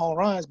smacking home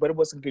runs, but it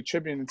wasn't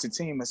contributing to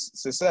team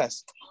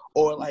success.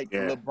 Or like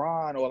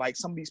LeBron, or like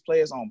some of these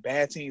players on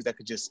bad teams that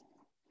could just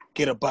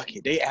get a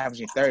bucket. They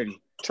averaging 30.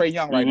 Trey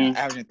Young right now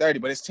averaging 30,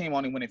 but his team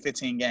only winning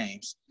 15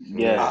 games.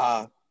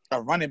 Yeah.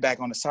 A running back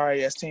on the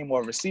sorry-ass team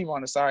or a receiver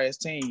on the sorry-ass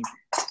team,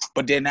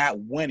 but they're not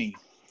winning.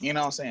 You know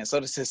what I'm saying? So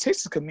the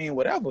statistics could mean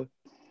whatever.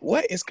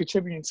 What is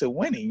contributing to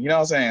winning? You know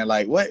what I'm saying?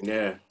 Like what?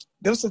 Yeah.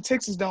 Those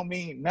statistics don't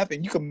mean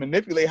nothing. You can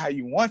manipulate how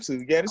you want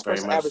to. Yeah, this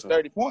person averaged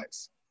 30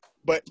 points.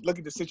 But look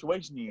at the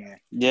situation you're in.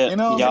 Yeah. You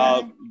know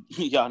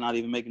y'all not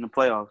even making the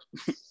playoffs.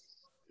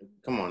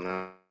 Come on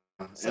now.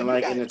 And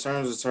like in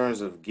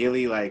terms of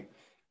Gilly, like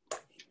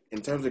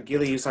in terms of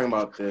Gilly, he's talking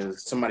about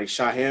somebody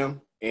shot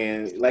him,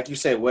 and like you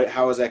said,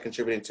 how is that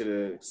contributing to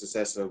the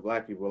success of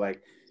black people?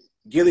 Like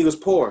Gilly was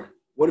poor.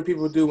 What do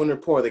people do when they're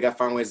poor? They got to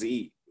find ways to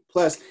eat.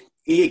 Plus,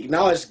 he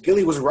acknowledged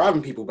Gilly was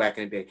robbing people back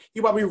in the day. He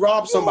probably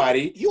robbed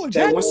somebody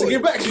that wants to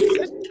get back.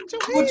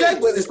 Well,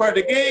 Jack was part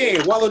of the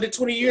game. Wallow did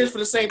 20 years for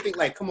the same thing.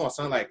 Like, come on,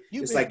 son. Like,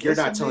 it's like you're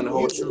not telling the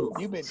whole truth.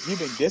 You've been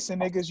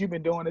dissing niggas. You've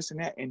been doing this and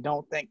that, and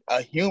don't think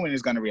a human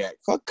is gonna react.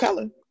 Fuck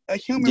color. A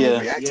human will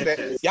react to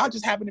that. Y'all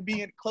just happen to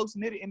be close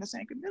knitted in the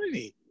same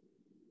community.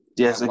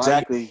 Yes,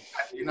 exactly.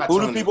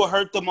 Who do people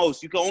hurt the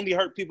most? You can only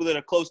hurt people that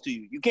are close to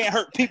you. You can't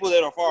hurt people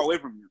that are far away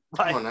from you.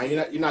 Like, come on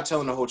now, you're not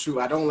telling the whole truth.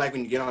 I don't like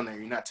when you get on there.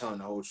 You're not telling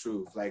the whole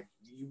truth. Like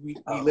we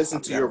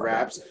listen to your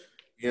raps.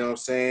 You know what I'm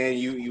saying?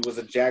 You was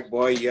a jack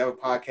boy. You have a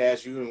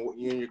podcast. You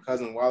and your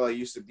cousin Wallow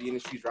used to be in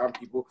the streets robbing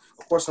people.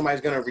 Of course,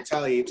 somebody's gonna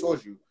retaliate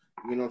towards you.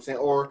 You know what I'm saying?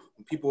 Or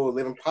when people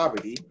live in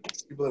poverty,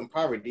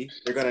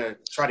 they're gonna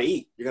try to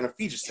eat. You're gonna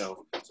feed yourself.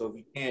 So if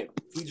you can't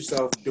feed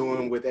yourself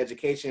doing with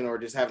education or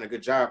just having a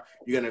good job,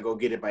 you're gonna go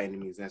get it by any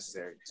means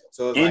necessary.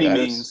 So it's any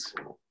means.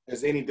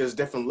 There's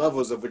different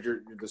levels of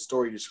the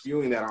story you're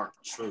spewing that aren't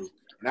true.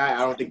 And I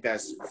don't think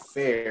that's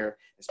fair,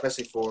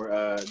 especially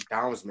for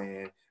Dom's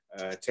man,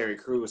 Terry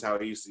Crews, how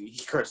he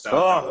cursed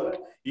out.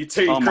 He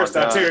cursed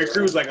out Terry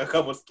Crews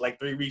like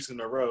 3 weeks in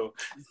a row.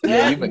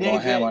 Yeah, you've been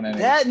going ham on that.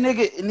 That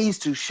nigga needs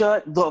to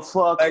shut the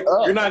fuck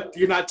up.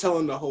 You're not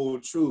telling the whole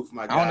truth,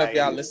 my guy. I don't know if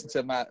y'all listened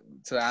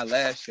to our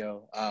last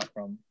show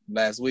from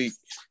last week.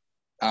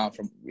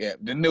 The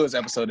newest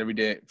episode that we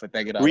did for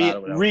Thank It Out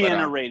Loud.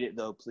 Reiterate it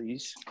though,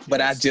 please.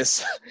 But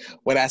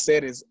what I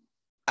said is,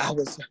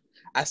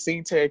 I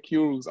seen Terry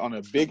Crews on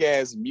a big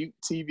ass mute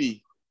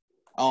TV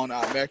on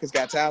America's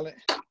Got Talent.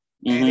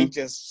 And he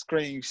just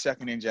screams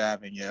shucking and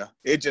jiving, yeah.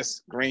 It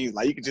just screams.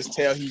 Like, you can just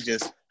tell he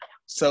just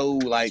so,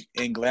 like,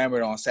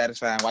 englamored on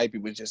satisfying white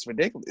people. It's just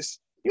ridiculous.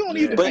 You don't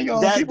even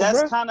think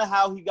that's kind of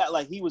how he got,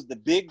 like, he was the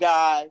big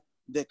guy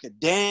that could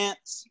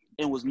dance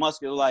and was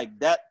muscular. Like,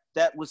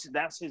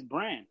 that's his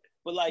brand.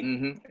 But like,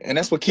 and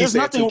that's what Keith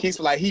said too. Keith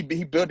like he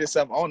built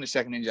himself on the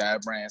Sheck and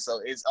Jive brand, so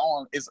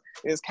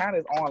it's kind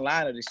of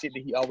online of the shit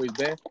that he always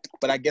been.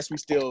 But I guess we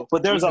still.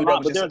 But there's a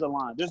line.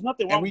 There's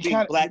nothing wrong with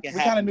being black and happy.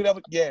 We kind of knew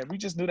that. We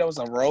just knew that was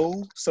a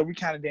role, so we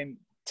kind of didn't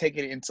take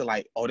it into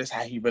like, oh, this is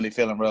how he really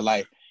feel in real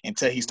life.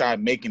 Until he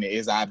started making it,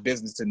 it's our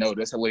business to know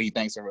that's what he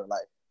thinks in real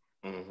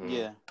life.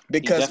 Yeah,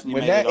 because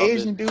when that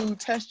Asian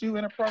dude touched you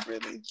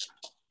inappropriately.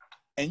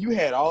 And you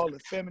had all the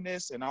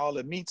feminists and all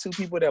the Me Too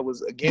people that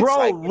was against.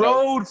 Bro,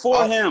 rode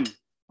for him.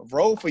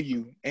 Rode for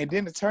you. And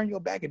then to turn your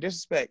back and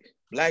disrespect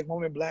black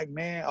woman, black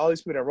man, all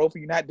these people that rode for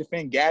you, not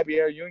defend Gabby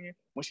Air Union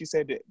when she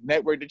said the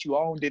network that you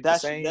own did the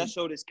same. That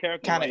showed his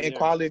character kind of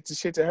inequality to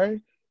shit to her.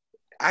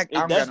 I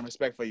got no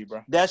respect for you,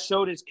 bro. That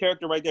showed his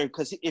character right there.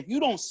 Because if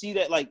you don't see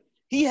that, like,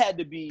 he had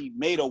to be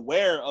made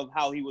aware of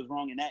how he was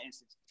wrong in that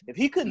instance. If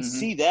he couldn't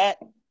see that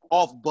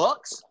off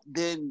Bucks,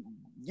 then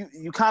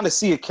you kind of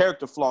see a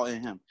character flaw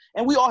in him.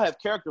 And we all have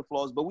character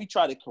flaws, but we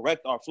try to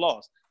correct our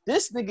flaws.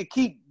 This nigga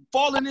keep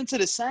falling into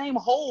the same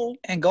hole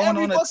and going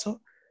on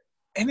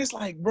and it's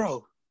like,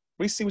 bro,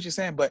 we see what you're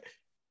saying, but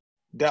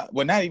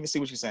not even see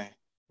what you're saying.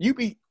 You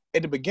be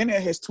at the beginning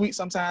of his tweet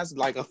sometimes,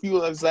 like a few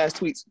of his last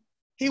tweets,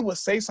 he would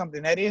say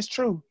something that is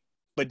true,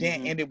 but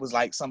then end it was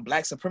like some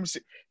black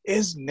supremacy.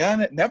 It's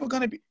never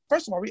gonna be.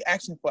 First of all, we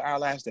asking for our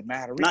lives to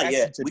matter. Not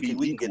yet. We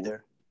can get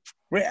there.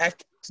 We're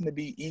asking to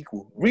be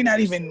equal. We're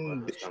not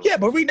even.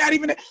 But we're not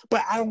even.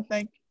 But I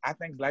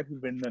think black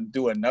people been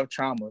do enough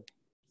trauma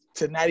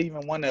to not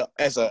even want to,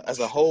 as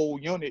a whole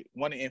unit,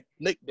 want to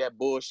inflict that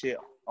bullshit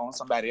on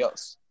somebody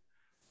else.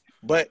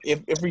 But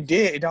if we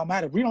did, it don't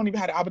matter. We don't even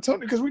have the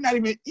opportunity because we're not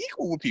even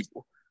equal with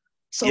people.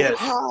 So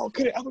how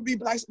could it ever be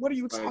black? What are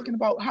you talking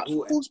about?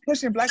 Who's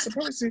pushing black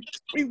supremacy?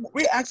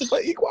 We're asking for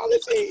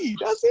equality.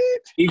 That's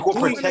it. Equal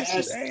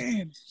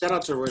protection. Shout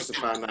out to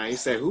Royce59. He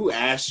said, "Who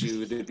asked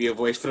you to be a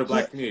voice for the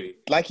black community?"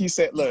 Like he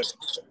said, look,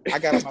 I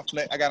got on my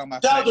Flint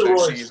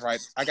 13s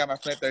right. I got my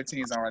Flint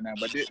 13s on right now.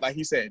 But like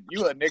he said,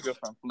 you a nigga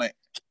from Flint.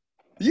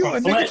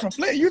 Nigga from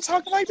Flint. You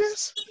talking like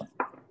this?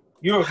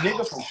 You're a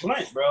nigga from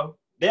Flint, bro.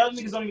 The other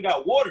niggas don't even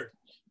got water.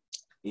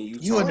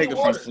 You a nigga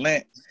from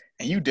Flint,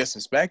 and you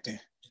disrespecting.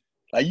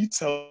 Like, you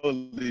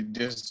totally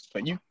just,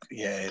 but that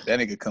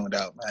nigga cooned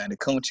out, man. The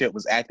coon chip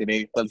was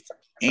activated. But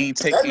he ain't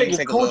take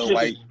a little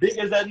white. Big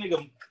as that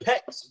nigga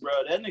pecs, bro.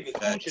 That nigga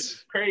coon chip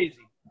is crazy.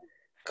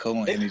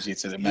 Coon energy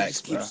to the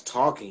max, bro.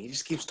 He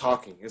just keeps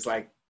talking. It's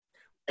like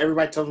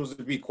everybody tells him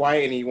to be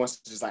quiet, and he wants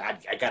to just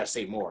like, I gotta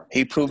say more.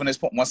 He proving his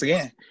point once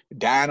again.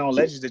 Dying on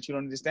legends that you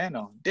don't understand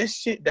on. This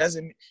shit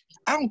doesn't.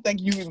 I don't think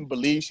you even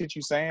believe shit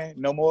you saying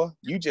no more.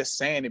 You just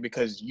saying it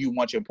because you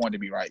want your point to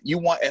be right. You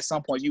want, at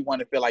some point, you want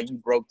to feel like you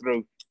broke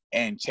through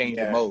and changed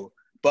the mode.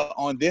 But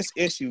on this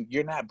issue,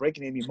 you're not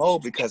breaking any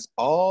mold because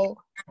all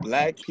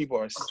black people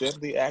are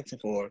simply asking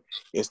for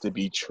is to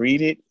be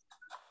treated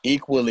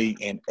equally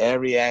in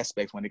every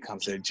aspect when it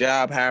comes to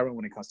job hiring,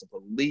 when it comes to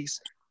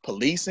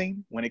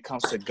policing, when it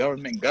comes to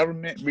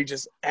government. We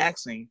just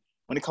asking,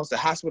 when it comes to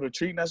hospital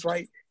treating us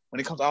right, when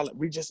it comes to all that,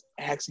 we just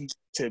asking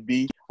to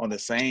be on the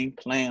same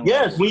plan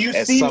when you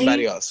as see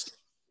somebody else.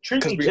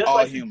 Because we're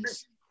all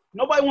humans.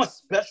 Nobody wants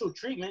special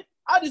treatment.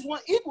 I just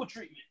want equal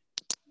treatment.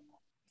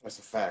 That's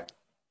a fact.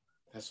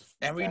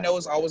 And we know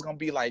it's always going to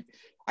be like,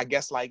 I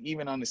guess, like,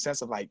 even on the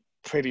sense of like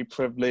pretty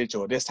privilege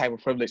or this type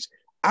of privilege,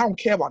 I don't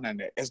care about none of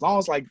that. As long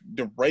as like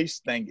the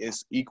race thing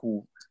is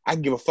equal, I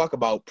can give a fuck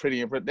about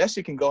pretty and privilege. That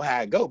shit can go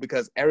how it go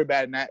because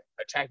everybody not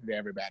attracted to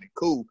everybody.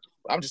 Cool.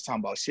 But I'm just talking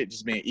about shit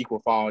just being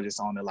equal for all,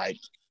 just on the like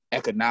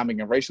economic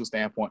and racial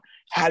standpoint.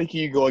 How can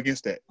you go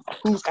against that?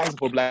 Who's asking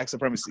for black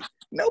supremacy?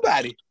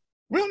 Nobody.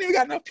 We don't even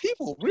got enough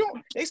people.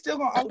 They still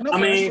gonna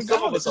outnumber us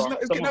regardless.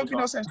 It's never be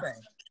no such thing.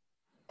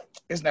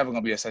 It's never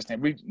gonna be a such thing.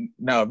 We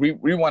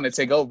want to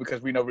take over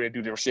because we know we're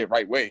gonna do the shit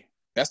right way.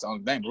 That's the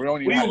only thing. We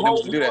don't even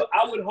have to do that.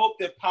 I would hope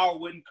that power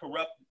wouldn't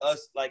corrupt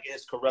us like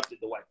it's corrupted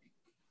the white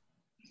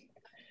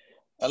people.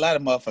 A lot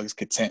of motherfuckers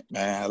content,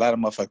 man. A lot of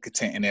motherfuckers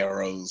content in their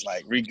roles.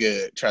 Like, we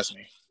good. Trust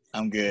me.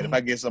 I'm good. If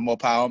I get some more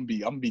power, I'm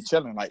gonna be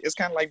chilling. Like, it's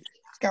kind of like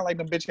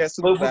them bitch ass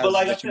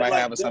supervisors that you might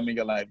have or something in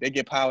your life. They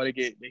get power,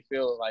 they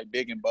feel like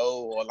big and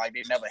bold, or like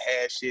they never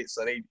had shit,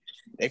 so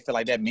they feel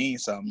like that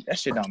means something. That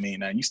shit don't mean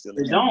nothing. You still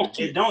it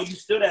don't. You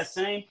still that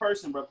same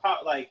person, bro.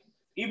 Like,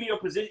 even your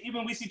position,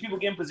 even we see people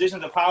getting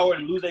positions of power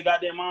and lose their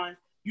goddamn mind.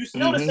 You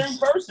still the same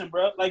person,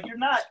 bro. Like, you're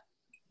not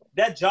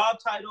that job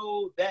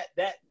title,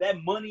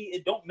 that money.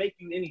 It don't make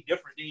you any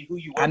different than who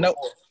you are.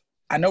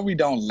 I know we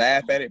don't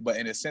laugh at it, but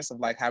in a sense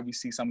of like how we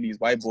see some of these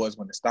white boys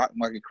when the stock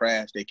market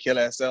crash, they kill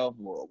themselves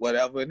or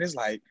whatever. And it's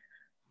like,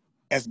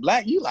 as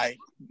black, you like,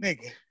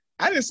 nigga,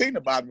 I didn't see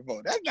the bottom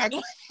before. That's not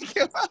going to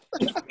kill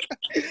myself.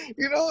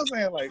 You know what I'm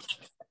saying? Like,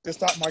 the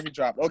stock market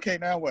dropped. Okay,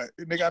 now what?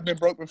 Nigga, I've been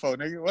broke before.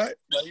 Nigga, what?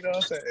 Like, you know what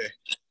I'm saying?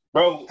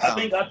 Bro, I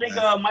think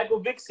Michael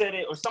Vick said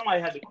it, or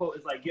somebody had the quote.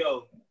 It's like,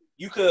 yo,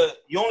 you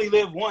only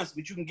live once,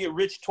 but you can get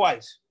rich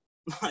twice.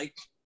 Like,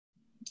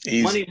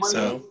 easy. Money,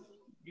 so,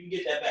 you can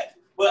get that back.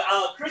 But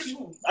Chris,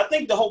 I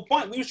think the whole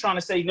point we was trying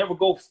to say, never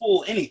go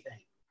full anything.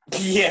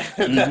 Yeah.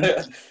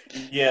 Mm-hmm.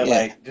 Yeah,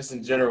 like just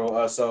in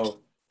general.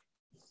 So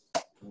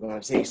I'm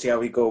gonna see how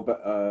we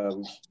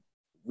go.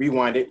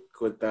 Rewind it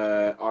with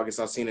August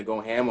Alsina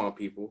going ham on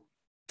people.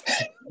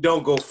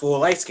 Don't go full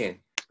light skin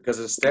because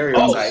of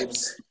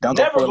stereotypes. Don't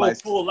Never go go full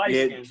full light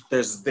skin.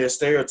 There's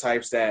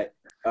stereotypes that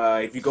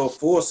if you go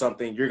full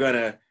something, you're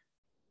gonna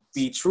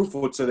be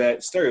truthful to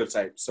that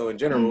stereotype. So in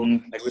general,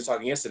 like we were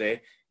talking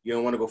yesterday, you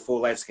don't want to go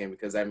full light skin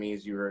because that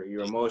means you're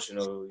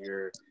emotional,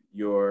 you're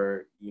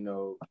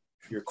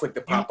quick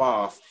to pop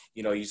off.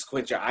 You know, you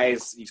squint your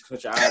eyes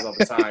all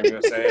the time. You know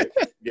what I'm saying?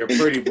 You're a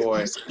pretty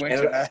boy.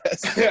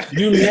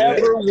 You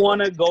never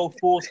want to go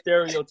full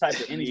stereotype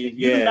of anything.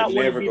 You do not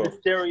want to be the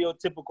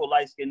stereotypical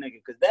light skinned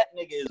nigga because that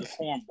nigga is a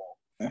cornball.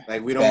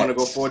 Like we don't want to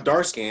go full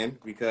dark skin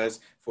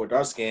because full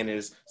dark skin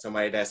is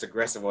somebody that's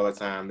aggressive all the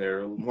time.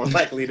 They're more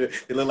likely to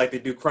they look like they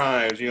do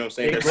crimes. You know what I'm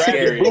saying? They They're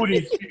scary.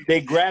 booties. They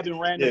grabbing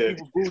random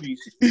people's booties.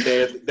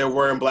 They're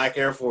wearing black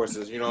Air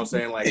Forces. You know what I'm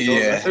saying? Like those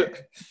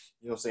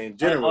you know what I'm saying? In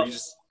general, you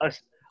just a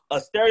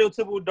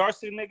stereotypical dark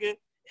skin nigga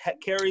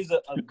carries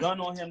a gun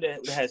on him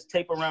that has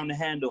tape around the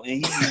handle,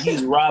 and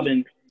he's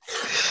robbing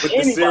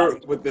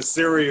with the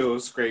cereal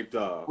scraped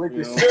off. With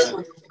the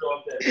cereal scraped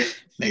off.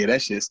 Nigga,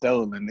 that shit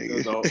stolen,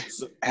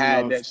 nigga.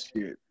 Had that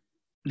shit.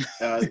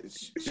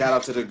 Shout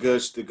out to the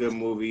good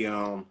movie,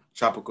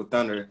 Tropical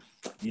Thunder.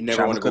 You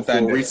never want to go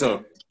full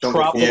retard. Don't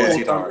go full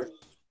retard.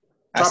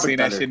 I seen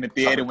that shit in the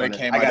theater when it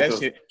came out. That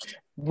shit.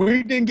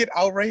 We didn't get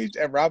outraged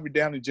at Robert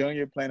Downey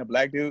Jr. playing a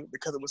black dude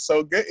because it was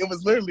so good. It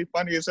was literally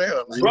funny as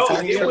hell. Like, bro,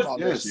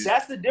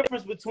 that's the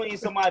difference between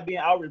somebody being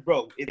outraged,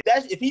 bro.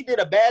 If he did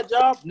a bad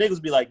job,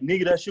 niggas be like,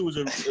 nigga, that shit was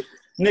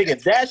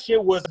nigga, that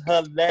shit was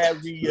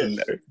hilarious.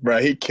 Bro,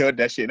 he killed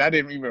that shit. And I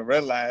didn't even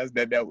realize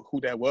that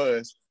who that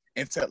was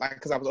until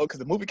because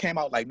the movie came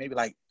out maybe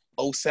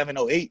 07,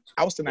 08.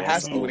 I was still in high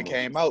school when it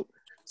came out.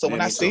 So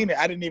when I seen it,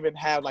 I didn't even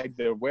have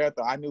the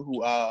wherewithal. I knew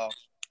who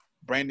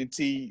Brandon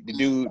T, the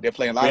dude that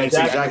playing Lionel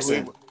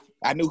Jackson.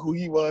 I knew who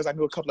he was. I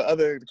knew a couple of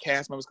other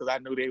cast members because I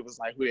knew they was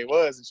who they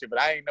was and shit. But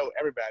I didn't know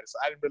everybody, so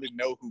I didn't really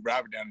know who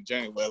Robert Downey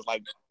Jr. was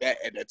like that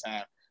at that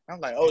time.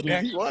 I'm like, oh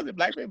damn, he was in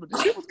Black Panther, but the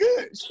shit was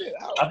good. Shit,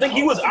 I think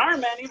he was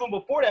Iron Man even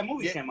before that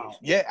movie came out.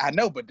 Yeah, I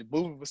know, but the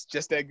movie was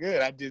just that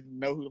good. I didn't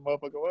know who the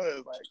motherfucker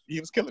was. Like he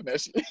was killing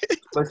that shit.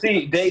 But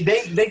see,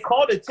 they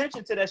called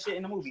attention to that shit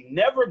in the movie.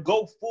 Never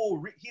go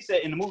full. He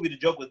said in the movie the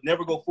joke was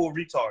never go full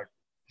retard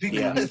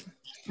because.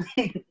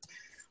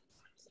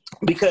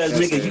 Because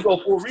nigga, you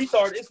go full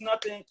retard, it's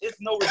nothing. It's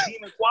no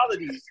redeeming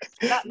qualities.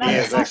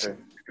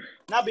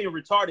 Not being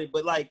retarded,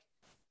 but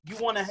you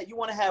want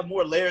to have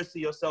more layers to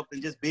yourself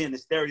than just being the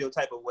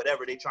stereotype of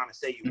whatever they trying to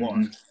say you are.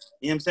 You know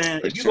what I'm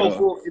saying? If you go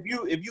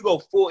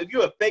full, if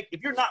you're a fake,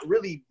 if you're not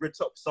really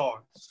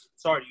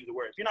sorry to use the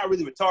word. If you're not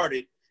really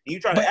retarded and you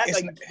try to act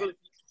like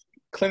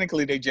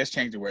clinically, they just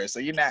changed the word, so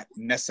you're not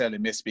necessarily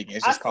misspeaking.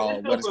 It's just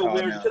called what it's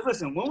called now.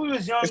 Listen, when we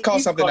was young, it's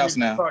called something else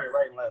now.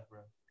 Right and left, bro.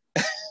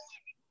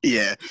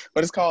 Yeah,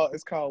 but it's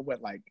called what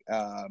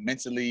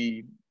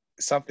mentally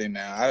something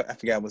now. I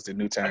forgot what's the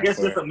new term. I guess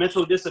it's a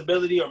mental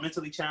disability or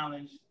mentally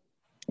challenged.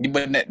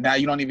 But now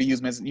you don't even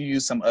use mental. You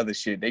use some other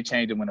shit. They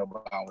changed it when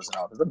Obama was in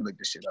office. Let me look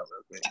this shit up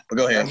real quick. But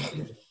go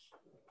ahead.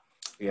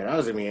 Yeah, that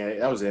was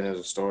the end of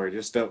the story.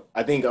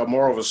 I think a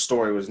moral of a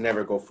story was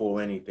never go full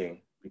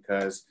anything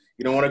because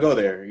you don't want to go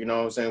there. You know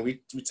what I'm saying?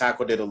 We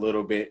tackled it a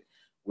little bit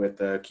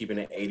with keeping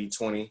it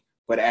 80-20.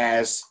 But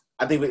as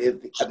I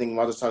think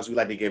Mother Talks, we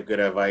like to give good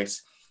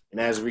advice. And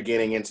as we're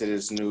getting into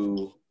this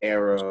new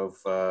era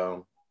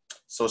of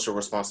social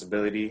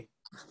responsibility,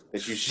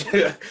 that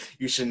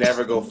you should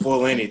never go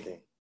full anything.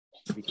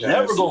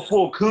 Never go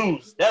full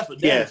coons. That's what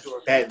damn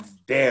sure. That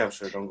damn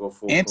sure don't go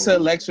full.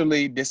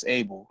 Intellectually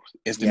disabled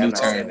is the new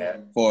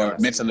term for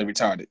mentally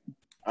retarded.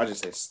 I'll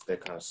just say they're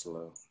kind of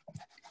slow.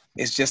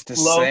 It's just the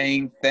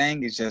same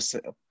thing. It's just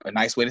a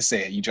nice way to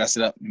say it. You dress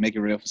it up, and make it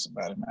real for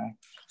somebody, man.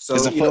 So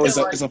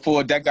it's a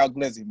full decked out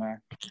glizzy, man.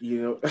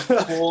 You know,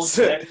 full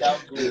decked out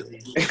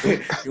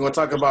glizzy. You want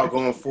to talk about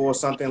going full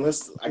something?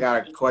 I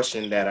got a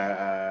question that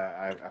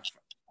I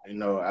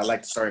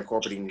like to start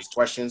incorporating these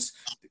questions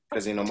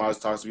because Miles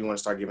Talks, we want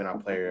to start giving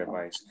out player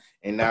advice.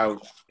 And now,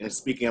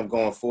 speaking of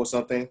going full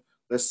something,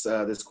 this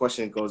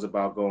question goes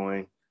about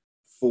going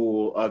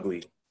full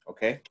ugly.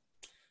 Okay,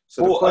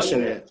 so the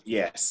question is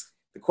yes.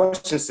 The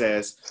question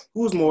says,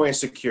 who's more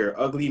insecure,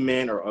 ugly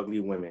men or ugly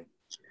women?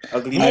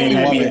 Ugly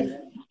men.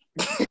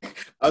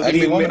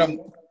 Ugly women.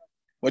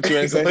 What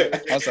you say?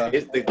 I'm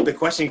sorry. The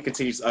question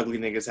continues. Ugly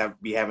niggas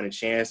be having a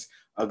chance.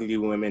 Ugly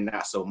women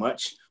not so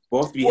much.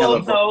 Both be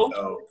hella.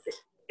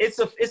 It's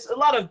a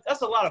lot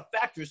of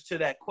factors to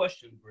that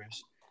question,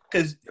 Brish.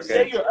 Because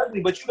say you're ugly,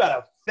 but you got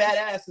a fat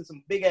ass and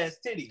some big ass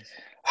titties.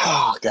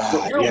 Oh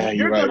God,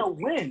 you're gonna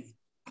win.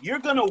 You're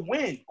gonna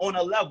win on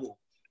a level.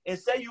 And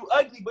say you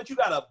ugly, but you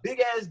got a big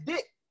ass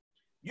dick.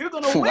 You're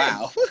gonna win.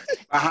 Wow.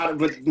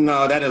 But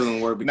no, that doesn't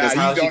work because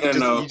how you gonna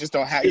know? You just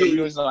don't have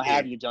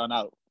your John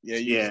out. Yeah,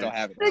 you just don't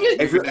have it.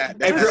 If you're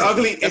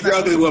ugly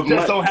with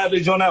just don't have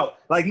it John out.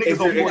 Like niggas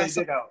don't want his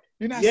dick out.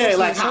 You're not Yeah, socially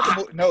like,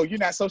 acceptable. No, you're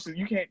not social.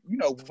 You can't. You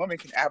know, women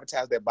can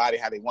advertise their body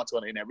how they want to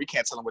on the internet. We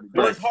can't tell them what to do.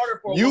 But it's harder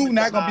for a You woman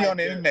not to gonna be hide on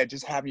the their- internet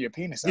just having your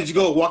penis. Did out you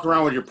there. go walk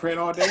around with your print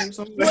all day or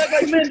something?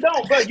 Like men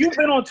don't, bro. You've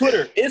been on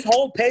Twitter. It's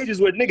whole pages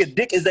where nigga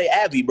dick is they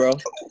Abby, bro.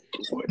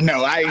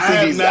 No, I ain't I seen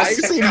have these. not I ain't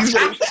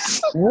seen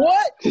these.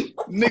 What?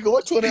 Nigga,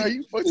 what Twitter are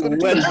you? What Twitter?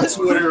 What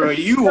Twitter are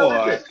you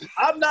on?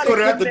 I'm not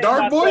Twitter at the incriminating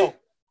dark boy? myself.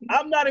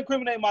 I'm not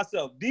incriminating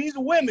myself. These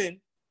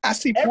women, I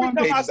see every porn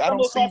time I pages. I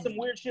stumble don't across see. some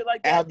weird shit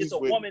like that, it's a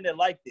Abby's with- woman that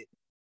liked it.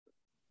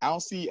 I don't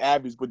see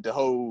Abby's with the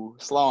whole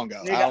slong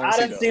out. Nigga, I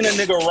done seen a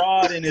nigga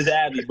rod in his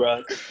Abby,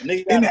 bro.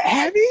 Nigga in got the a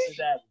Abby. in his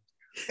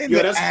Abby. In Yo,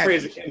 the that's Abby.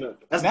 crazy.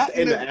 That's Not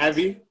in in the the-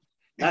 Abby.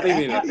 Not in even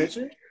the in a Abby.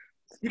 picture.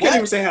 You can't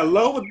even say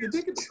hello with the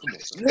dick. Come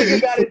on.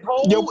 Nigga got his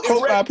whole Your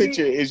profile erect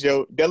picture penis.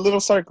 is that little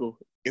circle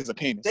is a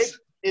penis.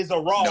 They is a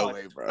rod. No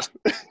way, bro.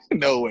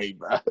 No way,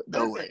 bro. No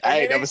Listen, way. I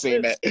ain't and never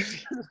seen that.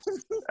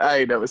 I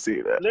ain't never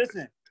seen that.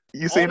 Listen,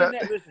 You seen only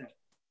that? Listen,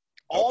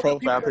 all the profile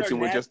people that picture are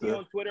with just nasty a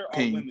on Twitter are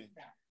peen. women.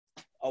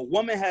 A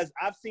woman has.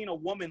 I've seen a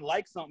woman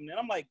like something, and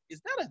I'm like,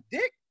 is that a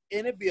dick?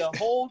 And it'd be a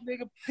whole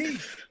nigga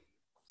piece.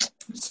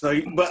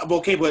 So, but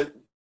okay, but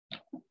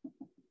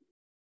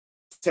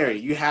Terry,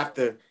 you have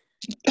to.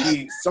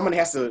 Someone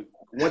has to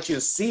want you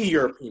to see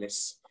your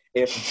penis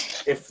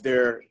if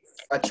they're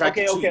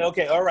attracted to you.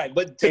 Okay, all right.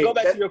 But to Hey, go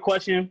back that- to your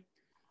question,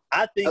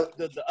 I think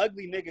the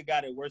ugly nigga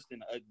got it worse than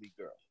the ugly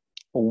girl.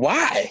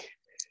 Why?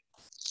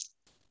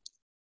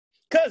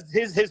 Cause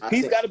his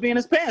piece got to be in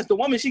his pants. The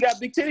woman, she got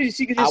big titties.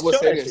 She can I just will show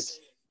say that this.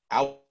 shit.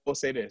 I will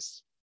say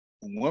this.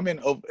 Women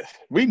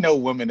we know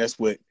women that's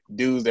with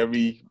dudes that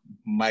we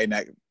might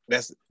not.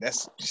 That's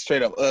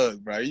straight up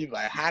bro. You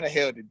like, how the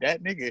hell did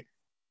that nigga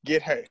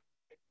get hurt?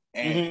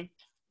 And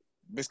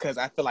because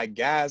I feel like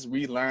guys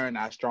relearn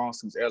our strong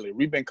suits earlier.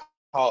 We've been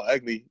called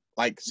ugly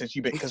like since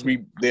because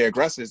they're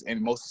aggressors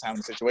in most of the time in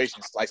the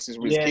situations. Like since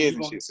we was kids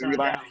and shit.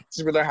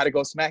 Since we learn how to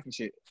go smack and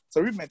shit.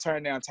 So we've been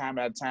turned down time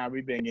after time.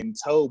 We've been getting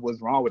told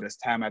what's wrong with us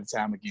time after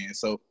time again.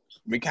 So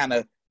we kind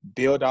of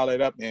build all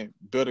it up and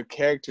build a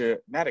character,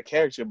 not a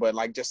character, but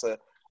like just a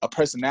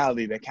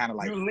personality that kind of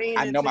like,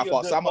 I know my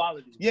fault. So I'm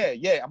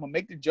gonna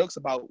make the jokes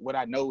about what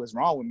I know is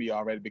wrong with me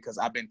already because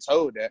I've been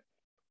told that.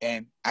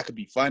 And I could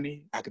be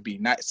funny, I could be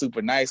not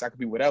super nice, I could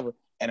be whatever.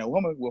 And a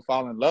woman will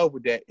fall in love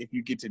with that if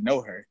you get to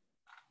know her.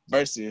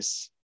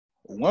 Versus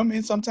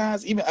women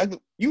sometimes, even ugly.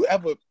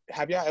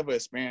 Have y'all ever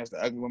experienced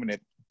the ugly woman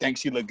that thinks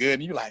she look good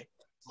and you like,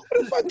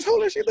 what if I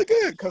told her she look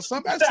good? Because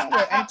somebody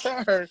somewhere ain't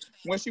tell her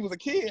when she was a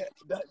kid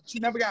that she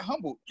never got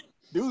humbled.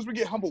 Dudes would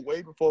get humbled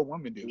way before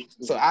women do.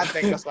 So I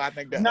think that's why I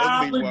think the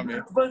ugly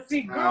woman. But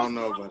see, I girls don't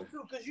know, humble buddy.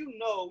 too, because you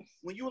know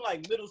when you in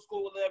like middle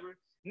school or whatever,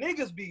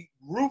 niggas be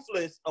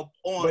ruthless on.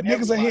 But niggas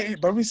everybody. are hitting.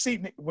 But we see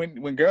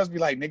when girls be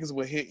like niggas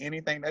will hit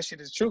anything. That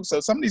shit is true. So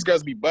some of these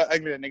girls be butt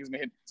ugly that niggas be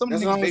hitting. Some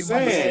of That's these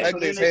what I'm niggas they saying.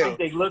 ugly as So then they hell.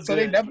 think they look So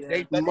they good, never yeah.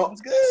 they thought it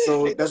was good.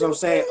 So They that's thought what I'm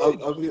saying. it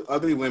was good.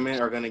 Ugly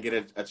women are gonna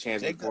get a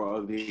chance before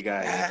ugly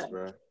guys,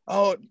 bro.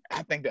 Oh,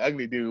 I think the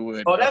ugly dude would.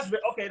 Oh, bro. that's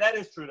okay. That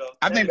is true though.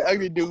 I That think is the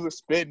ugly dude was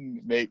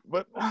spitting, Nate.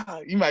 But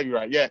you might be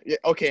right. Yeah.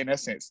 Okay, in that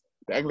sense,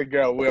 the ugly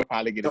girl will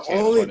probably get a chance.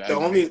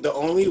 The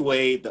only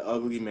way the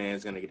ugly man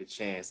is gonna get a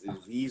chance is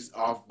if he's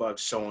off buck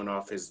showing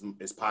off his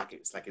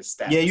pockets, like his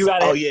stats. Yeah, you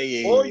got. Oh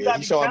yeah. Or you got to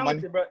be showing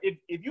talented, bro.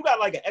 If you got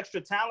like an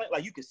extra talent,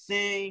 like you could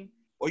sing,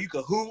 or you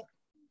could hoop,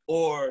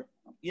 or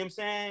you know what I'm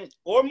saying,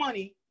 or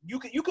money, you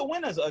could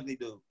win as an ugly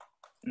dude.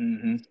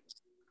 Mm-hmm.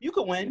 You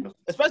could win,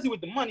 especially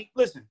with the money.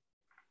 Listen,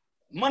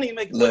 money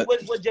make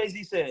what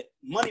Jay-Z said.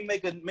 Money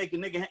make a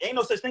nigga. Ain't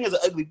no such thing as an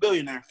ugly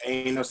billionaire.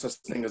 Ain't no such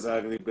thing as an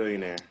ugly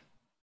billionaire.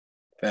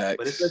 Facts.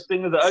 But it's such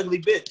thing as an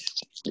ugly bitch.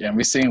 Yeah,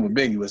 we seen what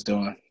Biggie was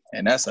doing,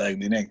 and that's an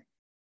ugly nigga.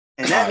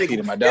 And that R.I.P. nigga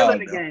to my still dog,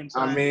 in the though. game.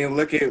 Son. I mean,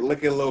 look at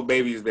Lil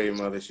Baby's baby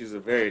mother. She's a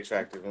very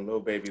attractive, and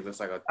Lil Baby looks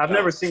like a. I've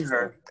never seen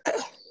her.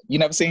 You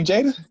never seen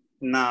Jada?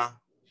 Nah.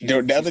 The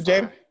other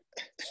Jada?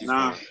 She's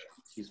Nah. fine.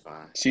 She's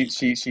fine.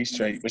 She's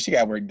straight, but she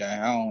got work done.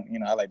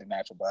 I like the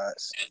natural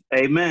vibes.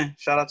 Amen.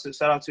 Shout out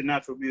to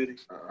Natural Beauty.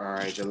 All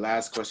right, the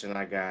last question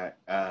I got.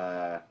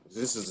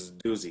 This is a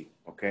doozy.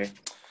 Okay,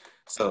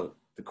 so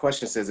the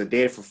question says, I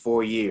dated for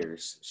 4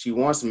 years. She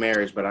wants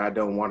marriage, but I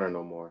don't want her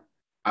no more.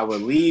 I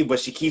would leave, but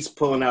she keeps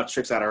pulling out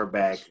tricks out of her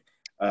bag.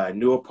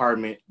 New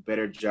apartment,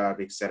 better job,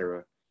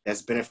 etc.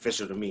 That's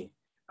beneficial to me.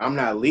 I'm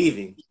not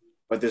leaving,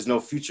 but there's no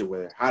future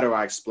with her. How do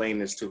I explain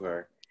this to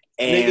her?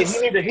 And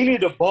Nigga, he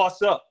need to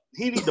boss up.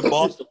 He need to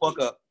boss the fuck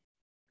up.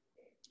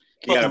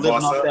 You gotta living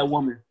boss off up. that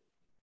woman.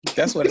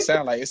 That's what it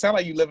sounds like. It sounds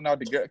like you living out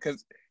the girl.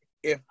 Because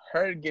if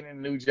her getting a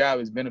new job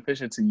is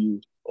beneficial to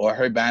you, or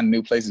her buying a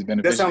new place is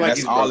beneficial, sound like that's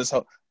he's all.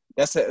 broke.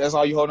 That's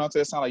all you hold on to.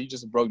 It sounds like you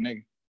just a broke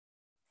nigga.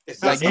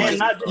 It's Like,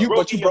 not just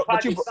broke in your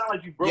pocket. you It sound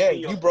like you broke Yeah, in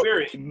your you broke.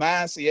 spirit.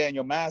 Mindset, yeah, and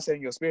your mindset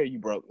and your spirit, you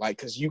broke. Like,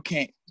 cause you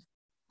can't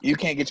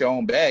get your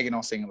own bag. You know what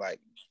I'm saying? Like,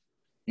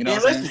 you know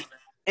And what I'm listen, saying?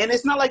 and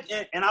it's not like,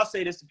 and I'll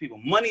say this to people: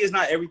 money is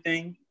not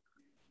everything.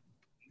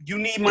 You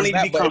need money It's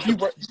not, to be but if you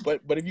comfortable.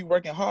 work, but if you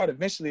working hard,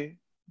 eventually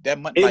that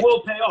money It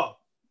will pay off.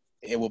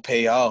 it will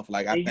pay off.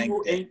 Like I And think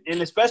you, that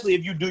and especially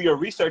if you do your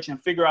research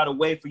and figure out a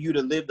way for you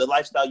to live the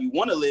lifestyle you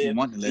want to live,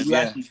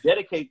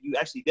 you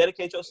actually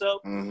dedicate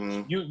yourself.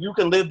 Mm-hmm. You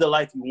can live the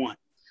life you want.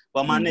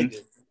 But my nigga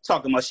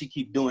talking about she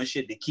keep doing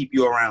shit to keep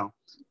you around,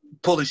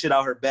 pulling shit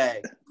out her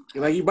bag.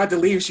 Like you about to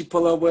leave, she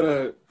pull up with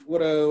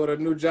a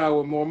new job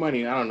with more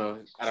money. I don't know.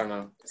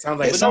 It sounds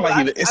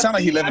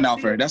like he living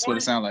off her. That's what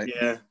it sounds like.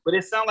 Yeah. But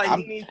it sounds like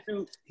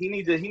he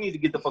need to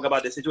get the fuck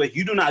about this situation.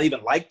 You do not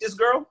even like this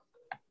girl.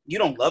 You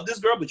don't love this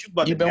girl, but you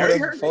about to marry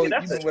her. You've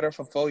been with her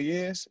for 4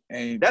 years,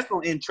 and that's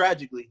gonna end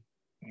tragically.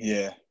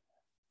 Yeah.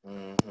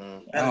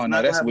 Mm-hmm. I don't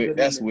know. That's weird.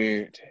 That's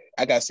weird.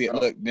 I gotta see it.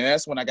 Look, then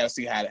that's when I gotta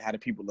see how the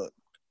people look.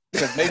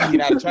 Because maybe he's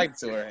not attracted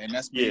to her, and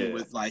that's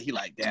was like he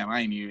like, damn,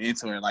 I ain't even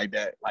into her like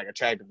that, like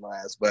attractive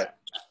wise. But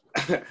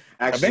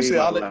eventually,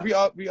 we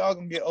all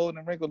gonna get old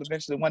and wrinkled.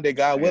 Eventually, one day,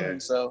 God willing.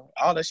 So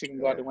all that shit can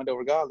go out the window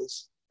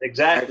regardless.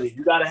 Exactly.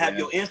 You gotta have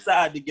your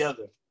inside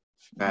together.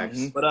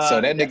 Facts. But so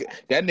that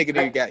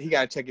nigga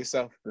gotta check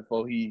himself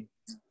before he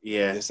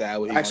decide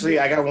what he Actually,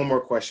 I got one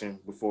more question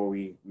before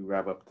we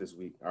wrap up this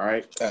week. All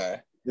right.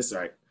 This is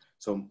right.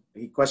 So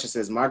the question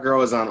says, my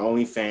girl is on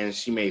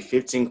OnlyFans. She made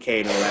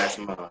 $15K in the last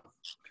month.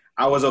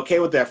 I was okay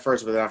with that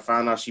first, but then I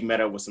found out she met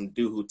up with some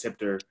dude who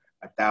tipped her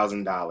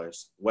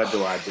 $1,000. What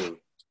do I do?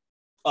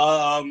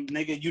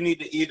 Nigga, you need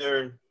to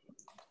either.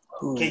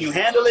 Can you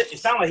handle it? It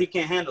sounds like he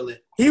can't handle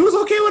it. He was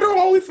okay with her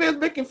OnlyFans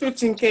making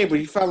 $15K, but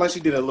he felt like she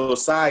did a little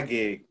side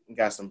gig and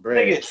got some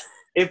bread. Nigga,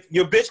 if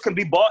your bitch can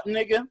be bought,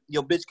 nigga,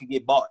 your bitch can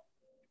get bought.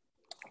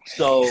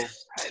 So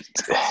this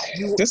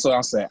is what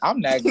I'm saying. I'm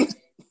not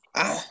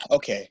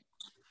okay.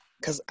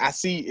 Because I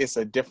see it's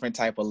a different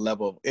type of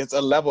level. It's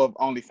a level of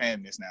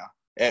OnlyFans now.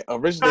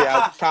 Originally,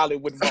 I probably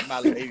wouldn't want my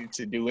lady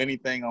to do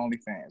anything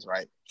OnlyFans,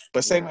 right?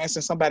 But say, for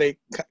instance, somebody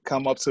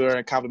come up to her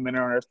and compliment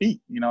her on her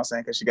feet, you know what I'm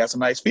saying? Because she got some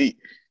nice feet.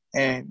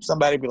 And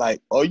somebody be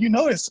like, oh, you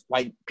notice,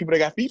 like, people that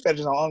got feet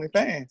fetishes on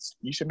OnlyFans,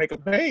 you should make a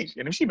page.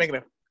 And if she making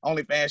an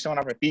OnlyFans showing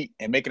off her feet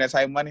and making that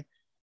type of money,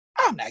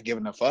 I'm not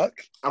giving a fuck.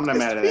 I'm not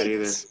mad at that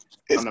either.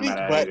 I'm not mad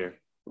at that either.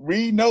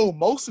 We know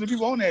most of the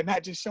people on there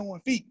not just showing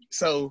feet.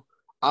 So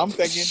I'm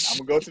thinking, I'm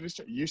going to go to the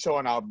show. You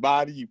showing our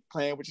body, you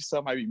playing with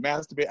yourself, might be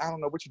masturbating. I don't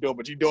know what you're doing,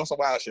 but you're doing some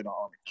wild shit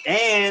on me.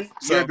 And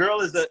your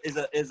girl is a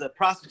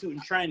prostitute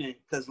in training.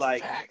 Because,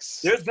 like,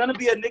 there's going to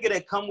be a nigga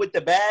that come with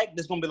the bag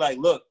that's going to be like,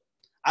 look,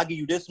 I'll give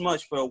you this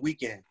much for a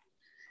weekend.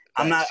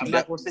 I'm not going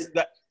to say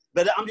that.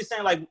 But I'm just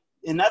saying, like,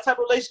 in that type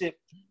of relationship,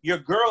 your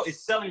girl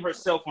is selling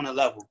herself on a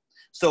level.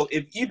 So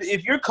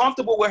if you're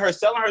comfortable with her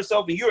selling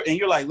herself and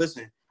you're like,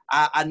 listen,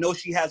 I know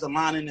she has a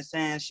line in the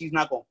sand. She's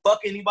not going to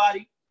fuck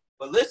anybody.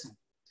 But listen,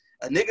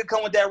 a nigga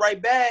come with that right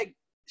bag,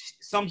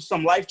 some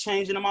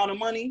life-changing amount of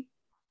money,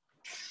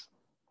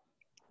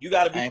 you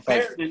got to be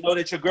prepared and know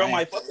that your girl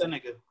might fuck that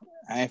nigga.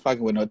 I ain't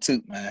fucking with no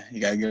toot, man.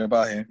 You got to get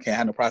about here. Can't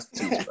have no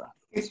prostitutes, bro.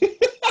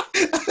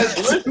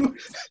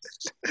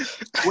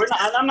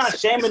 I'm not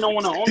shaming no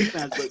one on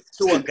OnlyFans, but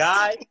to a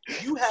guy,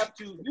 you have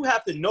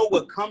to know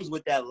what comes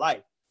with that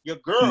life. Your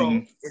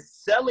girl is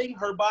selling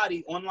her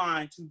body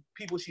online to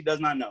people she does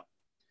not know.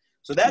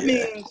 So that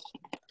means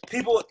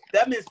people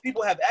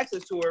have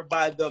access to her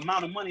by the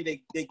amount of money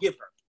they give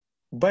her.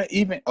 But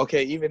even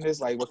this,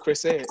 like what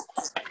Chris said,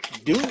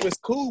 dude was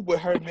cool with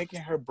her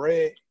making her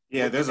bread.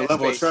 Yeah, there's a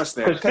level of trust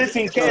there. Because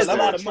 $15K is a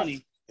lot of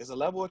money. There's a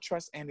level of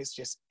trust, and it's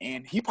just,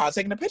 and he probably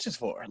taking the pictures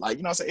for her. Like,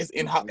 you know what I'm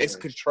saying? It's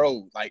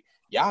controlled. Like,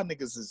 y'all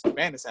niggas is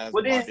fantasizing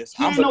about this.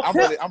 I'm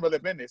really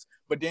in this.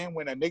 But then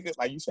when a nigga,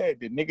 like you said,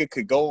 the nigga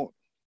could go,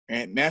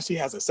 and now she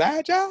has a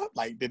side job,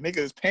 like the nigga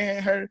is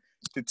paying her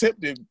to tip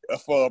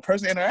for a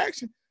personal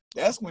interaction,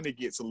 that's when it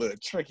gets a little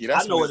tricky.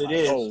 That's I know what it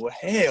is. Oh,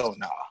 hell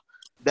no. Nah.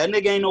 That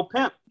nigga ain't no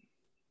pimp.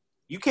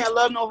 You can't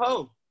love no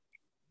hoe.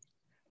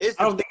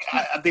 I don't think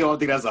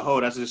that's a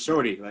hoe. That's a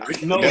shorty.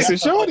 Like, no, that's a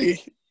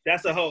shorty.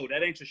 That's a hoe.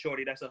 That ain't your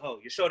shorty. That's a hoe.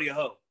 Your shorty a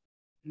hoe.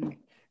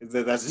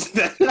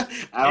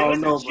 I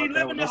don't know. She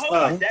living the whole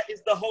life. That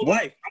is the whole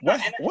life.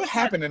 What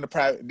happened in the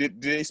private?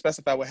 Did they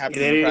specify what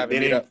happened in the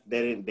private meetup?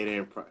 They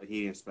didn't.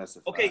 He didn't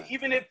specify. Okay,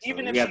 even if they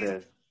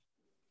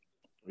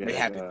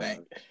have to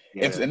think.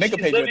 If a nigga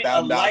paid you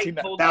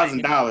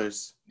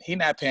 $1,000, he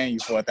not paying you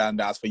for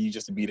 $1,000 for you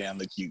just to be there and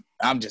look cute.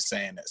 I'm just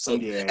saying that. So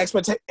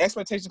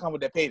expectations come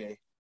with that payday.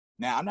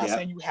 Now, I'm not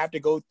saying you have to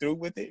go through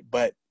with it,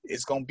 but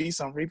it's going to be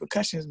some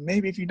repercussions.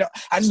 Maybe if you don't.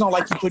 I just don't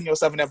like you putting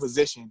yourself in that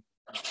position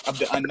of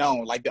the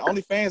unknown. Like, the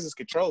OnlyFans is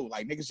controlled.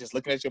 Like, niggas just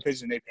looking at your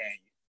picture and they paying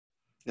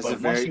you.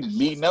 But once you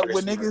meeting up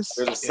with niggas,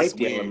 there's a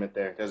safety element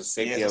there. There's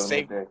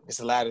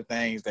a lot of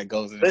things that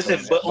goes into Listen,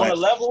 but on a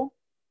level,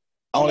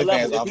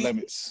 OnlyFans off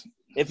limits.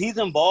 If he's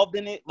involved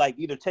in it, like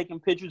either taking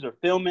pictures or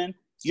filming,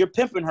 you're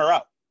pimping her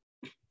out.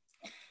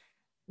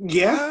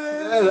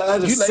 Yeah,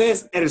 in a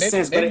sense,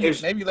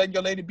 but maybe let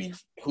your lady be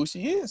who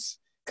she is,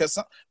 because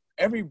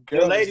every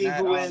girl, your lady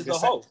who is a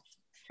hoe.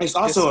 It's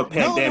also a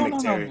pandemic,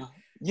 Terry. No.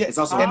 Yeah, it's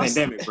also a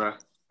pandemic, bro.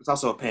 It's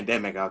also a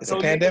pandemic out there. It's a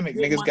pandemic.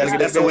 Niggas gotta get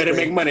that's the way to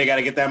make money.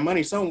 Gotta get that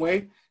money some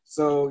way.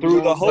 So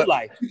through the whole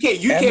life, you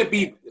can't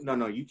be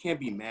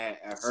mad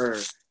at her.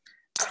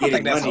 I don't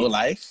think that's whole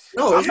life.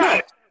 No, it's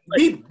not.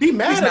 be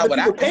mad at the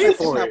people paying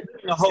for it.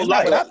 The whole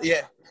life.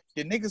 Yeah,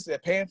 the niggas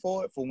that paying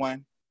for it, for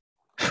one,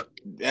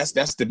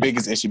 that's the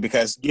biggest issue,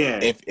 because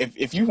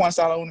if you want to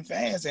start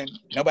OnlyFans and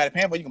nobody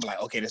paying for it, you can be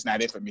like, okay, that's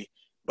not it for me.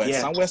 But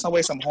some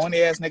way, some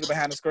horny ass nigga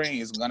behind the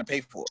screen is gonna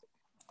pay for it.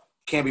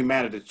 Can't be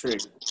mad at the trick.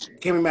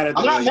 Can't be mad at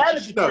the I'm not mad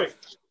at the trick.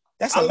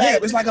 That's a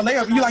layup. It's like a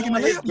layup. You like in the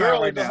layup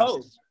girl right is a now.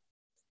 hoe.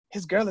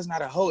 His girl is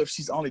not a hoe if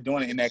she's only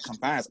doing it in that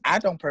confines. I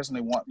don't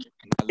personally want.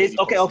 It's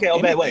okay.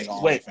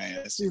 Wait.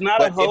 She's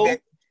not a hoe.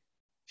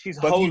 She's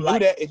but hoe.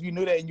 If you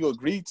knew that and you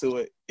agreed to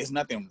it, it's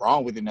nothing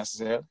wrong with it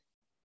necessarily.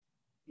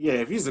 Yeah,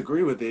 if you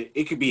agree with it,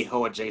 it could be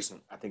hoe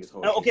adjacent. I think it's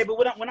hoe. Okay, but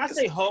when I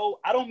say hoe,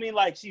 I don't mean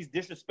like she's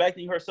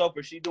disrespecting herself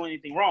or she's doing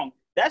anything wrong.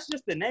 That's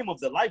just the name of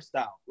the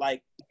lifestyle.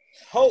 Like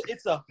hoe,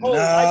 it's a hoe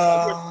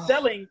lifestyle. You're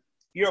selling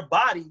your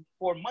body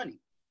for money.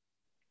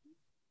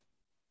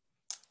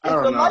 I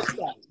don't know.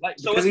 Like,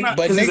 so it's not.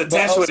 Because he's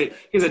attached with it.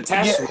 He's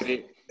attached with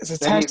it. It's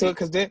attached to it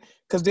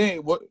because then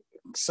what?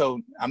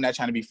 So I'm not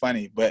trying to be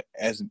funny, but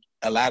as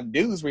a lot of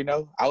dudes we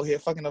know out here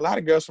fucking a lot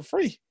of girls for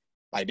free.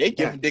 Like they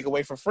give them dick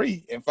away for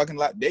free and fucking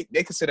like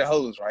they consider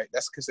hoes, right?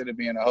 That's considered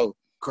being a hoe.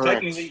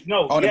 Correct.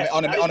 No. On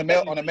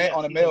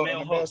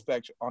the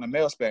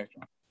male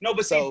spectrum. No,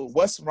 but so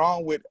what's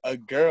wrong with a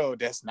girl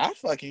that's not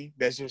fucking,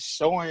 that's just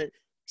showing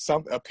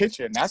a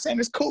picture? Not saying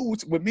it's cool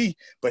with me,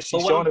 but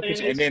she's showing a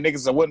picture, and then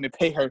niggas are willing to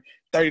pay her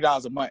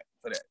 $30 a month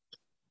for that.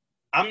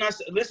 I'm not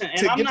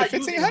and I'm not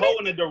using hoe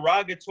in a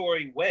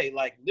derogatory way.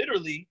 Like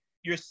literally,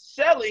 you're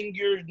selling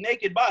your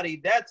naked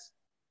body. That's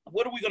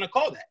what are we gonna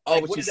call that? Oh,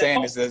 like, what you're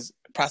saying is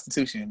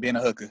prostitution, being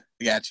a hooker.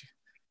 Got you.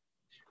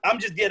 I'm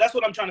just that's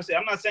what I'm trying to say.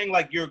 I'm not saying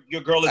like your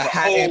girl is a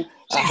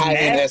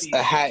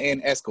high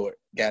end escort.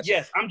 Gotcha.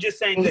 Yes, I'm just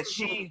saying that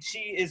she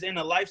is in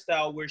a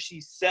lifestyle where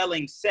she's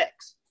selling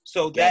sex.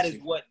 So that is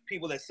what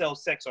people that sell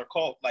sex are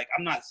called. Like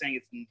I'm not saying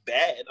it's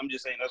bad. I'm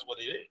just saying that's what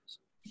it is.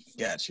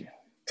 Got you.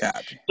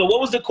 Copy. So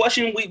what was the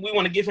question? We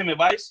want to give him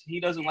advice. He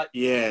doesn't like.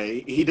 Yeah,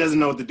 he doesn't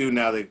know what to do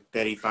now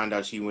that he found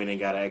out she went and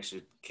got an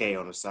extra K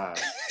on the side.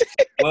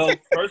 Well,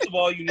 first of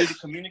all, you need to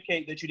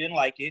communicate that you didn't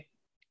like it,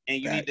 and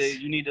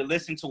you need to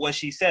listen to what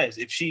she says.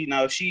 If she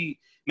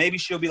maybe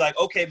she'll be like,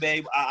 okay,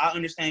 babe, I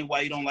understand why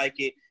you don't like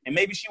it, and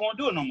maybe she won't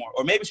do it no more.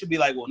 Or maybe she'll be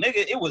like, well,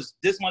 nigga, it was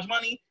this much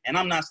money, and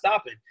I'm not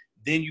stopping.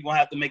 Then you're gonna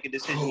have to make a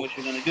decision what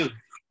you're gonna do.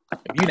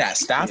 If you're not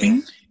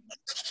stopping,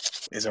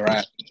 it's a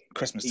wrap.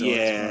 Christmas to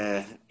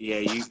Yeah.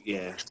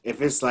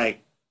 If it's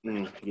like,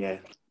 and I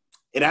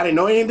didn't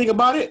know anything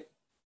about it.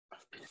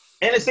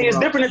 And it's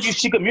different if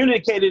she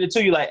communicated it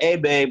to you, like, hey,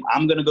 babe,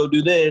 I'm gonna go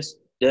do this.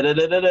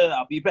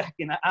 I'll be back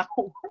in an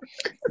hour.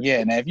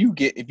 Yeah, now if you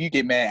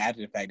get mad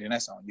after the fact, then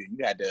that's on you.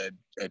 You had to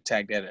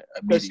attack that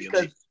immediately.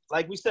 Because,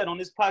 like we said on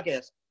this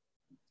podcast,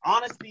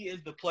 honesty is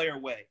the player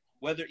way.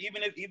 Whether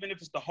even if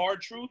it's the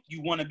hard truth,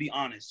 you want to be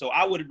honest. So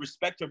I would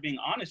respect her being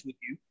honest with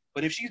you.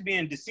 But if she's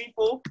being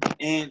deceitful,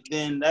 and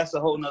then that's a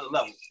whole nother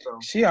level. So.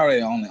 She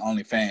already on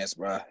OnlyFans,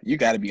 bro. You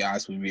got to be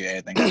honest with me.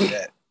 Everything like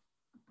that.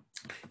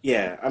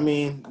 Yeah, I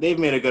mean, they've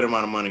made a good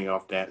amount of money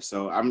off that,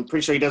 so I'm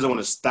pretty sure he doesn't want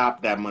to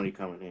stop that money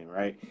coming in,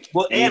 right?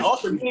 Well, and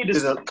also you need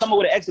to come up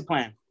with an exit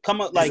plan. Come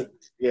up with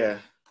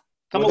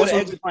an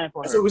exit plan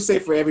for her. That's what we say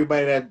for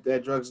everybody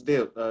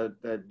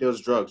that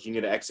deals drugs. You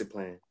need an exit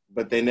plan,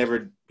 but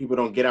people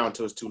don't get out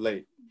until it's too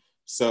late.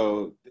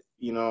 So,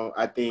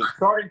 I think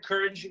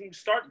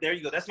there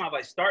you go. That's my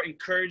advice. Start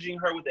encouraging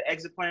her with the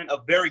exit plan, a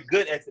very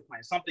good exit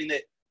plan, something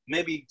that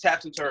maybe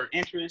taps into her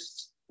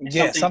interests.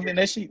 Yeah, something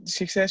that she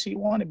said she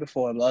wanted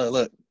before.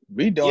 Look,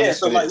 we doing this.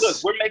 So like, look,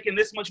 we're making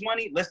this much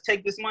money. Let's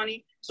take this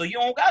money. So you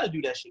don't got to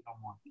do that shit no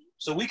more.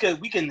 So we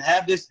can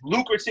have this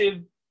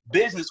lucrative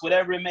business,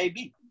 whatever it may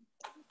be.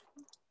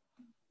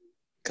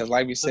 Because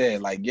like we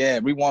said,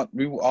 we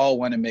all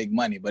want to make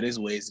money, but there's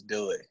ways to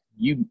do it.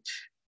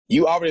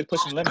 You already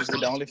pushing limits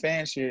with the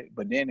OnlyFans shit,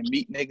 but then to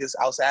meet niggas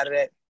outside of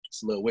that,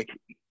 it's a little wicked.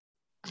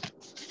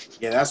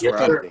 Yeah, that's where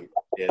I think.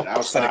 Yeah,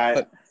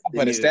 outside.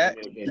 For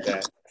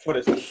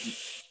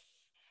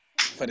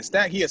the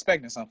stack, he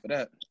expecting something for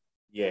that.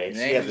 Yeah,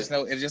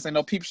 it just ain't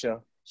no peep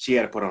show. She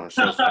had to put on a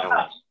show for that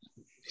one.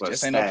 It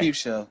just ain't no peep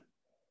show.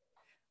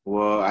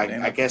 Well,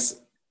 I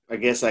guess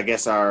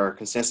our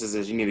consensus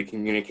is you need to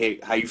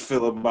communicate how you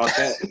feel about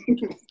that.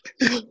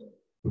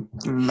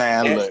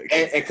 Man, look,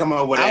 and come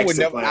up with an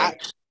exit plan.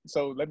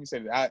 So let me say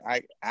that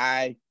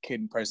I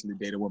couldn't personally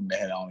date a woman that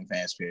had an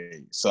OnlyFans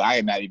period. So I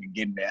am not even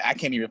getting that. I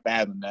can't even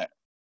fathom that.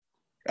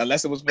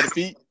 Unless it was for the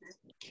feet,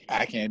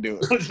 I can't do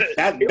it.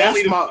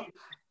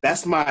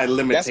 That's my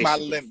limitation.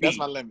 That's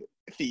my limit.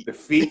 Feet. The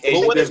feet.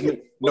 There's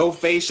no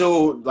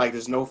facial,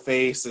 there's no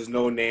face, there's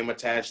no name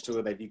attached to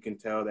it that you can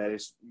tell that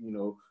it's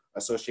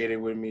associated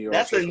with me. Or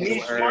that's a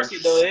niche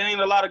market though. There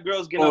ain't a lot of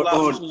girls getting a lot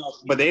of money off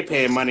feet. But they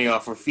paying money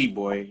off for feet,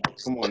 boy.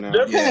 Come on now.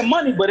 They're paying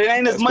money, but it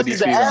ain't as much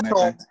as an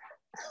asshole.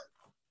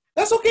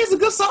 That's okay. It's a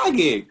good side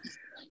gig.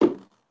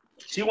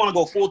 She want to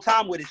go full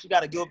time with it. She got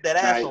to give up that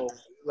asshole.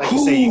 Like you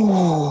say,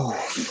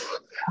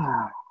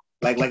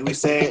 like we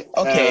said.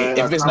 Okay,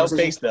 if there's no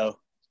face though,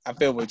 I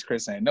feel what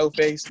Chris saying. No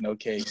face, no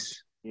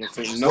case. You know what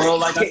I'm saying? No, Well,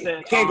 like I you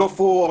said, can't go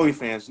full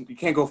OnlyFans. You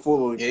can't go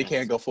full OnlyFans. Yeah, you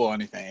can't go full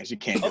OnlyFans. You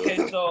can't do Okay,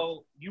 it.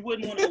 so you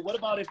wouldn't want to. What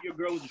about if your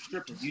girl was a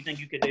stripper? Do you think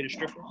you could date a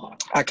stripper?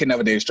 I could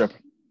never date a stripper.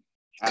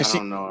 I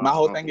don't know. My I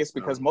whole don't thing think is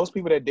because so. most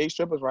people that date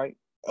strippers, right?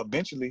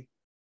 Eventually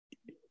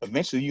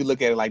you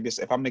look at it like this.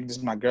 If I make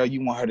this my girl,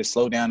 you want her to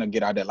slow down and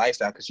get out of that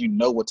lifestyle because you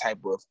know what type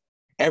of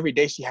every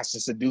day she has to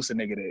seduce a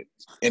nigga to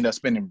end up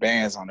spending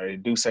bands on her to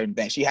do certain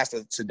things. She has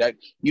to seduce.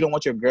 You don't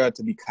want your girl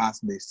to be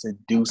constantly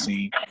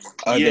seducing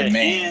other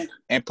men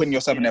and putting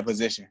yourself in that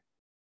position.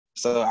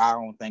 So I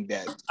don't think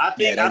that. I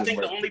think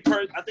work.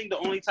 the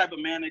only type of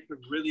man that could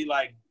really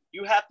like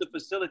you have to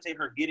facilitate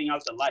her getting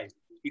out to life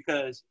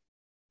because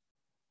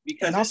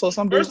and also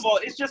first of all,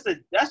 there's a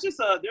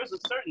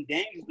certain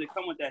dangers that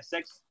come with that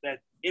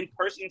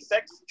in-person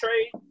sex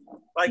trade.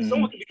 Like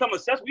someone could become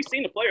obsessed. We've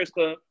seen the Players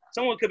Club.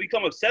 Someone could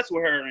become obsessed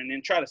with her and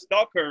then try to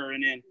stalk her,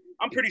 and then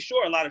I'm pretty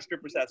sure a lot of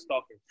strippers have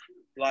stalkers.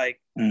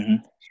 Like,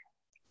 that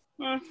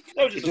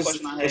was just a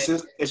question I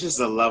had. It's just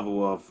a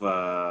level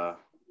of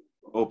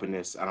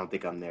openness. I don't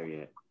think I'm there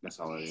yet. That's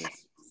all it is.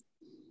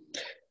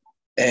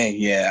 Hey,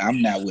 yeah,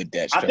 I'm not with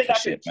that stripper I think I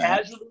shit, could man.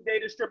 casually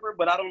date a stripper,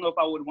 but I don't know if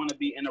I would want to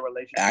be in a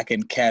relationship. I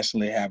can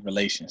casually have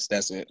relations.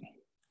 That's it.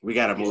 We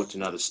gotta move to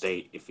another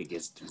state if it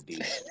gets too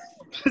deep.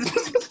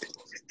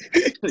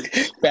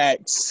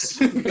 Facts.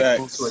 Move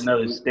to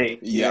another state.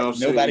 Yeah,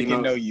 nobody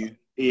can know you.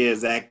 Yeah,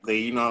 exactly.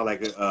 You know,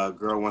 like a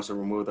girl wants to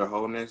remove their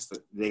wholeness,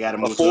 they gotta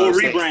move A full to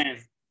another rebrand.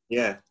 State.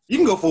 Yeah, you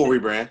can go full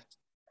rebrand.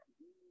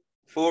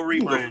 Full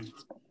rebrand.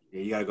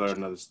 Yeah, you gotta go to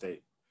another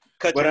state.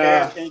 Cut your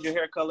hair, change your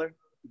hair color.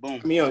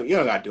 Boom. I mean, you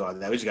don't gotta do all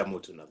that. We just gotta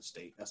move to another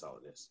state. That's all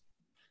it is.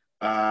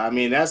 I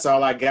mean, that's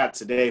all I got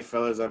today,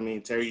 fellas. I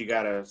mean, Terry, you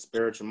got a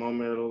spiritual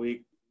moment of the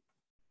week?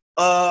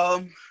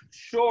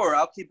 Sure.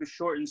 I'll keep it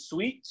short and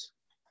sweet.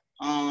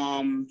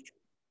 Dang.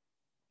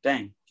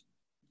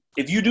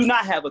 If you do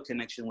not have a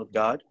connection with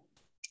God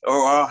or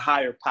a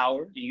higher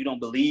power, and you don't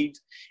believe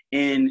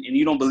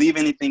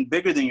anything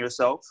bigger than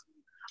yourself,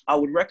 I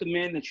would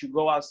recommend that you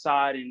go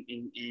outside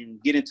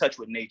and get in touch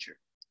with nature.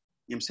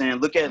 You know what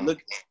I'm saying?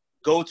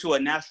 Go to a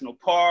national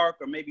park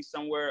or maybe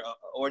somewhere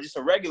or just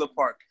a regular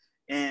park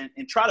and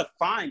try to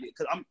find it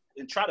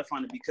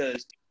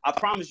because I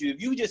promise you,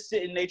 if you just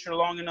sit in nature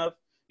long enough,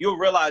 you'll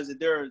realize that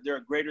there are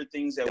greater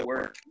things at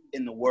work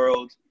in the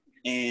world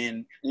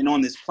and on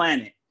this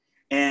planet.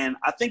 And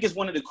I think it's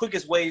one of the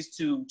quickest ways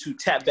to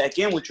tap back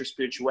in with your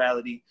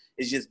spirituality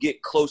is just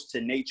get close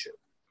to nature.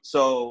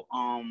 So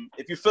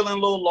if you're feeling a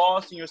little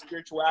lost in your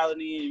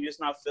spirituality and you're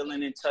just not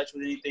feeling in touch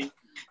with anything,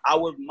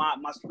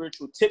 my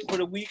spiritual tip for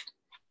the week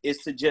is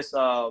to just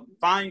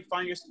find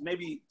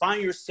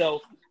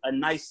yourself a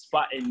nice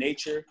spot in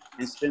nature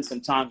and spend some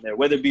time there,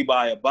 whether it be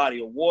by a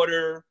body of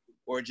water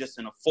or just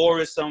in a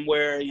forest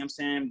somewhere. You know what I'm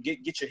saying?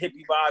 Get your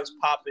hippie vibes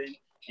popping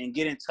and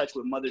get in touch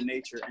with Mother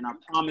Nature. And I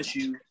promise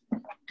you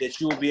that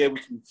you will be able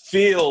to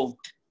feel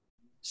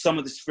some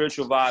of the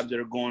spiritual vibes that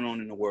are going on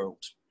in the world.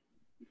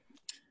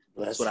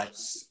 That's what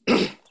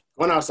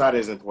Going outside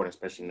is important,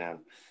 especially now.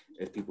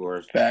 If people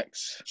are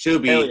facts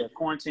should be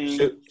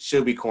quarantine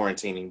should be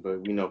quarantining,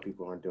 but we know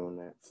people aren't doing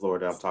that.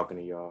 Florida, I'm talking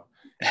to y'all.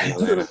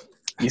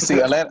 You see,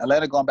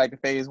 Atlanta going back to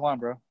phase 1,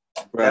 bro.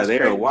 Bro, they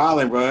were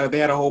wilding, bro. They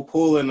had a whole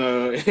pool in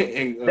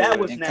that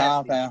was in nasty.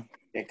 Compound.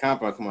 In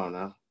Compound, come on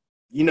now.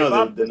 You know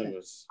the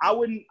numbers. I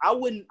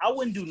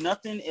wouldn't do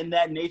nothing in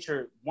that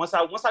nature. Once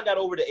I got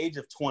over the age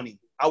of 20,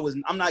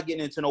 I'm not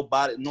getting into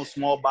no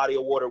small body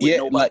of water with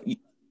nobody.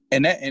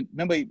 And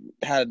remember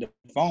how the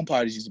phone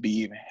parties used to be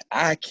even.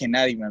 I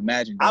cannot even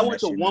imagine. I went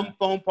to one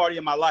phone party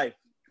in my life.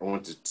 I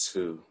went to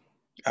 2.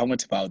 I went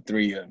to about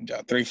 3 of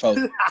them, 3, 4.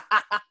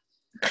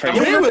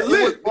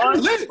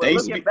 Crazy. They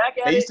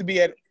used to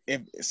be at.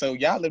 So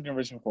y'all lived in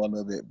Richmond for a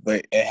little bit,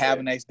 but at Have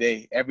a Nice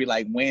Day every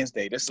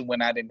Wednesday. This is when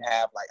I didn't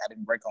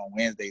work on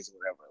Wednesdays or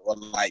whatever. Or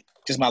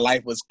just my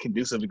life was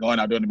conducive to going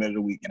out during the middle of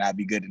the week, and I'd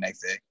be good the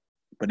next day.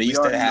 But they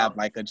used to have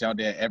a jump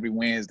there every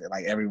Wednesday.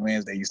 Every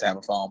Wednesday, used to have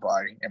a phone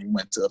party, and we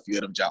went to a few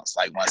of them jumps.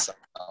 Once,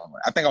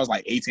 I think I was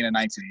 18 or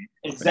 19.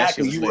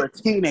 Exactly, you were a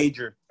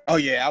teenager. Oh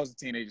yeah, I was a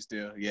teenager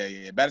still.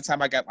 Yeah. By the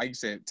time I got, like you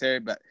said, Terry,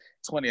 but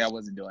 20, I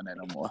wasn't doing that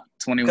no more.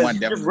 21, you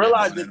definitely. Just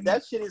realized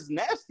that shit is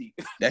nasty.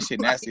 That shit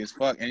nasty as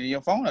fuck, and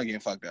your phone will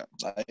get fucked up.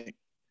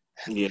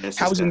 Yeah,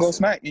 how was you gonna go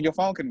smack and your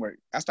phone couldn't work?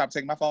 I stopped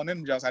taking my phone in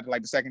them jumps after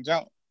the second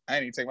jump. I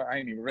didn't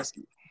even risk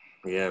it.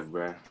 Yeah,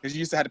 bro. Because you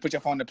used to have to put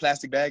your phone in a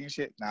plastic bag and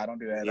shit. Nah, I don't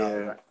do that at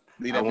all.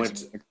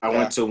 I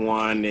went to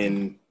one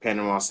in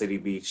Panama City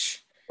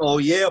Beach. Oh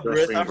yeah,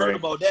 Britt, I heard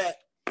about that.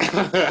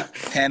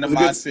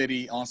 Panama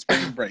City on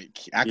spring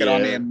break. I could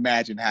only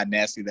imagine how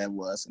nasty that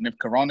was. And if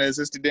Corona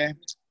existed then,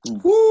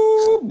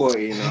 woo,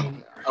 boy,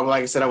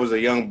 like I said, I was a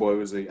young boy. I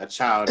was a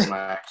child in my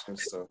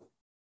actions. So,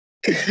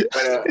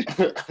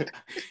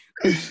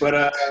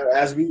 but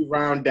as we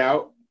round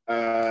out,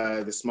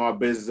 the small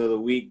business of the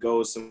week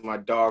goes to my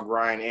dog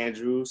Ryan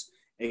Andrews,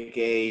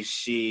 aka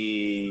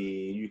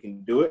You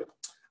Can Do It.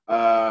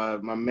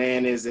 My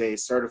man is a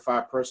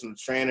certified personal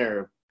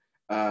trainer.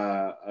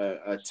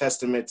 A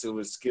testament to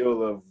his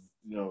skill of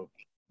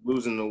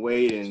losing the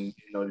weight and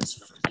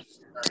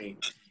journey.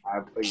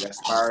 I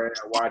aspire,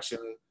 I watch him.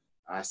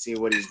 I see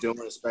what he's doing,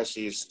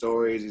 especially his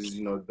stories. He's,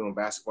 doing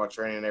basketball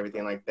training and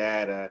everything like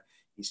that.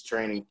 He's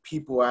training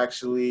people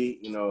actually,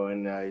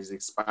 and he's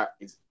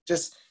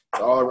just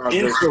all around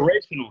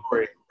inspirational.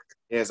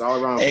 Yeah, it's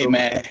all around. Hey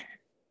man,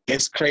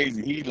 it's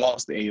crazy. He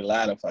lost a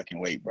lot of fucking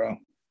weight, bro.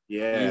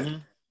 Yeah. Mm-hmm.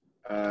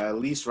 At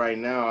least right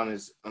now on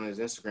his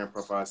Instagram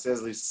profile, it says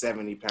at least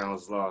 70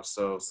 pounds lost.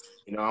 So,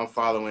 I'm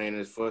following in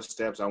his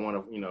footsteps. I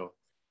want to,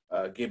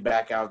 get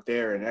back out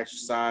there and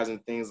exercise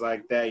and things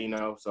like that,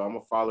 So I'm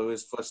going to follow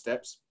his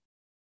footsteps.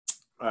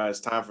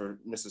 It's time for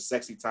Mr.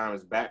 Sexy Time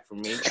is back for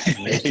me.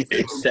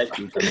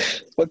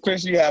 But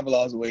Chris, you have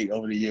lost weight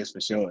over the years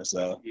for sure.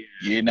 So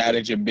you're not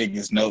at your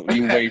biggest note.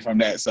 You're away from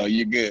that. So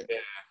you're good.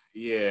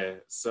 Yeah.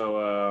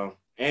 So,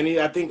 and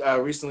I think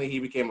recently he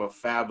became a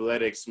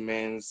Fabletics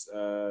men's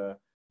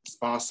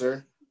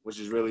sponsor, which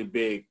is really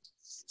big.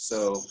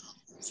 So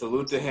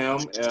salute to him.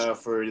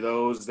 For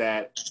those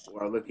that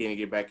are looking to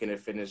get back in the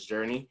fitness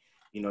journey,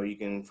 you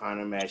can find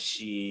him at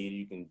Sheed.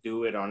 You can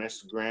do it on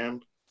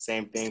Instagram.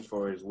 Same thing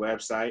for his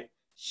website,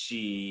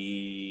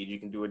 Sheed. You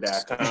can do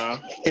it.com.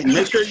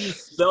 Make sure you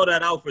spell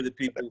that out for the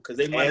people because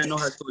they might not know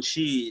how to spell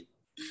Sheed.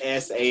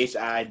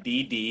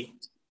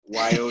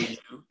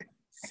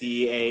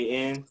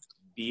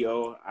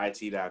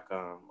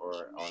 SHIDDYOUCANDOIT.com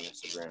or on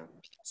Instagram.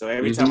 So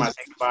every time I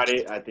think about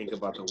it, I think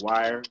about The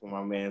Wire when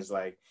my man's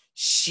like,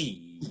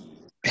 Sheed.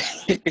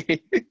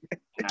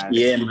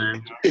 Yeah,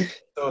 man.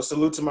 So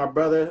salute to my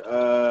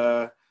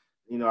brother.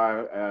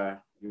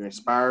 You're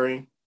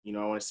inspiring.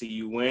 I want to see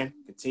you win,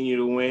 continue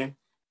to win,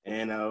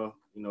 and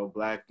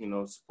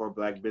support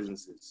Black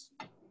businesses.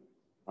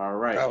 All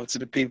right. Power to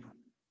the people.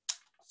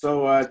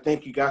 So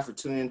thank you guys for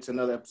tuning in to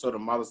another episode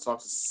of Model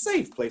Talks, a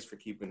safe place for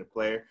keeping the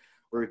player.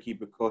 We're gonna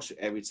keep it kosher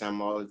every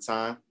time, all the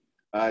time.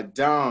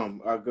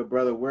 Dom, our good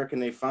brother, where can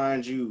they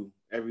find you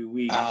every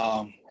week?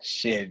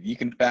 You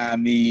can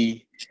find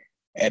me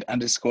at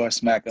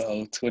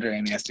 _Smackaho, Twitter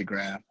and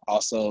Instagram.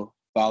 Also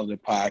follow the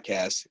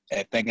podcast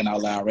at Thinking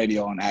Out Loud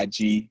Radio on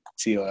IG,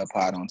 TOL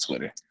Pod on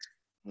Twitter.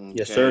 Okay.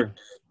 Yes, sir.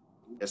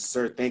 Yes,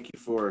 sir. Thank you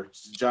for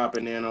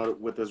dropping in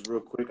with us real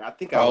quick. I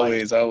think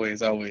always. Yeah, I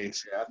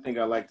think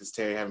I like this,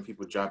 Terry, having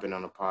people drop in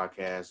on the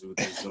podcast.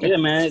 Yeah,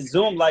 man.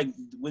 Zoom,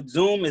 with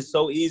Zoom, it's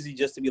so easy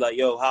just to be like,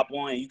 yo, hop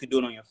on. And you can do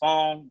it on your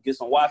phone, get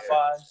some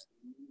Wi-Fi.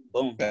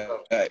 Boom.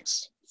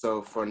 Thanks.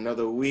 So for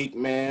another week,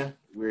 man,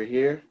 we're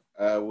here.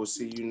 We'll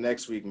see you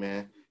next week,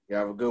 man. You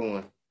have a good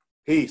one.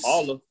 Peace.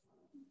 All of.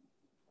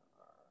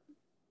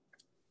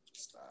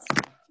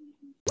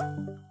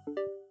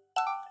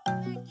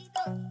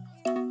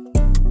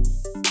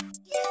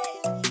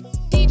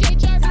 DJ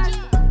Jarvis Jar.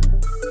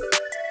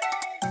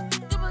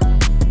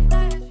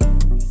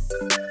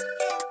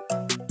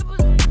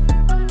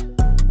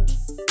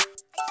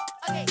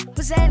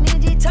 What's that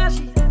ninja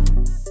Tashi?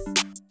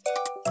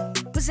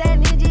 What's that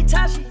ninja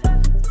Tashi?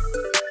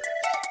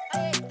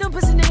 Them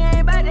pussy nigga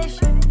ain't about that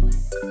shit.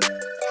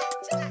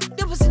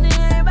 Them pussy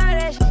nigga ain't about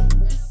that shit.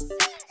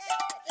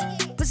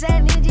 What's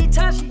that ninja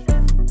Tashi?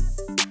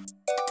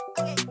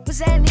 What's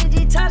that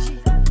ninja Tashi?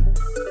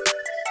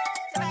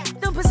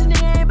 Them pussy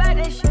nigga ain't about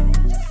that shit.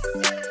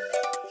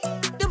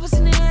 Them pussy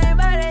nigga ain't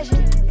about that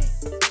shit.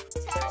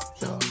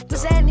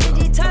 What's that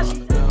ninja Tashi?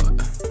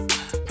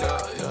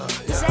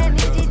 What's that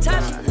ninja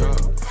Tashi?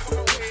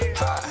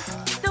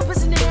 Them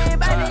pussy nigga ain't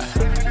about that shit.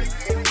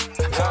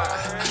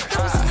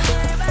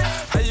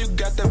 How you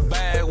got the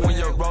bag when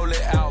you roll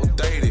it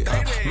outdated?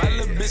 My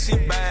little bitch, she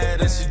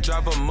bad and she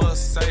drive a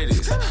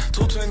Mercedes.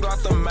 2 twin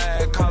got the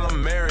mag, call her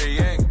Mary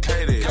and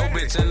Katie. Yo,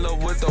 bitch in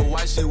love with the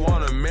white, she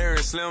wanna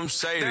marry Slim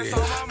Shady.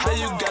 How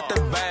you got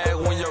the bag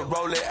when you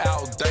roll it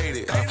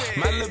outdated?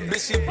 My little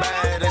bitch, she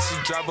bad and she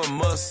drive a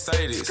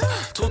Mercedes.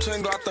 2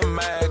 twin got the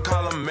mag,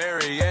 call her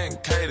Mary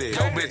and Katie.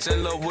 Yo, bitch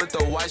in love with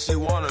the white, she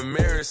wanna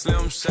marry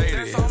Slim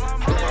Shady.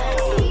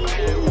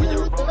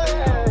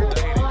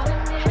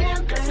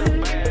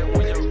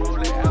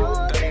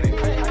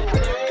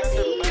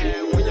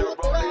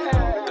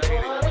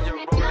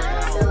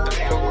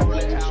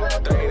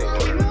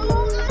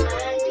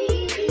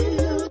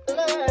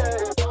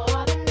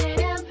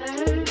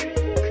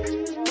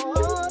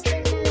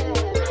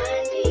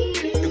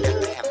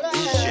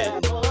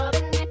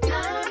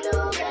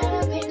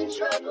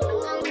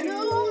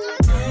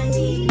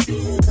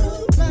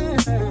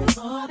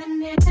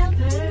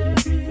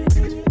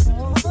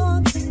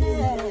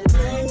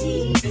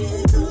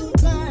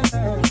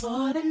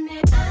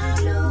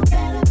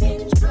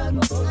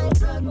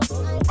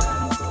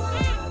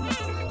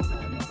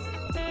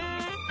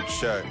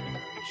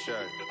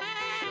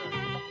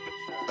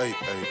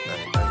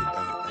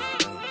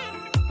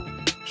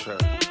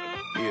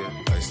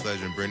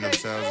 Legend, bring them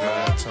sounds in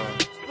one time.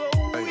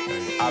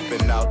 I've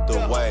been out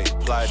the way,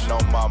 plotting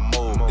on my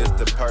move. This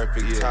the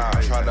perfect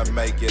time. Trying to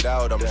make it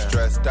out, I'm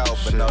stressed out,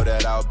 but know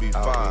that I'll be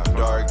fine.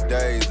 Dark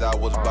days, I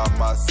was by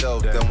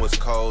myself, then was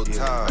cold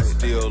times.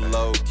 Still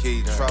low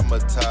key,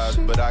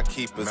 traumatized, but I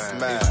keep a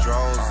smash. It's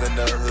drones in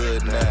the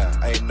hood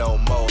now, ain't no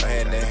more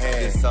hand in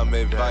hand. Some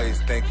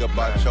advice, think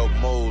about your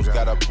moves,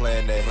 gotta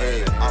plan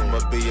ahead.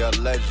 I'ma be a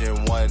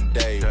legend one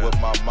day, what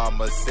my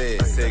mama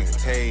said.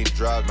 16,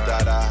 dropped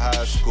out of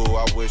high school,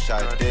 I wish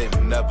I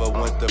didn't. Never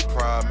went to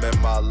prom in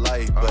my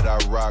life, but I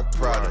rock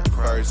Prada.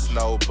 First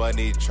snow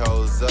bunny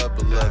chose up,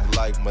 looked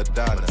like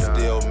Madonna.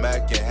 Still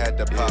mackin', had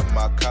to pop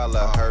my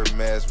collar,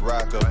 Hermes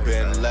rocker.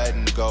 Been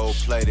letting go,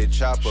 play the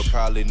chopper,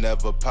 probably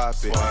never pop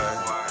it. Swing,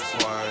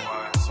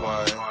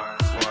 swing,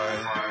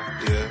 swing,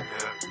 dip,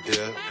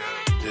 dip,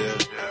 dip,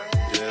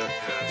 dip.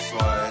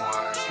 Swing,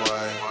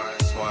 swing,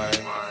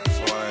 swing,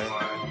 swing,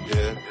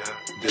 dip,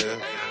 dip,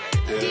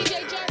 dip,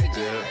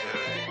 dip.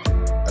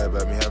 Hey,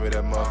 baby, hand me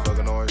that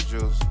motherfucking orange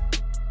juice.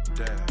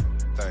 Damn,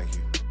 thank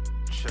you.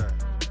 Sure.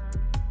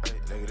 Hey,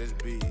 nigga, this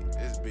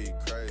beat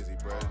crazy,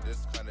 bro.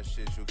 This kind of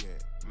shit you can,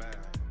 man,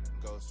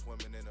 go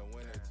swimming in the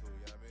winter too,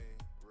 you know what I mean?